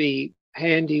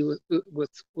handy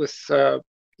with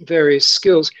various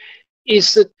skills,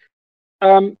 is that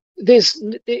there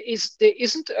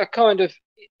isn't a kind of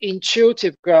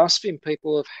intuitive grasp in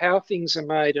people of how things are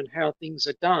made and how things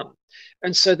are done.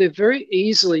 And so they're very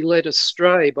easily led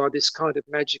astray by this kind of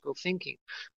magical thinking,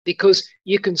 because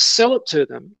you can sell it to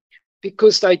them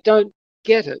because they don't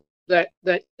get it, that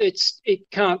it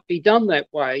can't be done that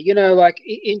way. You know, like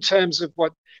in terms of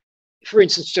what, for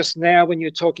instance, just now when you're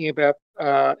talking about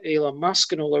Elon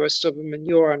Musk and all the rest of them, and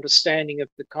your understanding of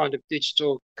the kind of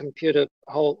digital computer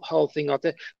whole thing like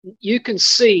that, you can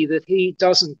see that he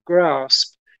doesn't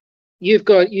grasp you've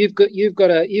got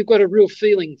a real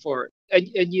feeling for it,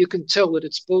 and you can tell that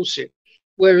it's bullshit.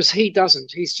 Whereas he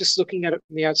doesn't. He's just looking at it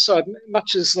from the outside,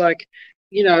 much as like,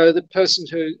 the person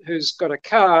who's got a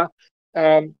car,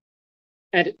 and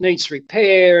it needs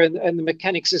repair, and the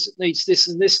mechanic says it needs this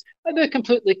and this, and they're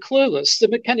completely clueless. The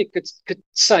mechanic could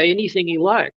say anything he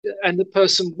liked, and the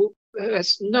person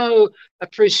has no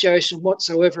appreciation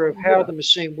whatsoever of how the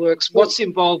machine works, what's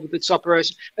involved with its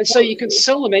operation, and so you can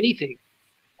sell them anything.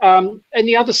 And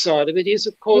the other side of it is,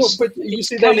 of course, but you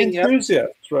see, they're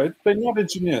enthusiasts, right? They're not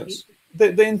engineers.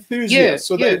 They're enthusiasts,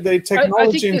 so they're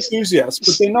technology enthusiasts,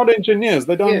 but they're not engineers.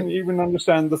 They don't even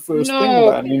understand the first thing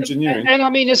about engineering. And I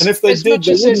mean, and if they did,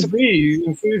 they wouldn't be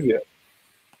enthusiasts.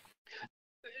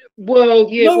 Well,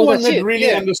 yeah, no one that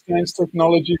really understands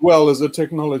technology well is a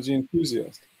technology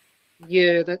enthusiast.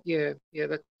 Yeah,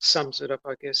 that sums it up,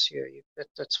 I guess. Yeah,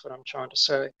 that's what I'm trying to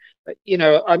say. But,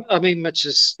 I mean, much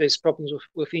as there's problems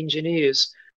with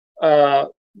engineers,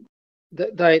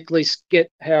 they at least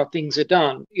get how things are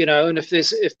done, and if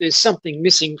there's something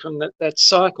missing from that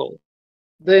cycle,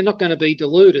 they're not going to be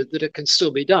deluded that it can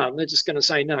still be done. They're just going to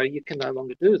say, no, you can no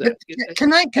longer do that.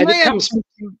 Can I add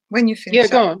something when you finish? Yeah,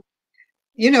 go on.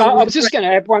 I was just going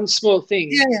to add one small thing,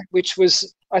 which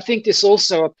was, I think this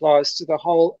also applies to the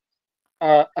whole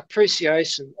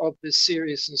appreciation of the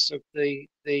seriousness of the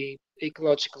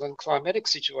ecological and climatic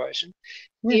situation,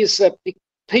 is that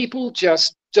people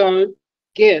just don't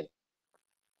get.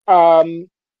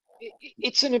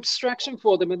 It's an abstraction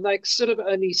for them, and they sort of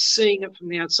only seeing it from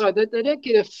the outside. They don't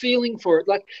get a feeling for it.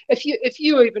 Like if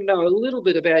you even know a little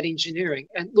bit about engineering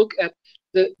and look at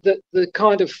the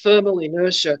kind of thermal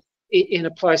inertia in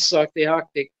a place like the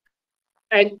Arctic,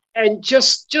 and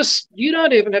just you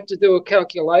don't even have to do a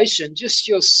calculation. Just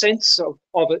your sense of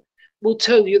it will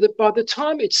tell you that by the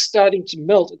time it's starting to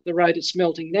melt at the rate it's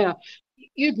melting now,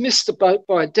 you've missed the boat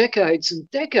by decades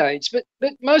and decades. But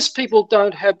most people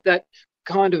don't have that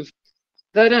kind of,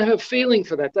 they don't have a feeling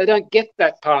for that. They don't get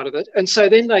that part of it. And so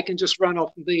then they can just run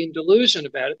off and be in delusion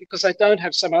about it because they don't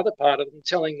have some other part of them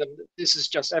telling them that this is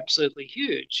just absolutely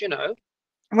huge,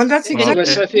 Well, that's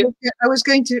exactly what I was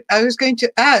going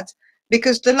to add,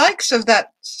 because the likes of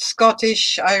that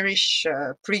Scottish, Irish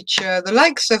preacher, the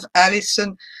likes of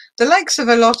Allison, the likes of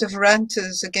a lot of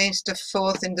ranters against the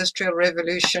fourth industrial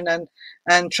revolution and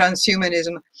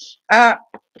transhumanism are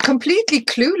completely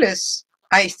clueless,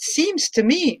 it seems to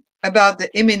me, about the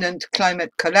imminent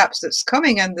climate collapse that's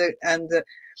coming, and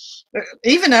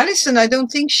even Allison, I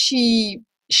don't think she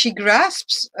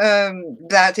grasps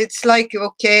that it's like,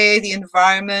 okay, the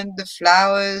environment, the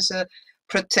flowers,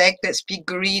 protect, let's be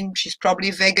green. She's probably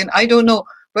vegan, I don't know,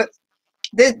 but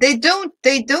they don't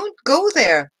go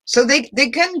there. So they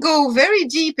can go very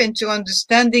deep into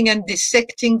understanding and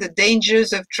dissecting the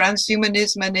dangers of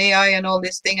transhumanism and AI and all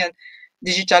this thing, and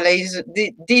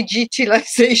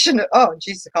digitalization, oh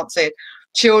geez, I can't say it,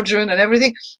 children and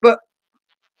everything, but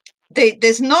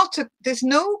there's no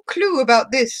clue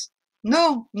about this,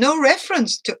 no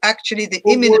reference to actually the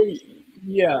imminent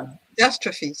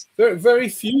catastrophes. Very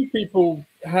few people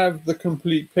have the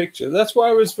complete picture. That's why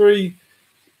I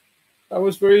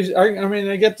mean,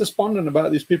 I get despondent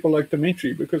about these people like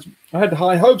Dimitri, because I had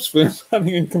high hopes for him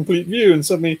having a complete view, and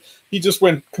suddenly he just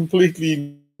went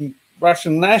completely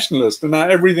Russian nationalist, and now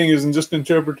everything is just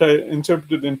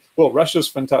interpreted in, well, Russia's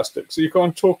fantastic, so you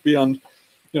can't talk beyond,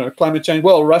 climate change.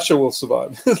 Well, Russia will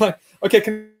survive. It's like, okay,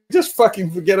 can you just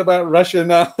fucking forget about Russia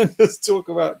now and just talk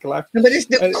about collapse? No, but it's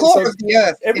the core of the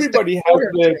earth. Everybody has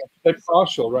their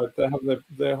partial, right? They have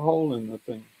their hole in the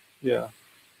thing. Yeah.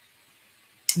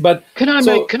 But can I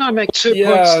make 2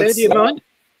 points there? Do you mind?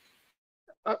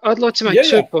 I'd like to make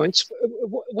 2 points.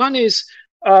 One is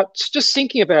just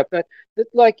thinking about that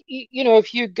like,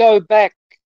 if you go back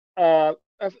a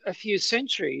few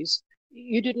centuries,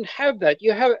 you didn't have that.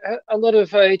 You have a lot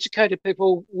of educated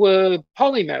people were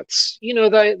polymaths.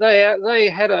 They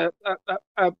had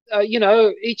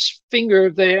each finger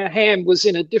of their hand was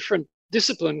in a different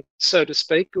discipline, so to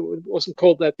speak. It wasn't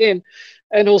called that then.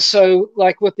 And also,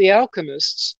 like with the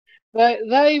alchemists,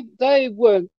 they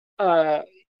were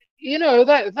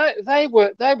they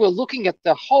were looking at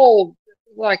the whole,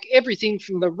 like everything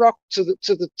from the rock to the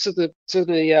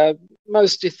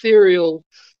most ethereal,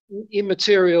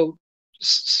 immaterial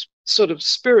sort of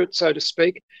spirit, so to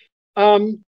speak.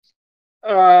 And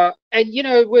that's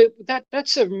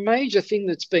a major thing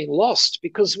that's been lost,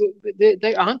 because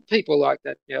there aren't people like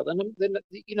that now.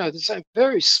 There's a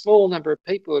very small number of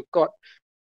people who've got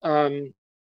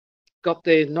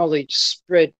their knowledge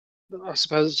spread. I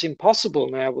suppose it's impossible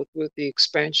now with the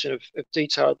expansion of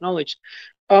detailed knowledge.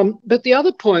 But the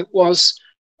other point was,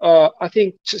 I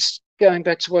think, just going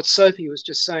back to what Sophie was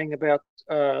just saying about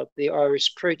the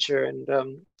Irish preacher and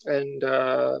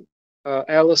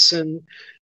Alison,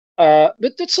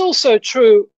 but that's also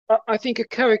true. I think a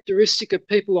characteristic of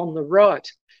people on the right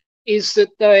is that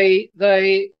they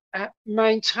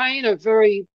maintain a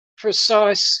very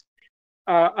precise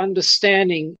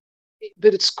understanding,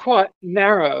 but it's quite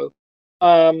narrow.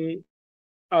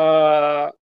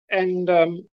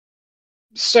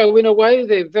 So in a way,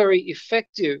 they're very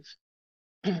effective,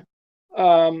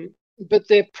 but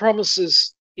their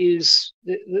promises is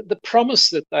the promise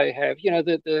that they have. You know,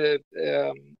 the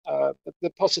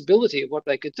possibility of what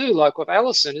they could do, like with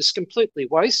Alison, is completely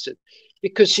wasted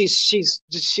because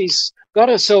she's got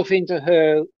herself into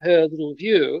her little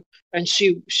view, and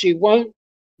she won't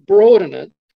broaden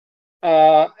it,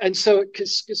 and so it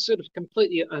sort of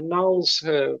completely annuls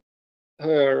her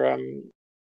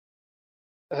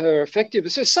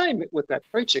effectiveness. The same with that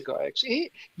preacher guy,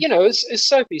 actually. You know, as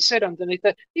Sophie said underneath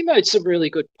that, he made some really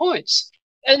good points.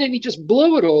 And then he just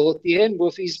blew it all at the end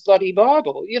with his bloody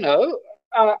Bible, you know.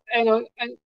 And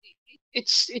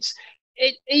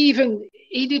he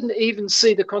didn't even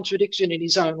see the contradiction in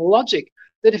his own logic,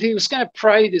 that if he was going to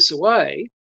pray this away,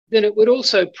 then it would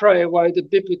also pray away the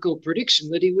biblical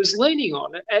prediction that he was leaning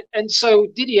on. And so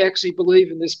did he actually believe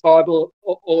in this Bible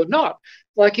or not?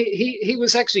 Like he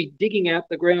was actually digging out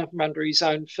the ground from under his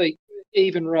own feet,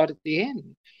 even right at the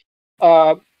end.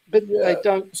 But they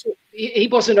don't. He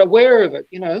wasn't aware of it,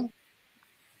 you know.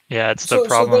 Yeah, it's the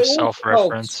problem of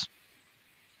self-reference.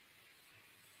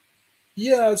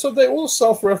 Yeah, so they're all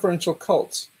self-referential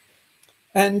cults,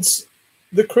 and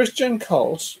the Christian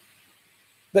cult,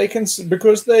 they can,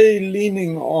 because they're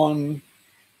leaning on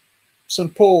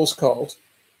St. Paul's cult,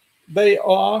 they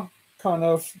are kind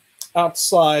of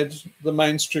outside the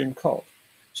mainstream cult.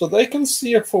 So they can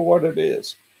see it for what it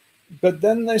is, but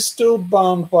then they're still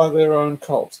bound by their own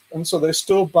cult. And so they're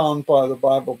still bound by the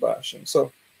Bible bashing.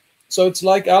 So it's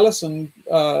like Alison,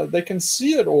 they can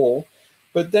see it all,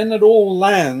 but then it all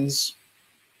lands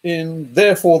in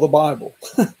therefore the Bible.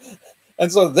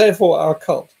 And so therefore our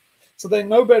cult. So they're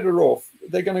no better off.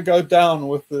 They're going to go down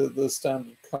with the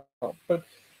standard cult. But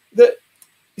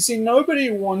you see,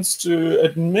 nobody wants to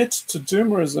admit to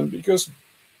doomerism because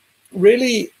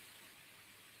really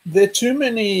there are too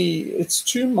many, it's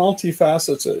too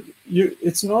multifaceted.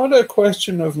 It's not a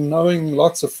question of knowing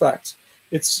lots of facts.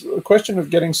 It's a question of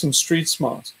getting some street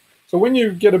smarts. So when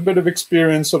you get a bit of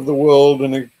experience of the world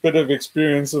and a bit of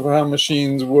experience of how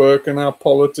machines work and how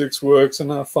politics works and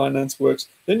how finance works,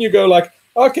 then you go like,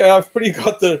 okay, I've pretty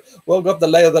got the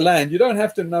lay of the land. You don't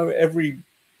have to know every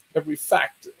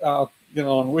fact out, you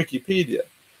know, on Wikipedia.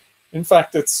 In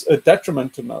fact, it's a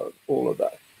detriment to know all of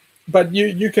that. But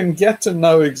you can get to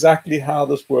know exactly how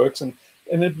this works, and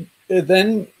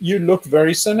then you look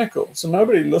very cynical. So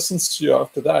nobody listens to you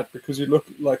after that because you look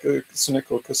like a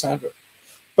cynical Cassandra.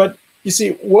 But you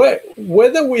see,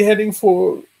 whether we're heading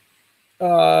for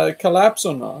collapse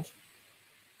or not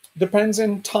depends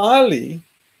entirely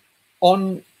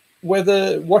on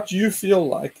what you feel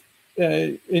like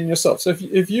in yourself. So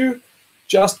if you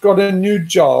just got a new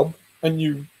job and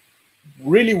you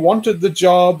really wanted the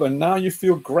job and now you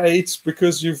feel great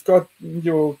because you've got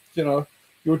your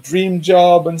dream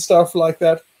job and stuff like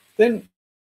that, then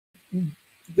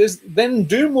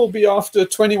doom will be after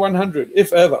 2100,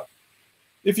 if ever.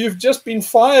 If you've just been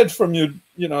fired from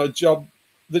your job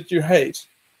that you hate,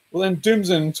 well then doom's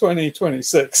in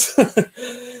 2026.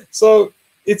 So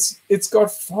it's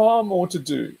got far more to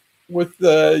do with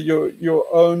your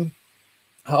own,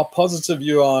 how positive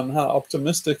you are and how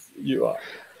optimistic you are.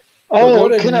 But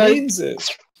what it means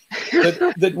is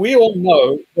that we all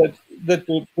know that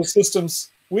the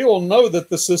systems, we all know that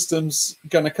the system's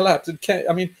going to collapse.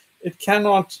 It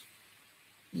cannot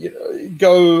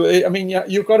go. I mean, yeah,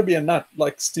 you've got to be a nut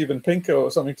like Steven Pinker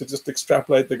or something to just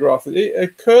extrapolate the graph. A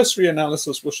cursory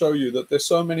analysis will show you that there's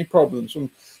so many problems, from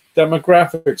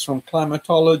demographics, from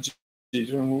climatology,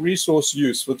 from resource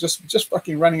use, for just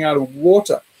fucking running out of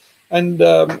water, and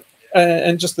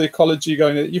just the ecology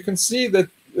going. You can see that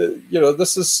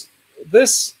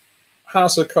this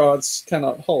house of cards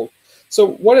cannot hold. So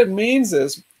what it means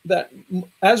is that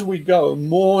as we go,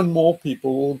 more and more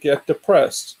people will get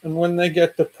depressed, and when they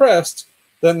get depressed,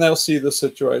 then they'll see the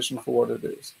situation for what it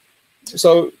is.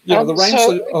 So the ranks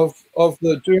of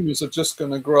the doomers are just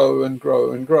going to grow and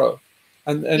grow and grow,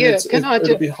 and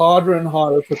it'll be harder and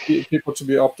harder for people to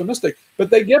be optimistic. But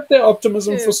they get their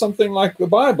optimism for something like the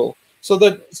Bible, so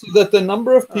that the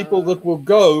number of people that will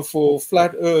go for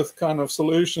flat Earth kind of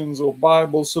solutions or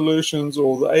Bible solutions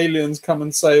or the aliens come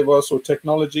and save us or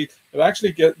technology,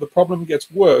 the problem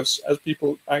gets worse as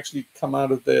people actually come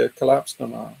out of their collapse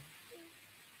denial.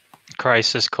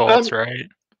 Crisis cults, right?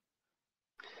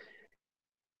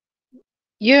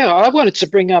 Yeah, I wanted to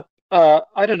bring up,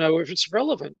 I don't know if it's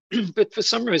relevant, but for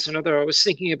some reason or other, I was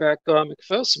thinking about Guy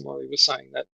McPherson while he was saying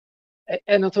that.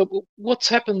 And I thought, well, what's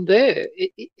happened there?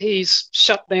 He's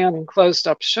shut down and closed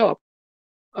up shop.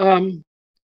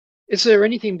 Is there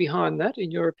anything behind that,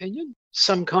 in your opinion?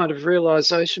 Some kind of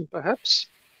realization, perhaps?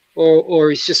 Or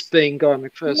he's just being Guy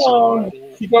McPherson? No,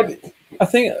 he got. I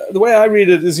think the way I read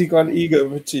it is he got ego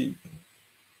fatigue.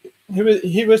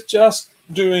 He was just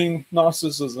doing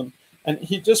narcissism, and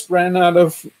he just ran out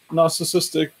of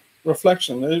narcissistic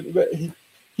reflection.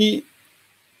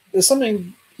 There's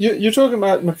something you're talking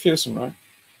about McPherson, right?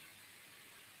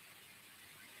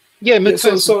 Yeah,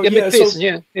 McPherson.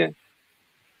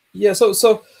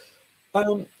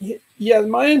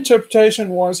 My interpretation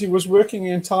was he was working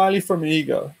entirely from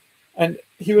ego, and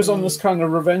he was on this kind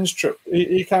of revenge trip.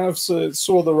 He kind of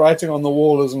saw the writing on the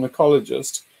wall as an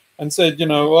ecologist and said,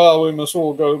 well, we must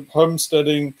all go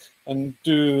homesteading and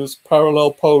do this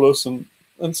parallel polis, and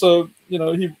so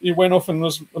he went off and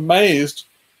was amazed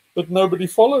that nobody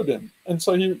followed him, and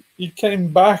so he came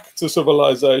back to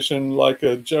civilization like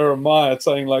a Jeremiah,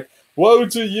 saying like, "Woe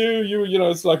to you,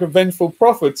 it's like a vengeful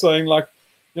prophet saying like,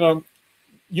 you're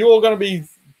going to be,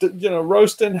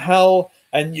 roast in hell,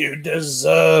 and you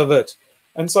deserve it."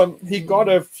 And so he got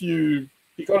a bit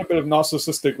of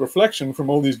narcissistic reflection from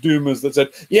all these doomers that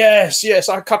said, yes,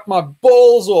 I cut my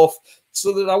balls off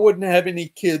so that I wouldn't have any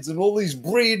kids, and all these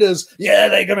breeders,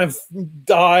 they're going to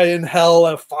die in hell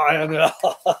and fire.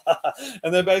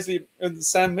 And they're basically, and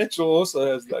Sam Mitchell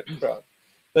also has that crowd.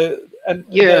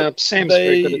 Sam's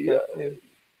very good at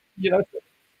that.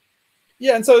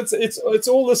 And so it's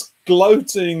all this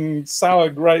gloating sour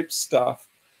grape stuff,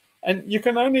 and you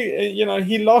can only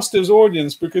he lost his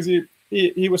audience because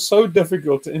he was so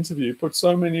difficult to interview, put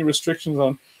so many restrictions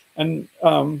on, and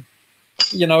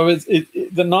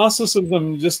the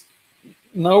narcissism, just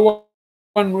no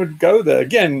one would go there.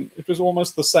 Again, it was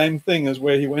almost the same thing as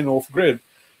where he went off grid.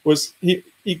 Was he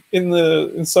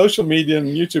in social media and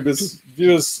YouTube, his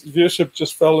viewership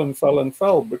just fell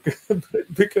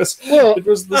because it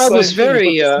was the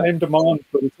same demand,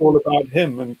 but it's all about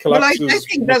him and collapses. Well, I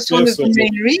think that's one of the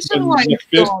main reasons why he's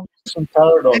gone.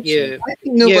 Paradox. Yeah, I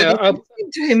think nobody's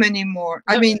listening to him anymore.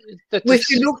 I mean, if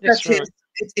you look at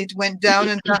it went down,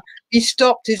 and he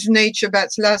stopped his Nature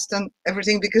Bats Last and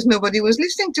everything because nobody was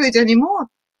listening to it anymore.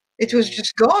 It was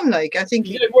just gone. Like, I think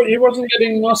he wasn't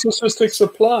getting narcissistic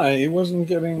supply. He wasn't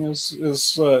getting his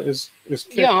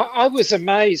kick. Yeah, I was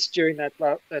amazed during that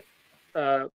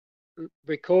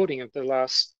recording of the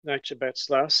last Nature Bats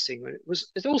Last thing.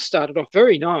 It all started off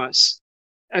very nice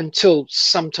until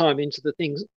sometime into the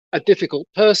thing, a difficult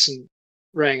person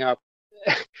rang up.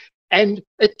 And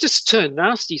it just turned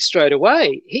nasty straight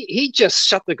away. He just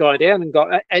shut the guy down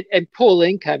and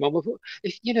Pauline came on with,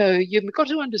 you've got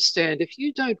to understand, if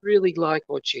you don't really like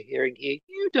what you're hearing here,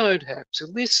 you don't have to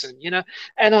listen,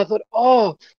 And I thought,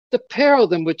 the pair of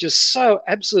them were just so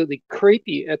absolutely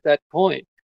creepy at that point.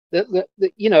 That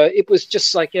it was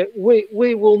just like, we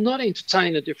will not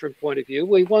entertain a different point of view.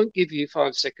 We won't give you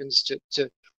 5 seconds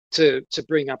to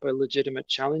bring up a legitimate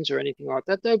challenge or anything like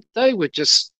that. They were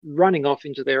just running off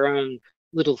into their own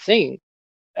little thing.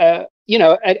 I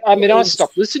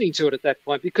stopped listening to it at that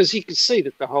point because you could see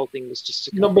that the whole thing was just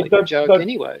a complete joke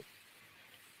anyway.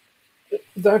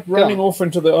 That running off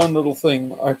into their own little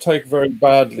thing, I take very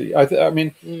badly. I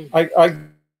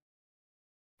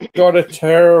got a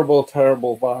terrible,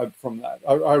 terrible vibe from that.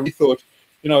 I really thought,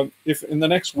 if in the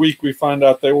next week we find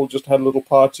out they all just had a little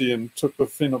party and took the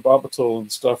phenobarbital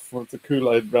and stuff with the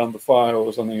Kool-Aid around the fire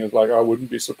or something, it's like, I wouldn't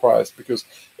be surprised, because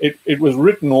it was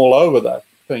written all over that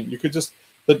thing. You could just,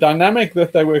 the dynamic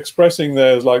that they were expressing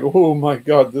there is like, oh my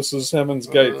God, this is Heaven's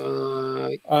Gate.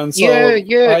 And so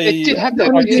it did have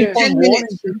that. I keep on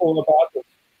warning people about it.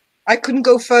 I couldn't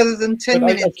go further than 10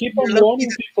 minutes. I keep on warning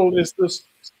people, is this...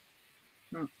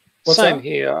 Same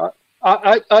here.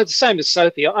 I same as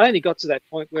Sophie. I only got to that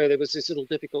point where there was this little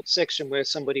difficult section where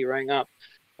somebody rang up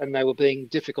and they were being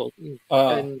difficult,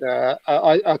 and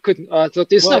I couldn't. I thought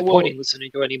there's no point in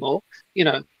listening to anymore.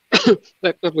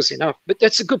 That was enough. But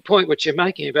that's a good point what you're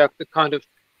making about the kind of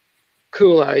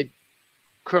Kool-Aid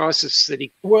crisis that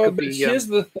he. Well, but here's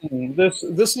the thing.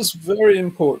 This is very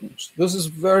important. This is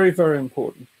very, very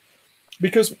important,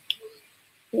 because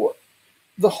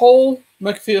the whole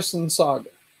McPherson saga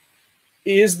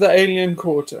is the alien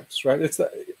cortex, right? It's the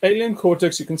alien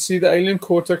cortex. You can see the alien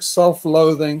cortex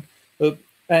self-loathing,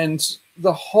 and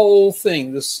the whole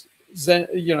thing, this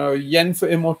yen for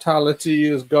immortality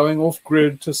is going off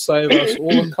grid to save us,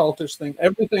 all the cultish thing,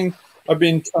 everything I've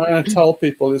been trying to tell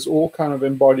people is all kind of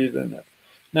embodied in it.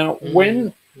 Now,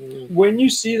 when you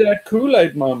see that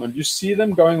Kool-Aid moment, you see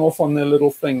them going off on their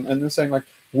little thing and they're saying like,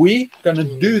 we're going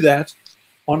to do that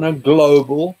on a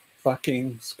global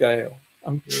fucking scale.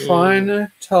 I'm trying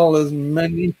to tell as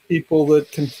many people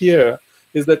that can hear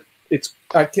is that it's,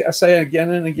 I say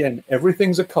again and again,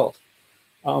 everything's a cult.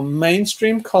 Our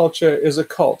mainstream culture is a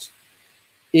cult.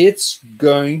 It's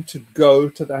going to go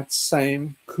to that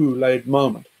same Kool-Aid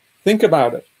moment. Think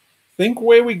about it. Think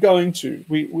where we're going to.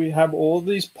 We have all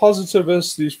these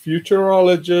positivists, these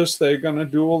futurologists. They're going to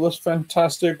do all this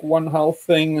fantastic One Health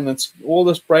thing, and it's all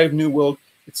this brave new world.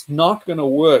 It's not going to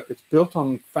work. It's built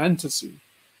on fantasy.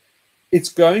 It's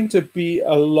going to be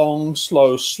a long,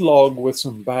 slow slog with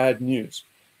some bad news.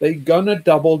 They're going to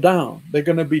double down. They're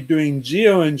going to be doing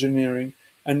geoengineering,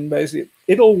 and basically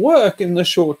it'll work in the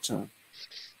short term,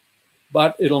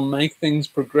 but it'll make things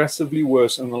progressively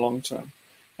worse in the long term.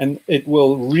 And it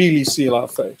will really seal our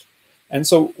fate. And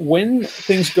so when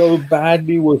things go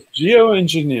badly with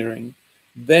geoengineering,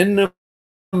 then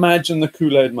imagine the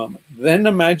Kool-Aid moment. Then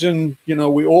imagine, you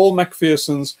know, we all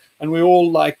McPherson's and we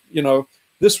all like, you know,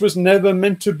 this was never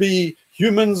meant to be.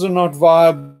 Humans are not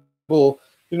viable.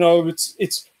 You know,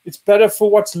 it's better for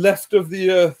what's left of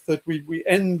the earth that we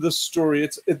end the story.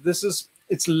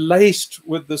 It's laced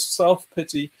with this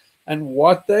self-pity. And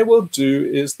what they will do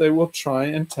is they will try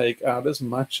and take out as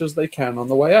much as they can on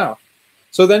the way out.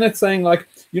 So then it's saying like,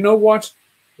 you know what?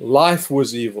 Life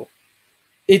was evil.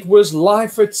 It was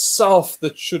life itself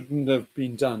that shouldn't have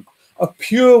been done. A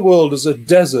pure world is a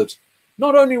desert,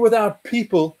 not only without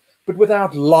people, but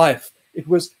without life. It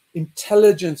was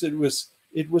intelligence. It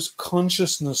was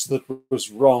consciousness that was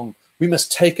wrong. We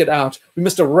must take it out. We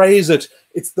must erase it.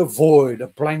 It's the void, a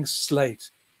blank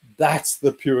slate. That's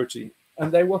the purity.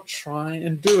 And they will try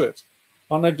and do it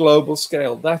on a global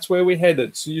scale. That's where we're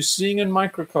headed. So you're seeing in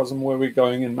microcosm where we're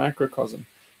going in macrocosm.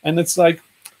 And it's like,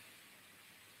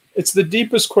 it's the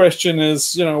deepest question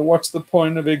is, you know, what's the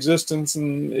point of existence?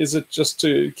 And is it just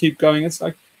to keep going? It's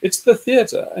like, it's the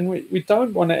theater. And we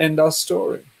don't want to end our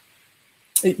story.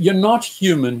 You're not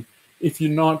human if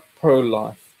you're not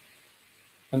pro-life.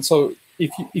 And so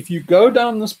if you go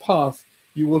down this path,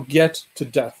 you will get to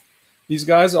death. These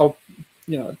guys are,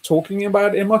 you know, talking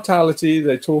about immortality.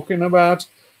 They're talking about,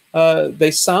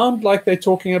 they sound like they're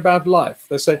talking about life.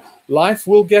 They say life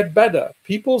will get better.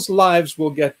 People's lives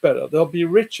will get better. They'll be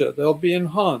richer. They'll be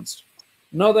enhanced.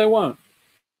 No, they won't.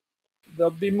 They'll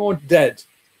be more dead.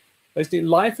 Basically,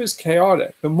 life is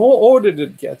chaotic. The more ordered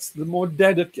it gets, the more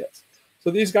dead it gets. So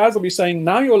these guys will be saying,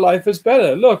 now your life is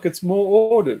better. Look, it's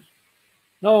more ordered.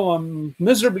 No, I'm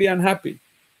miserably unhappy.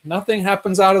 Nothing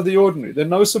happens out of the ordinary. There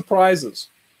are no surprises.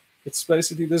 It's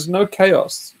basically, there's no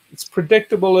chaos. It's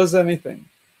predictable as anything.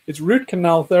 It's root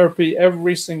canal therapy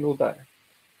every single day.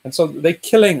 And so they're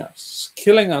killing us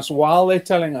while they're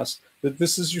telling us that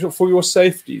this is for your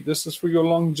safety, this is for your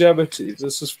longevity,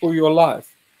 this is for your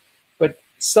life. But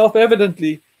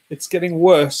self-evidently, it's getting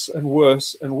worse and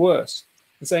worse and worse.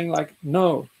 And saying like,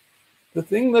 no, the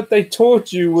thing that they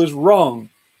taught you was wrong.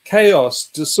 Chaos,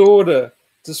 disorder,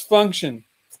 dysfunction.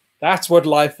 That's what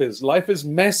life is. Life is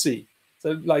messy.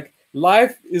 So like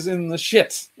life is in the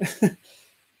shit.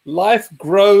 Life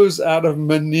grows out of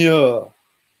manure.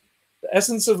 The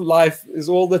essence of life is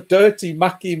all the dirty,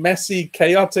 mucky, messy,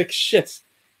 chaotic shit.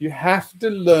 You have to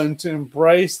learn to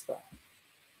embrace that.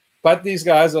 But these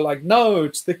guys are like, no,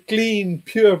 it's the clean,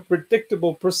 pure,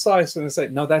 predictable, precise. And they say,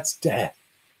 no, that's death.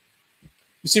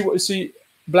 You see,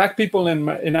 black people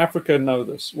in Africa know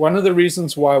this. One of the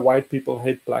reasons why white people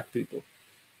hate black people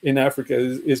in Africa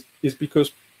is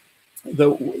because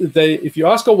if you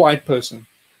ask a white person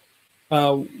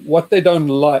what they don't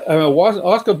like,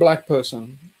 ask a black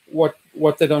person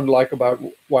what they don't like about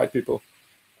white people,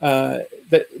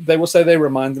 they will say they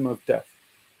remind them of death.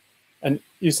 And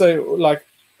you say like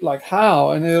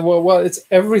how? And they, well, it's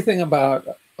everything about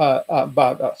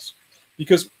us,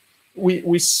 because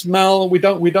we smell. We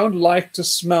don't like to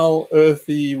smell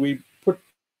earthy. We put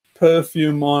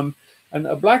perfume on. And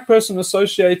a black person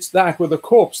associates that with a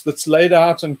corpse that's laid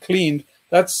out and cleaned.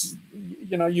 That's,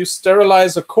 you know, you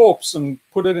sterilize a corpse and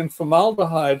put it in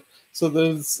formaldehyde so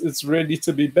that it's ready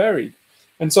to be buried.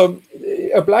 And so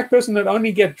a black person would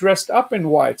only get dressed up in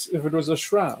white if it was a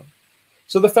shroud.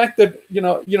 So the fact that, you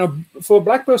know, for a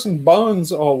black person,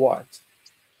 bones are white.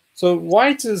 So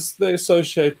white is they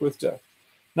associate with death.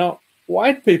 Now,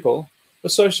 white people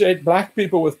associate black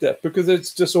people with death because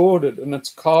it's disordered and it's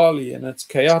Kali and it's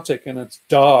chaotic and it's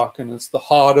dark and it's the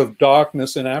heart of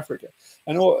darkness in Africa.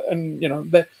 And you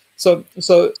know, so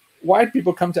white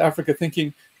people come to Africa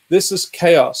thinking this is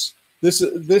chaos. This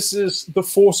is the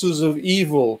forces of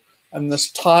evil and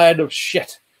this tide of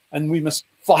shit, and we must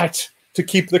fight to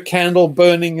keep the candle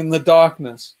burning in the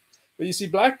darkness. But you see,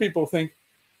 black people think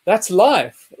that's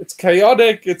life. It's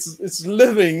chaotic. It's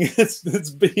living. It's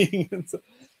being,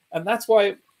 and that's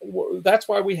why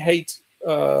we hate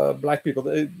black people.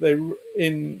 They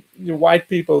white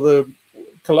people, the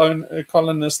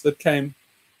colonists that came,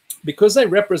 because they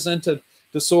represented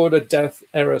disorder, death,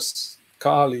 eris,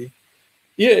 Kali.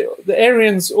 Yeah, the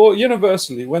Aryans, or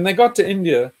universally, when they got to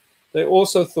India, they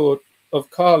also thought of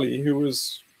Kali, who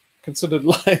was considered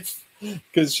life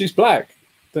because she's black.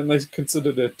 Then they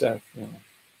considered it death. You know.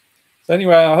 So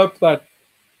anyway, I hope that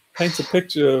paints a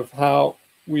picture of how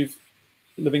we've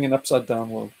living in upside down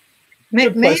world.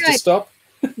 Good place to stop.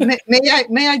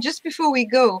 may I just before we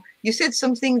go? You said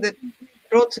something that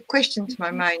brought a question to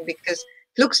my mind, because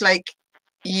it looks like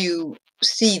you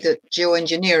see that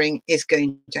geoengineering is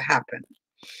going to happen,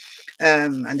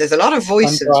 and there's a lot of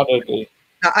voices. Undoubtedly.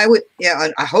 Now,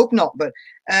 I hope not, but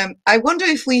I wonder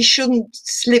if we shouldn't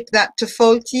slip that to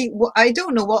faulty. I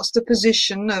don't know what's the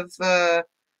position of,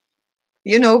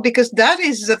 because that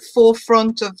is the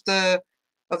forefront of the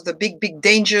big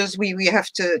dangers we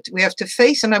have to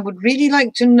face, and I would really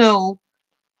like to know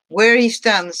where he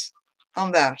stands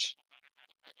on that,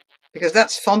 because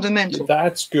that's fundamental.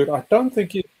 That's good. I don't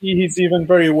think he's even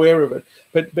very aware of it,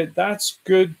 but that's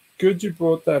good. Good you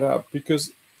brought that up,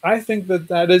 because I think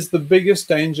that is the biggest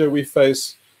danger we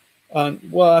face.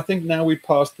 Well, I think now we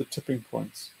passed the tipping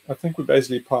points. I think we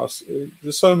basically passed.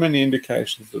 There's so many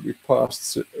indications that we've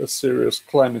passed a serious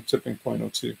climate tipping point or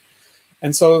two.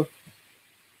 And so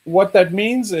what that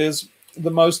means is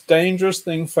the most dangerous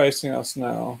thing facing us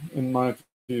now, in my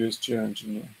view, is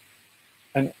geoengineering.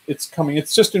 And it's coming.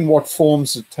 It's just in what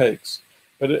forms it takes.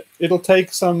 But it'll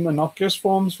take some innocuous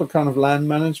forms for kind of land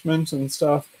management and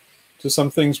stuff, to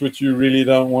some things which you really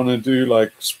don't want to do,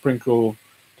 like sprinkle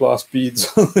glass beads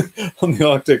on the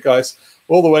Arctic ice,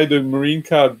 all the way to marine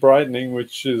cloud brightening,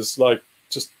 which is like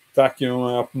just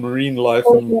vacuuming up marine life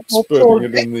and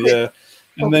spurting it in the air.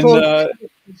 And then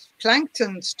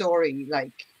plankton story,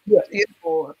 like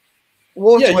water.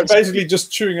 Yeah, you're basically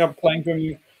just chewing up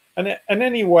plankton. And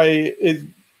anyway,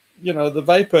 the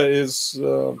vapor is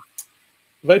a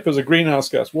greenhouse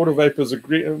gas. Water vapor is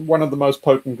one of the most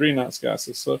potent greenhouse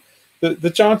gases. So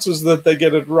the chances that they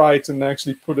get it right and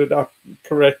actually put it up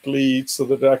correctly so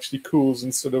that it actually cools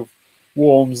instead of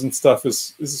warms and stuff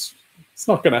is it's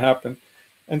not going to happen.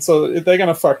 And so they're going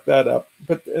to fuck that up.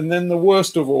 And then the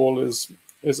worst of all is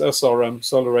SRM,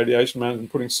 solar radiation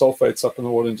management, putting sulfates up in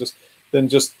the water and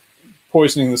just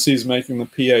poisoning the seas, making the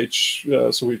pH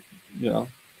so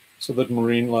that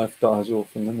marine life dies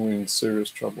off, and then we're in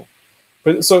serious trouble.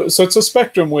 But so it's a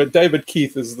spectrum where David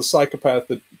Keith is the psychopath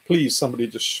that, please, somebody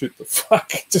just shoot the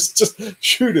fuck, just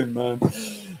shoot him, man.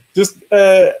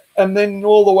 And then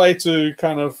all the way to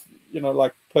kind of,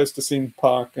 like Pleistocene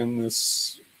Park and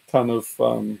this kind of,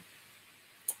 all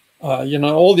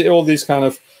these kind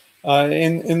of,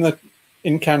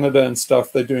 in Canada and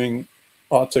stuff, they're doing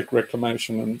Arctic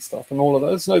reclamation and stuff and all of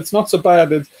that. It's not so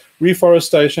bad. It's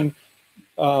reforestation.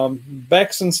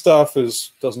 BECCS and stuff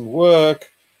doesn't work.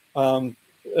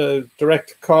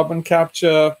 Direct carbon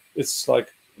capture, it's like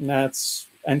Nat's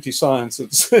anti-science.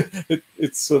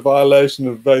 It's a violation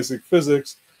of basic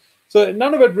physics. So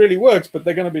none of it really works, but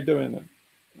they're going to be doing it.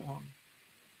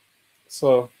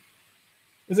 So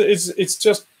it's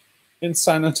just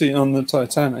insanity on the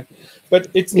Titanic. But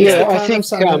it's the kind of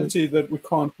insanity that we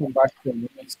can't come back from.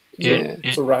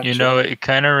 It's a ratchet. It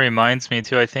kind of reminds me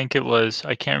too. I think it was,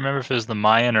 I can't remember if it was the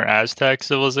Mayan or Aztec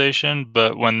civilization,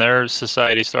 but when their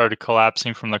society started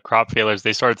collapsing from the crop failures,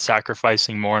 they started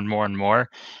sacrificing more and more and more.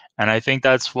 And I think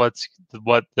that's what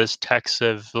this tech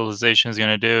civilization is going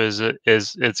to do.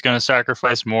 Is it's going to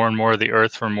sacrifice more and more of the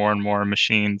earth for more and more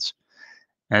machines,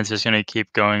 and it's just going to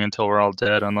keep going until we're all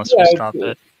dead unless we stop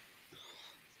it.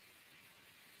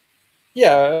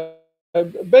 Yeah,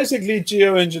 basically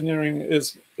geoengineering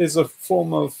is a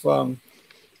form of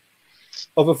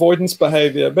avoidance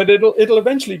behavior, but it'll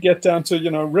eventually get down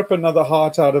to rip another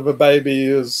heart out of a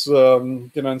baby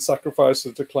and sacrifice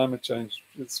it to climate change.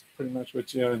 It's pretty much what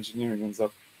geoengineering ends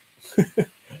up.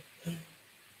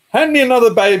 Hand me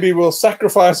another baby, we'll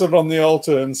sacrifice it on the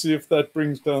altar and see if that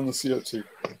brings down the CO2.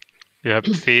 Yep,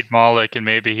 feed Moloch and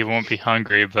maybe he won't be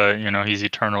hungry, but he's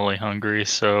eternally hungry,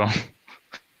 so.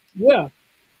 Yeah,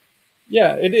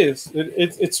 it is.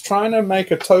 It's trying to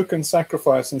make a token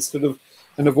sacrifice instead of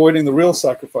avoiding the real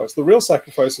sacrifice. The real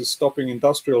sacrifice is stopping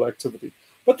industrial activity,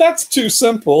 but that's too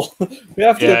simple. We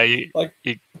have to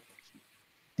do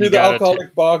the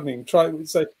alcoholic bargaining.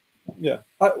 Say Yeah,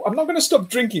 I'm not going to stop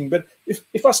drinking, but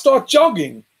if I start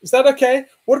jogging, is that okay?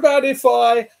 What about if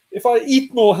I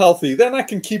eat more healthy? Then I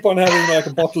can keep on having like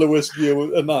a bottle of whiskey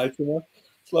a night. You know,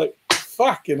 it's like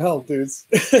fucking hell, dudes.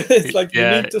 It's like you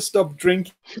need to stop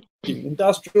drinking.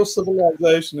 Industrial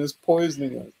civilization is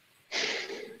poisoning us.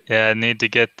 Yeah, I need to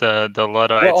get the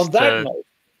Luddites. Well, on that note,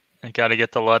 I got to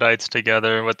get the Luddites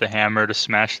together with the hammer to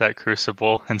smash that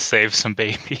crucible and save some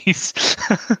babies.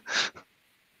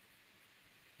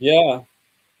 Yeah,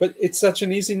 but it's such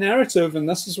an easy narrative, and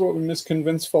this is what we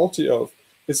misconvince Faulty of.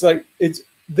 It's like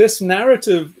this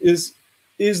narrative is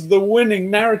the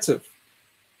winning narrative.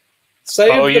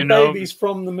 Save the babies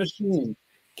from the machine.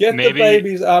 Get the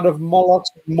babies out of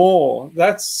Moloch's maw.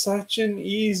 That's such an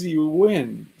easy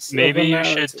win. Maybe you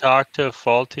should talk to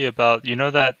Faulty about, you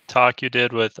know, that talk you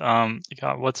did with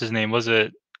God, what's his name? Was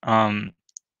it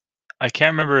I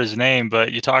can't remember his name,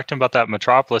 but you talked to him about that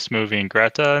Metropolis movie and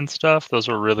Greta and stuff. Those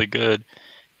were really good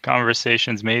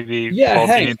conversations. Maybe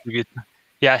Faulty needs to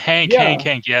get Hank,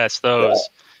 yes, those.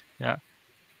 Yeah.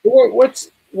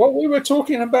 What we were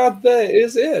talking about there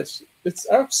is it. It's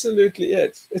absolutely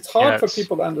it. It's hard for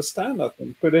people to understand, I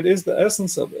think, but it is the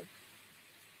essence of it.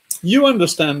 You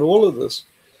understand all of this,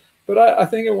 but I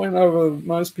think it went over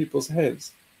most people's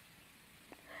heads.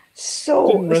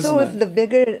 So if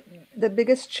the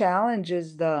biggest challenge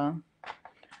is the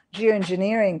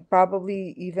geoengineering,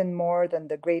 probably even more than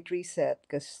the Great Reset,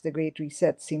 because the Great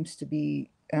Reset seems to be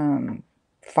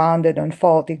founded on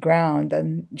faulty ground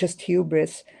and just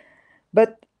hubris.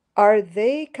 But are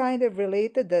they kind of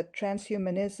related, the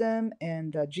transhumanism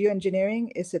and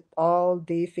geoengineering? Is it all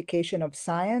deification of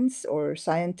science or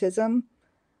scientism?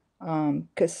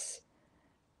 Because,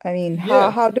 I mean,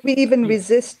 how do we even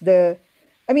resist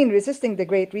resisting the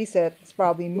Great Reset is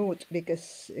probably moot,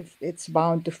 because if it's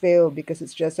bound to fail because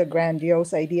it's just a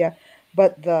grandiose idea.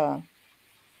 But the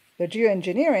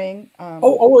geoengineering,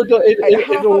 it'll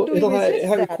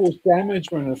cause damage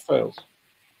when it fails.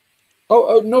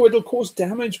 Oh no, it'll cause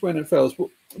damage when it fails.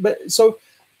 But so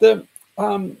the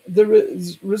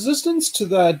resistance to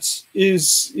that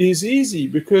is easy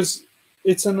because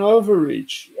it's an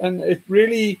overreach, and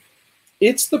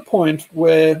it's the point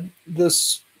where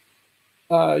this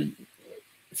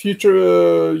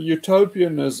future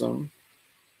utopianism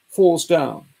falls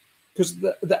down, because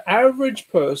the average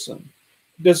person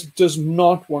does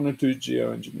not want to do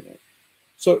geoengineering.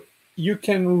 So you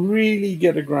can really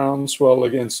get a groundswell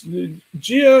against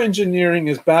geoengineering.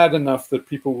 Is bad enough that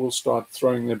people will start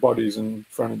throwing their bodies in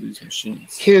front of these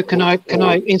machines. Hugh, can I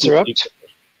interrupt?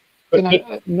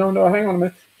 No, hang on a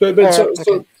minute.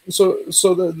 So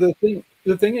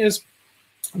the thing is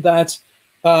that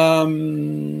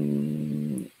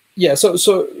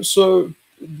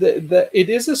it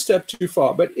is a step too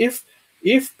far. But if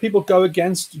people go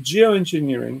against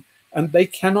geoengineering and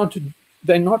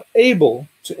they're not able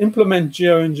to implement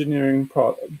geoengineering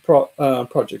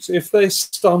projects, if they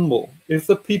stumble, if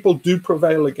the people do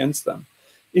prevail against them,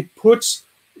 it puts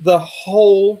the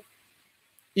whole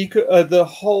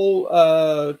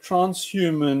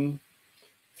transhuman,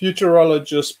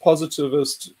 futurologist,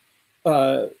 positivist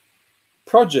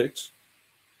project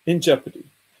in jeopardy.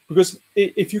 Because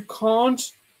if you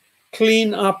can't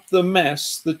clean up the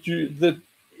mess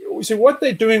see, what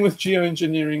they're doing with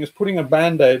geoengineering is putting a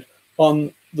band-aid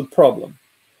on the problem.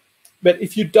 But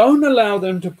if you don't allow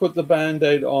them to put the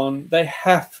band-aid on, they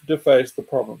have to face the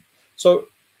problem. So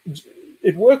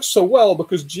it works so well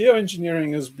because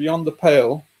geoengineering is beyond the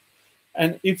pale.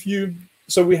 And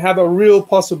so we have a real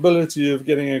possibility of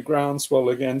getting a groundswell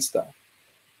against that.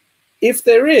 If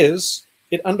there is,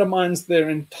 it undermines their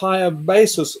entire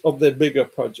basis of their bigger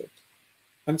project.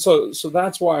 And so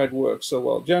that's why it works so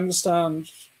well. Do you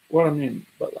understand what I mean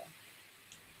by that?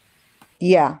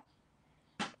 Yeah,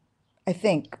 I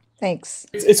think. Thanks.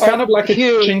 It's kind of like a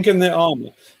chink in their armor.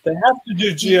 They have to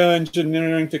do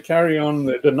geoengineering to carry on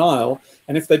their denial,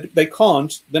 and if they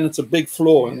can't, then it's a big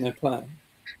flaw in their plan.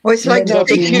 Well, it's like doubt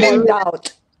the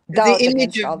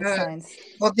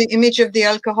image of the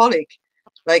alcoholic.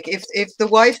 Like if the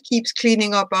wife keeps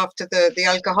cleaning up after the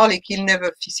alcoholic, he'll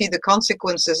never see the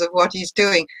consequences of what he's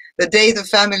doing. The day the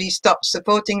family stops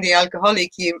supporting the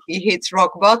alcoholic, he hits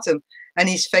rock bottom and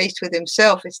he's faced with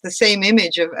himself. It's the same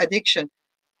image of addiction.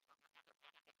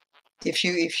 If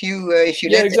you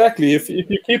exactly. If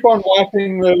you keep on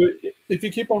wiping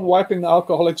the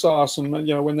alcoholic's ass, and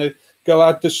when they go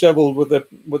out disheveled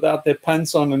without their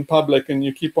pants on in public, and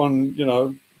you keep on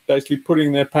basically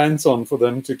putting their pants on for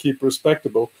them to keep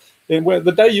respectable, then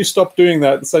the day you stop doing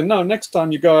that and say, no, next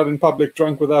time you go out in public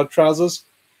drunk without trousers,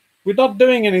 we're not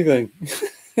doing anything.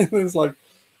 It's like,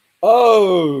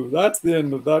 oh, that's the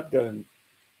end of that game.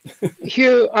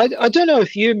 Hugh, I don't know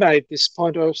if you made this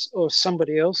point or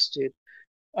somebody else did.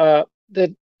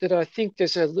 That I think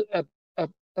there's a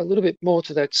little bit more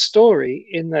to that story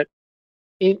in that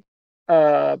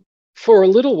for a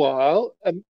little while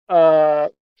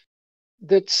that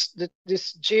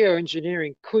this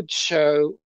geoengineering could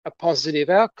show a positive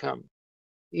outcome.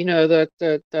 You know that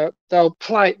they'll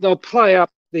play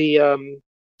up the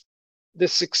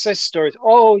success stories.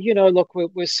 Oh, you know, look,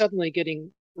 we're suddenly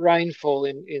getting rainfall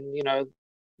in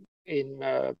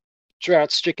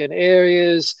drought-stricken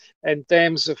areas, and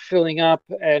dams are filling up,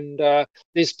 and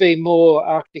there's been more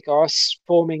Arctic ice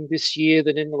forming this year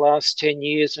than in the last 10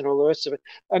 years, and all the rest of it.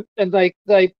 And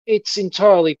it's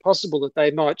entirely possible that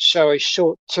they might show a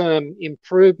short-term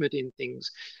improvement in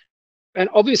things. And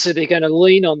obviously they're going to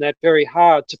lean on that very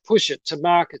hard to push it, to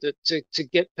market it, to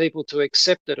get people to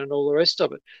accept it and all the rest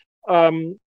of it.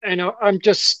 And I'm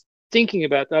just thinking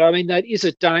about that. I mean, that is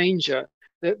a danger.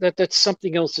 That's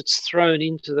something else that's thrown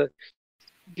into the,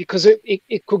 because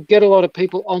it could get a lot of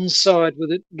people on side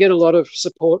with it, get a lot of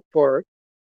support for it.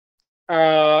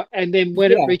 And then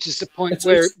when it reaches the point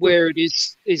where it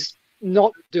is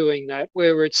not doing that,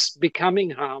 where it's becoming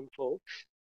harmful,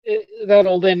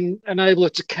 that'll then enable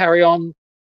it to carry on,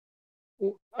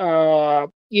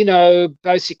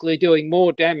 basically doing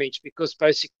more damage, because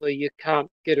basically you can't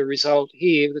get a result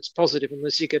here that's positive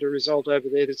unless you get a result over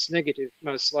there that's negative,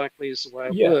 most likely is the way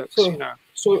it works.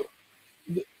 So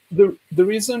the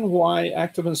reason why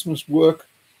activists must work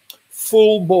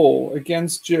full ball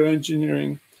against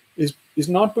geoengineering is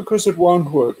not because it won't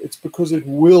work, it's because it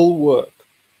will work.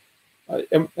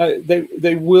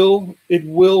 It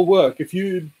will work. If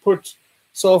you put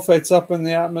sulfates up in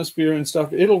the atmosphere and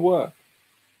stuff, it'll work.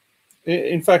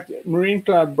 In fact, marine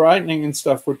cloud brightening and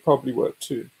stuff would probably work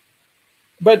too.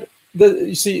 But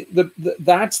you see,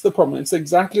 that's the problem. It's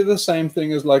exactly the same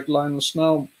thing as like Lionel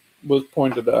Snell was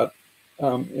pointed out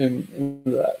in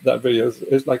that video.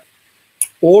 It's like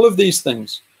all of these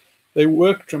things, they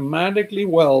work dramatically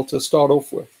well to start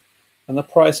off with, and the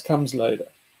price comes later.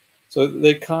 So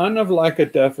they're kind of like a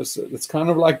deficit. It's kind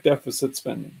of like deficit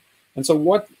spending. And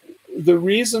so the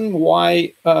reason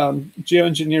why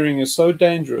geoengineering is so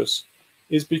dangerous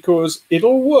is because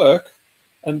it'll work,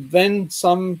 and then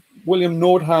some William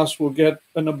Nordhaus will get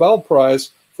a Nobel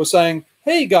Prize for saying,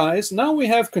 hey guys, now we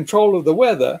have control of the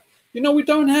weather. You know, we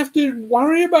don't have to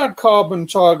worry about carbon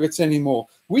targets anymore.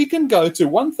 We can go to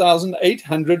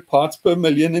 1,800 parts per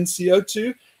million in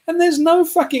CO2, and there's no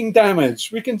fucking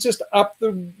damage. We can just up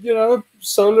the,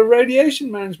 solar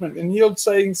radiation management. And he'll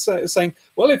saying,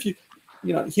 well, if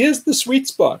here's the sweet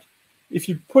spot. If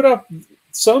you put up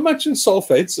so much in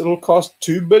sulfates, it'll cost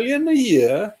 $2 billion a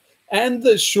year. And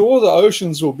the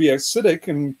oceans will be acidic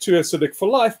and too acidic for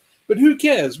life. But who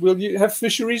cares? We'll have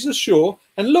fisheries ashore,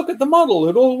 and look at the model.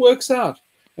 It all works out.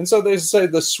 And so they say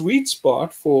the sweet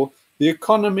spot for the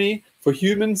economy, for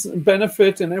humans'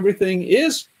 benefit and everything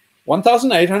is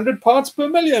 1,800 parts per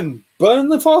million. Burn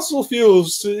the fossil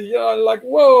fuels. Like,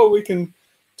 whoa, we can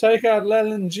take out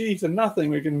LNG to nothing.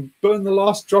 We can burn the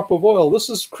last drop of oil. This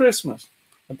is Christmas.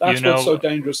 And that's what's so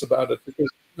dangerous about it, because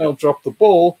they'll drop the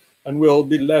ball and we'll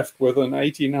be left with an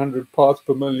 1,800 parts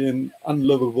per million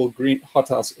unlivable green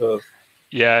hothouse Earth.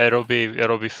 Yeah, it'll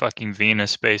be fucking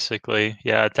Venus, basically.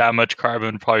 Yeah, that much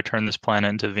carbon would probably turn this planet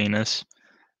into Venus.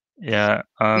 Yeah.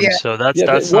 So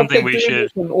that's something we should.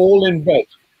 Is an all-in bet.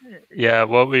 Yeah,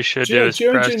 what we should do is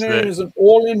press geoengineering is an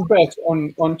all-in bet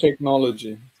on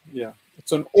technology. Yeah,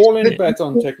 it's an all-in bet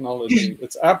on technology.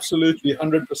 It's absolutely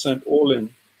 100%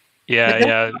 all-in.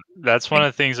 Yeah, that's one of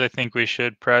the things I think we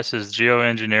should press is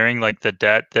geoengineering. Like the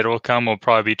debt that will come will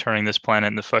probably be turning this planet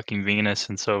into fucking Venus,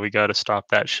 and so we got to stop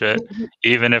that shit.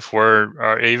 Even if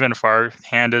our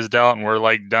hand is dealt and we're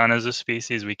like done as a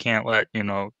species, we can't let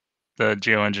the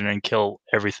geoengineering kill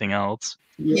everything else.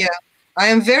 Yeah, I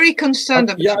am very concerned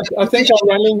about. I think I'm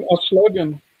running a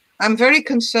slogan. I'm very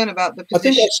concerned about the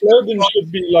position. I think our slogan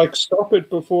should be like, "Stop it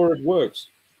before it works."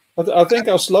 I think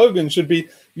our slogan should be,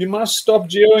 you must stop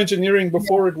geoengineering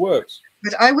before it works.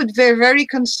 But I would be very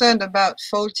concerned about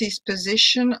Folty's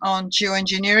position on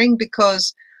geoengineering,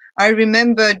 because I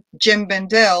remember Jim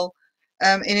Bendell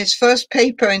in his first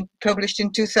paper published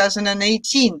in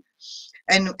 2018.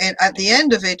 And at the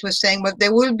end of it was saying, well,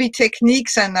 there will be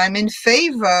techniques, and I'm in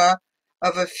favor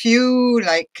of a few,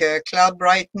 like cloud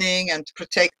brightening and to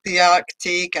protect the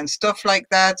Arctic and stuff like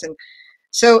that. And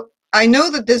so I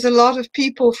know that there's a lot of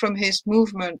people from his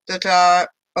movement that are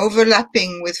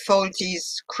overlapping with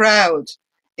Folty's crowd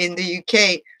in the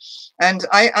UK. And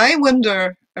I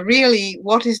wonder really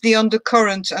what is the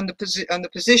undercurrent and the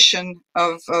position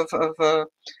of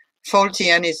Faulty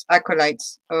and his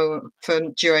acolytes for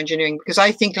geoengineering, because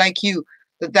I think, like you,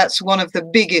 that that's one of the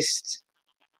biggest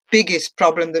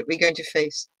problem that we're going to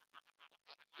face.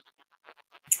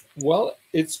 Well,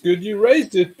 it's good you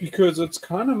raised it, because it's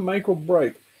kind of make or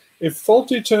break. If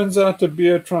Faulty turns out to be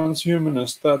a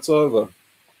transhumanist, that's over.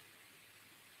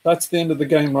 That's the end of the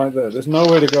game right there. There's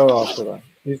nowhere to go after that.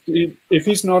 If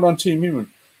he's not on Team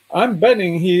Human, I'm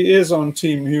betting he is on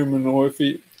Team Human, or if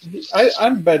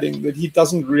I'm betting that he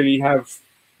doesn't really have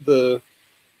a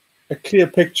clear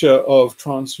picture of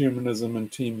transhumanism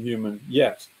and Team Human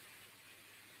yet.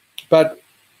 But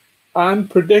I'm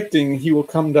predicting he will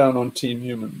come down on Team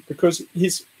Human, because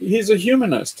he's a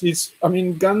humanist.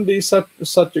 Gandhi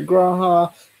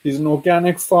Satyagraha, he's an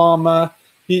organic farmer.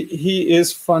 He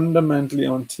is fundamentally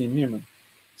on Team Human.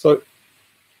 So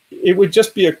it would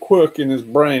just be a quirk in his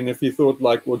brain if he thought,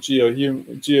 like, well,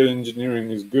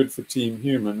 geoengineering is good for Team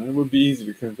Human. And it would be easy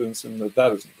to convince him that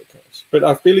that isn't the case. But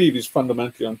I believe he's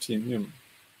fundamentally on Team Human.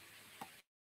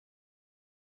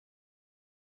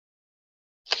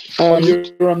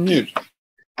 You're on mute.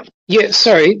 Yeah,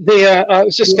 sorry. I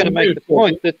was just going to make the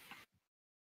point that...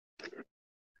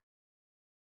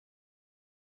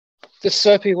 Does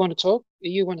Sophie want to talk?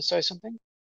 You want to say something?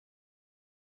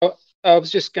 I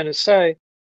was just going to say,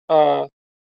 but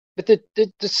the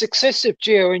success of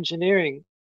geoengineering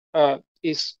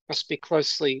must be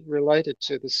closely related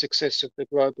to the success of the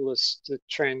globalist, the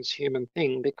transhuman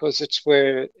thing, because it's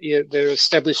where they're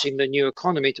establishing the new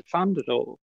economy to fund it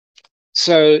all.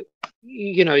 So,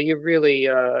 you're really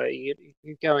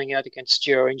you're going out against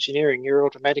geoengineering. You're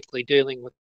automatically dealing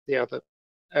with the other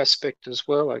aspect as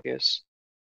well, I guess.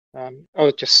 I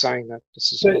was just saying that.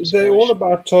 They're all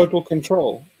about total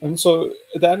control. And so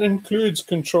that includes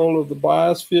control of the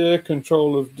biosphere,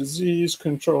 control of disease,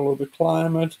 control of the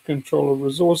climate, control of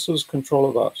resources, control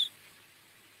of us.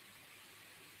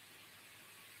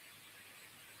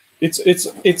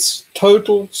 It's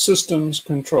total systems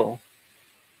control.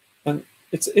 And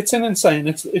it's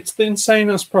the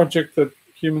insanest project that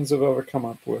humans have ever come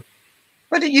up with.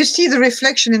 But you see the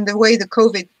reflection in the way the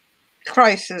COVID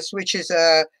crisis, which is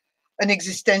an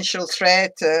existential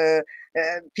threat.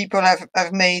 People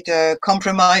have made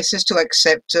compromises to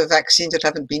accept vaccines that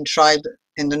haven't been tried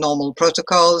in the normal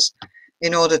protocols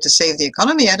in order to save the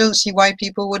economy. I don't see why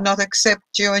people would not accept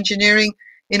geoengineering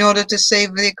in order to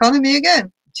save the economy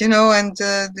again.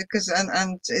 Because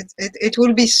it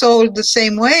will be sold the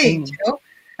same way.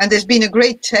 And there's been a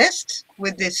great test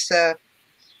with this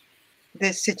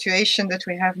this situation that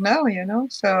we have now.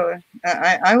 So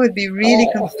I would be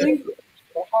really concerned.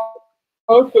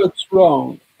 I hope it's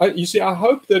wrong. I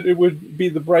hope that it would be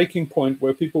the breaking point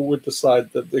where people would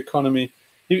decide that the economy,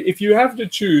 if you have to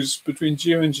choose between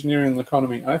geoengineering and the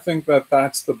economy, I think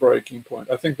that's the breaking point.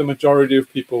 I think the majority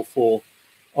of people fall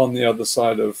on the other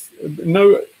side of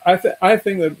I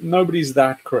think that nobody's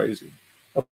that crazy,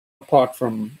 apart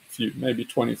from a few, maybe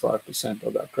 25%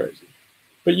 are that crazy.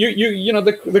 But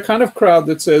the kind of crowd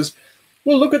that says,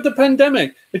 well, look at the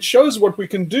pandemic. It shows what we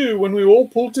can do when we all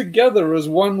pull together as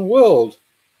one world.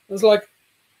 It's like,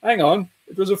 hang on,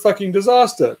 it was a fucking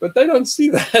disaster. But they don't see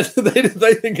that.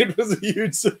 they think it was a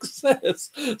huge success.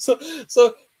 So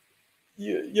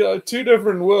two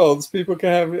different worlds, people can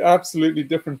have absolutely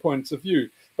different points of view.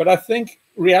 But I think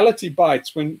reality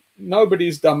bites when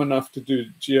nobody's dumb enough to do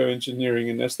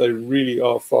geoengineering unless they really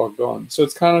are far gone. So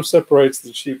it kind of separates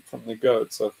the sheep from the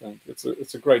goats, I think.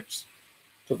 It's a great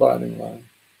dividing line.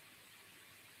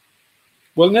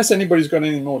 Well, unless anybody's got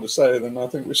anything more to say, then I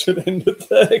think we should end it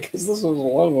there, because this was a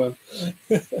long one.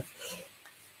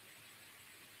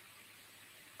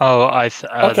 Okay.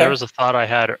 There was a thought I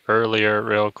had earlier,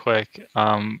 real quick.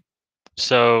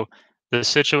 So the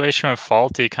situation with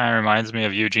Faulty kind of reminds me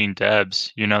of Eugene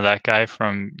Debs. You know that guy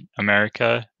from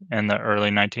America in the early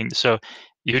 19th. So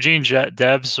Eugene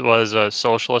Debs was a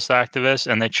socialist activist,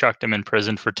 and they chucked him in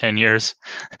prison for 10 years.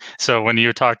 So when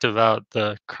you talked about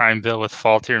the crime bill with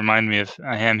Faulty, it reminded me of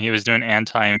him. He was doing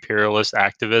anti-imperialist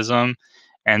activism,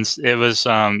 and it was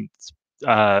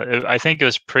I think it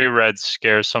was pre-Red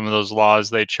Scare, some of those laws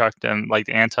they chucked him, like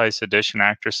the Anti-Sedition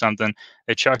Act or something.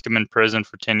 They chucked him in prison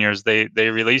for 10 years. They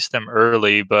released him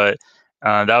early, but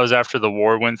that was after the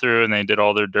war went through and they did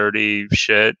all their dirty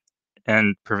shit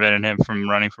and prevented him from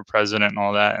running for president and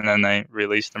all that. And then they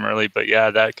released him early. But yeah,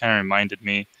 that kind of reminded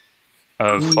me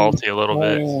of Faulty a little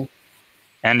bit. Yeah.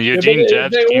 And Eugene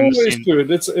Debs. They always do it.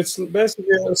 It's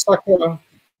basically a sucker.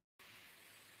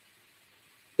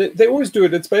 They always do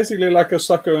it. It's basically like a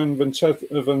Succo and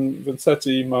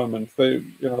Vanzetti moment.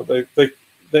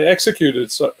 They executed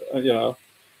Succo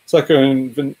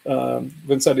and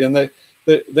Vanzetti, and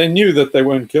they knew that they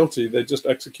weren't guilty. They just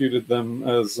executed them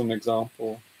as an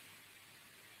example.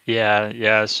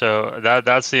 Yeah. So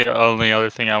that's the only other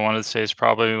thing I wanted to say is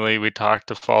probably we talked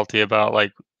to Faulty about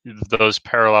like those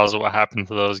parallels of what happened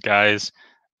to those guys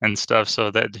and stuff,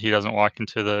 so that he doesn't walk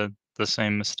into the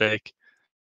same mistake.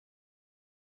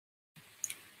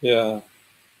 Yeah.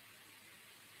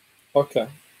 Okay.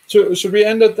 Should we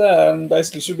end it there? And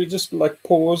basically, should we just like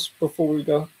pause before we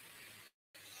go?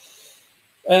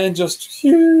 And just,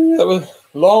 phew, that was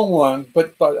a long one,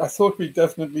 but I thought we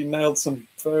definitely nailed some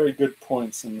very good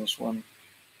points in this one.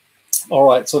 All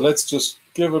right, so let's just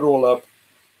give it all up.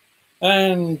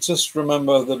 And just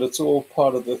remember that it's all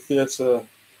part of the theatre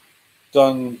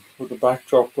done with the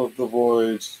backdrop of the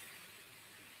void.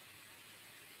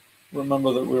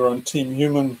 Remember that we're on Team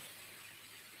Human.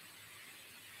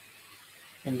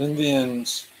 And in the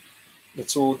end,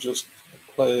 it's all just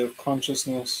a play of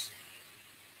consciousness.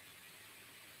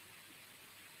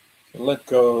 So let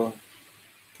go,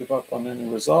 give up on any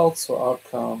results or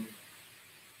outcome,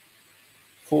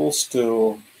 fall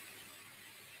still,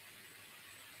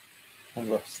 and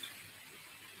rest.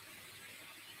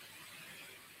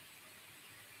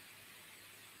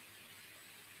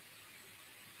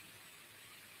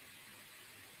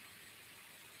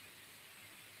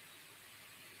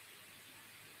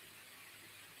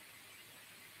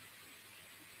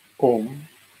 Om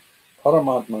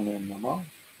Paramatmane Namah.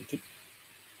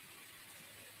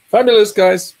 Fabulous,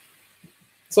 guys.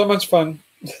 So much fun.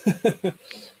 All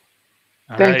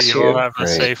Thanks, right, you all Hugh. have a Great,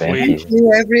 safe thank week. Thank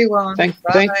you, everyone.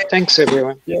 Bye. Thanks,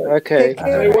 everyone. Yeah. Okay. Take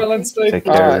care. Stay well and stay Take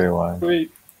All care, right. everyone.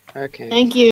 sweet. Okay. Thank you.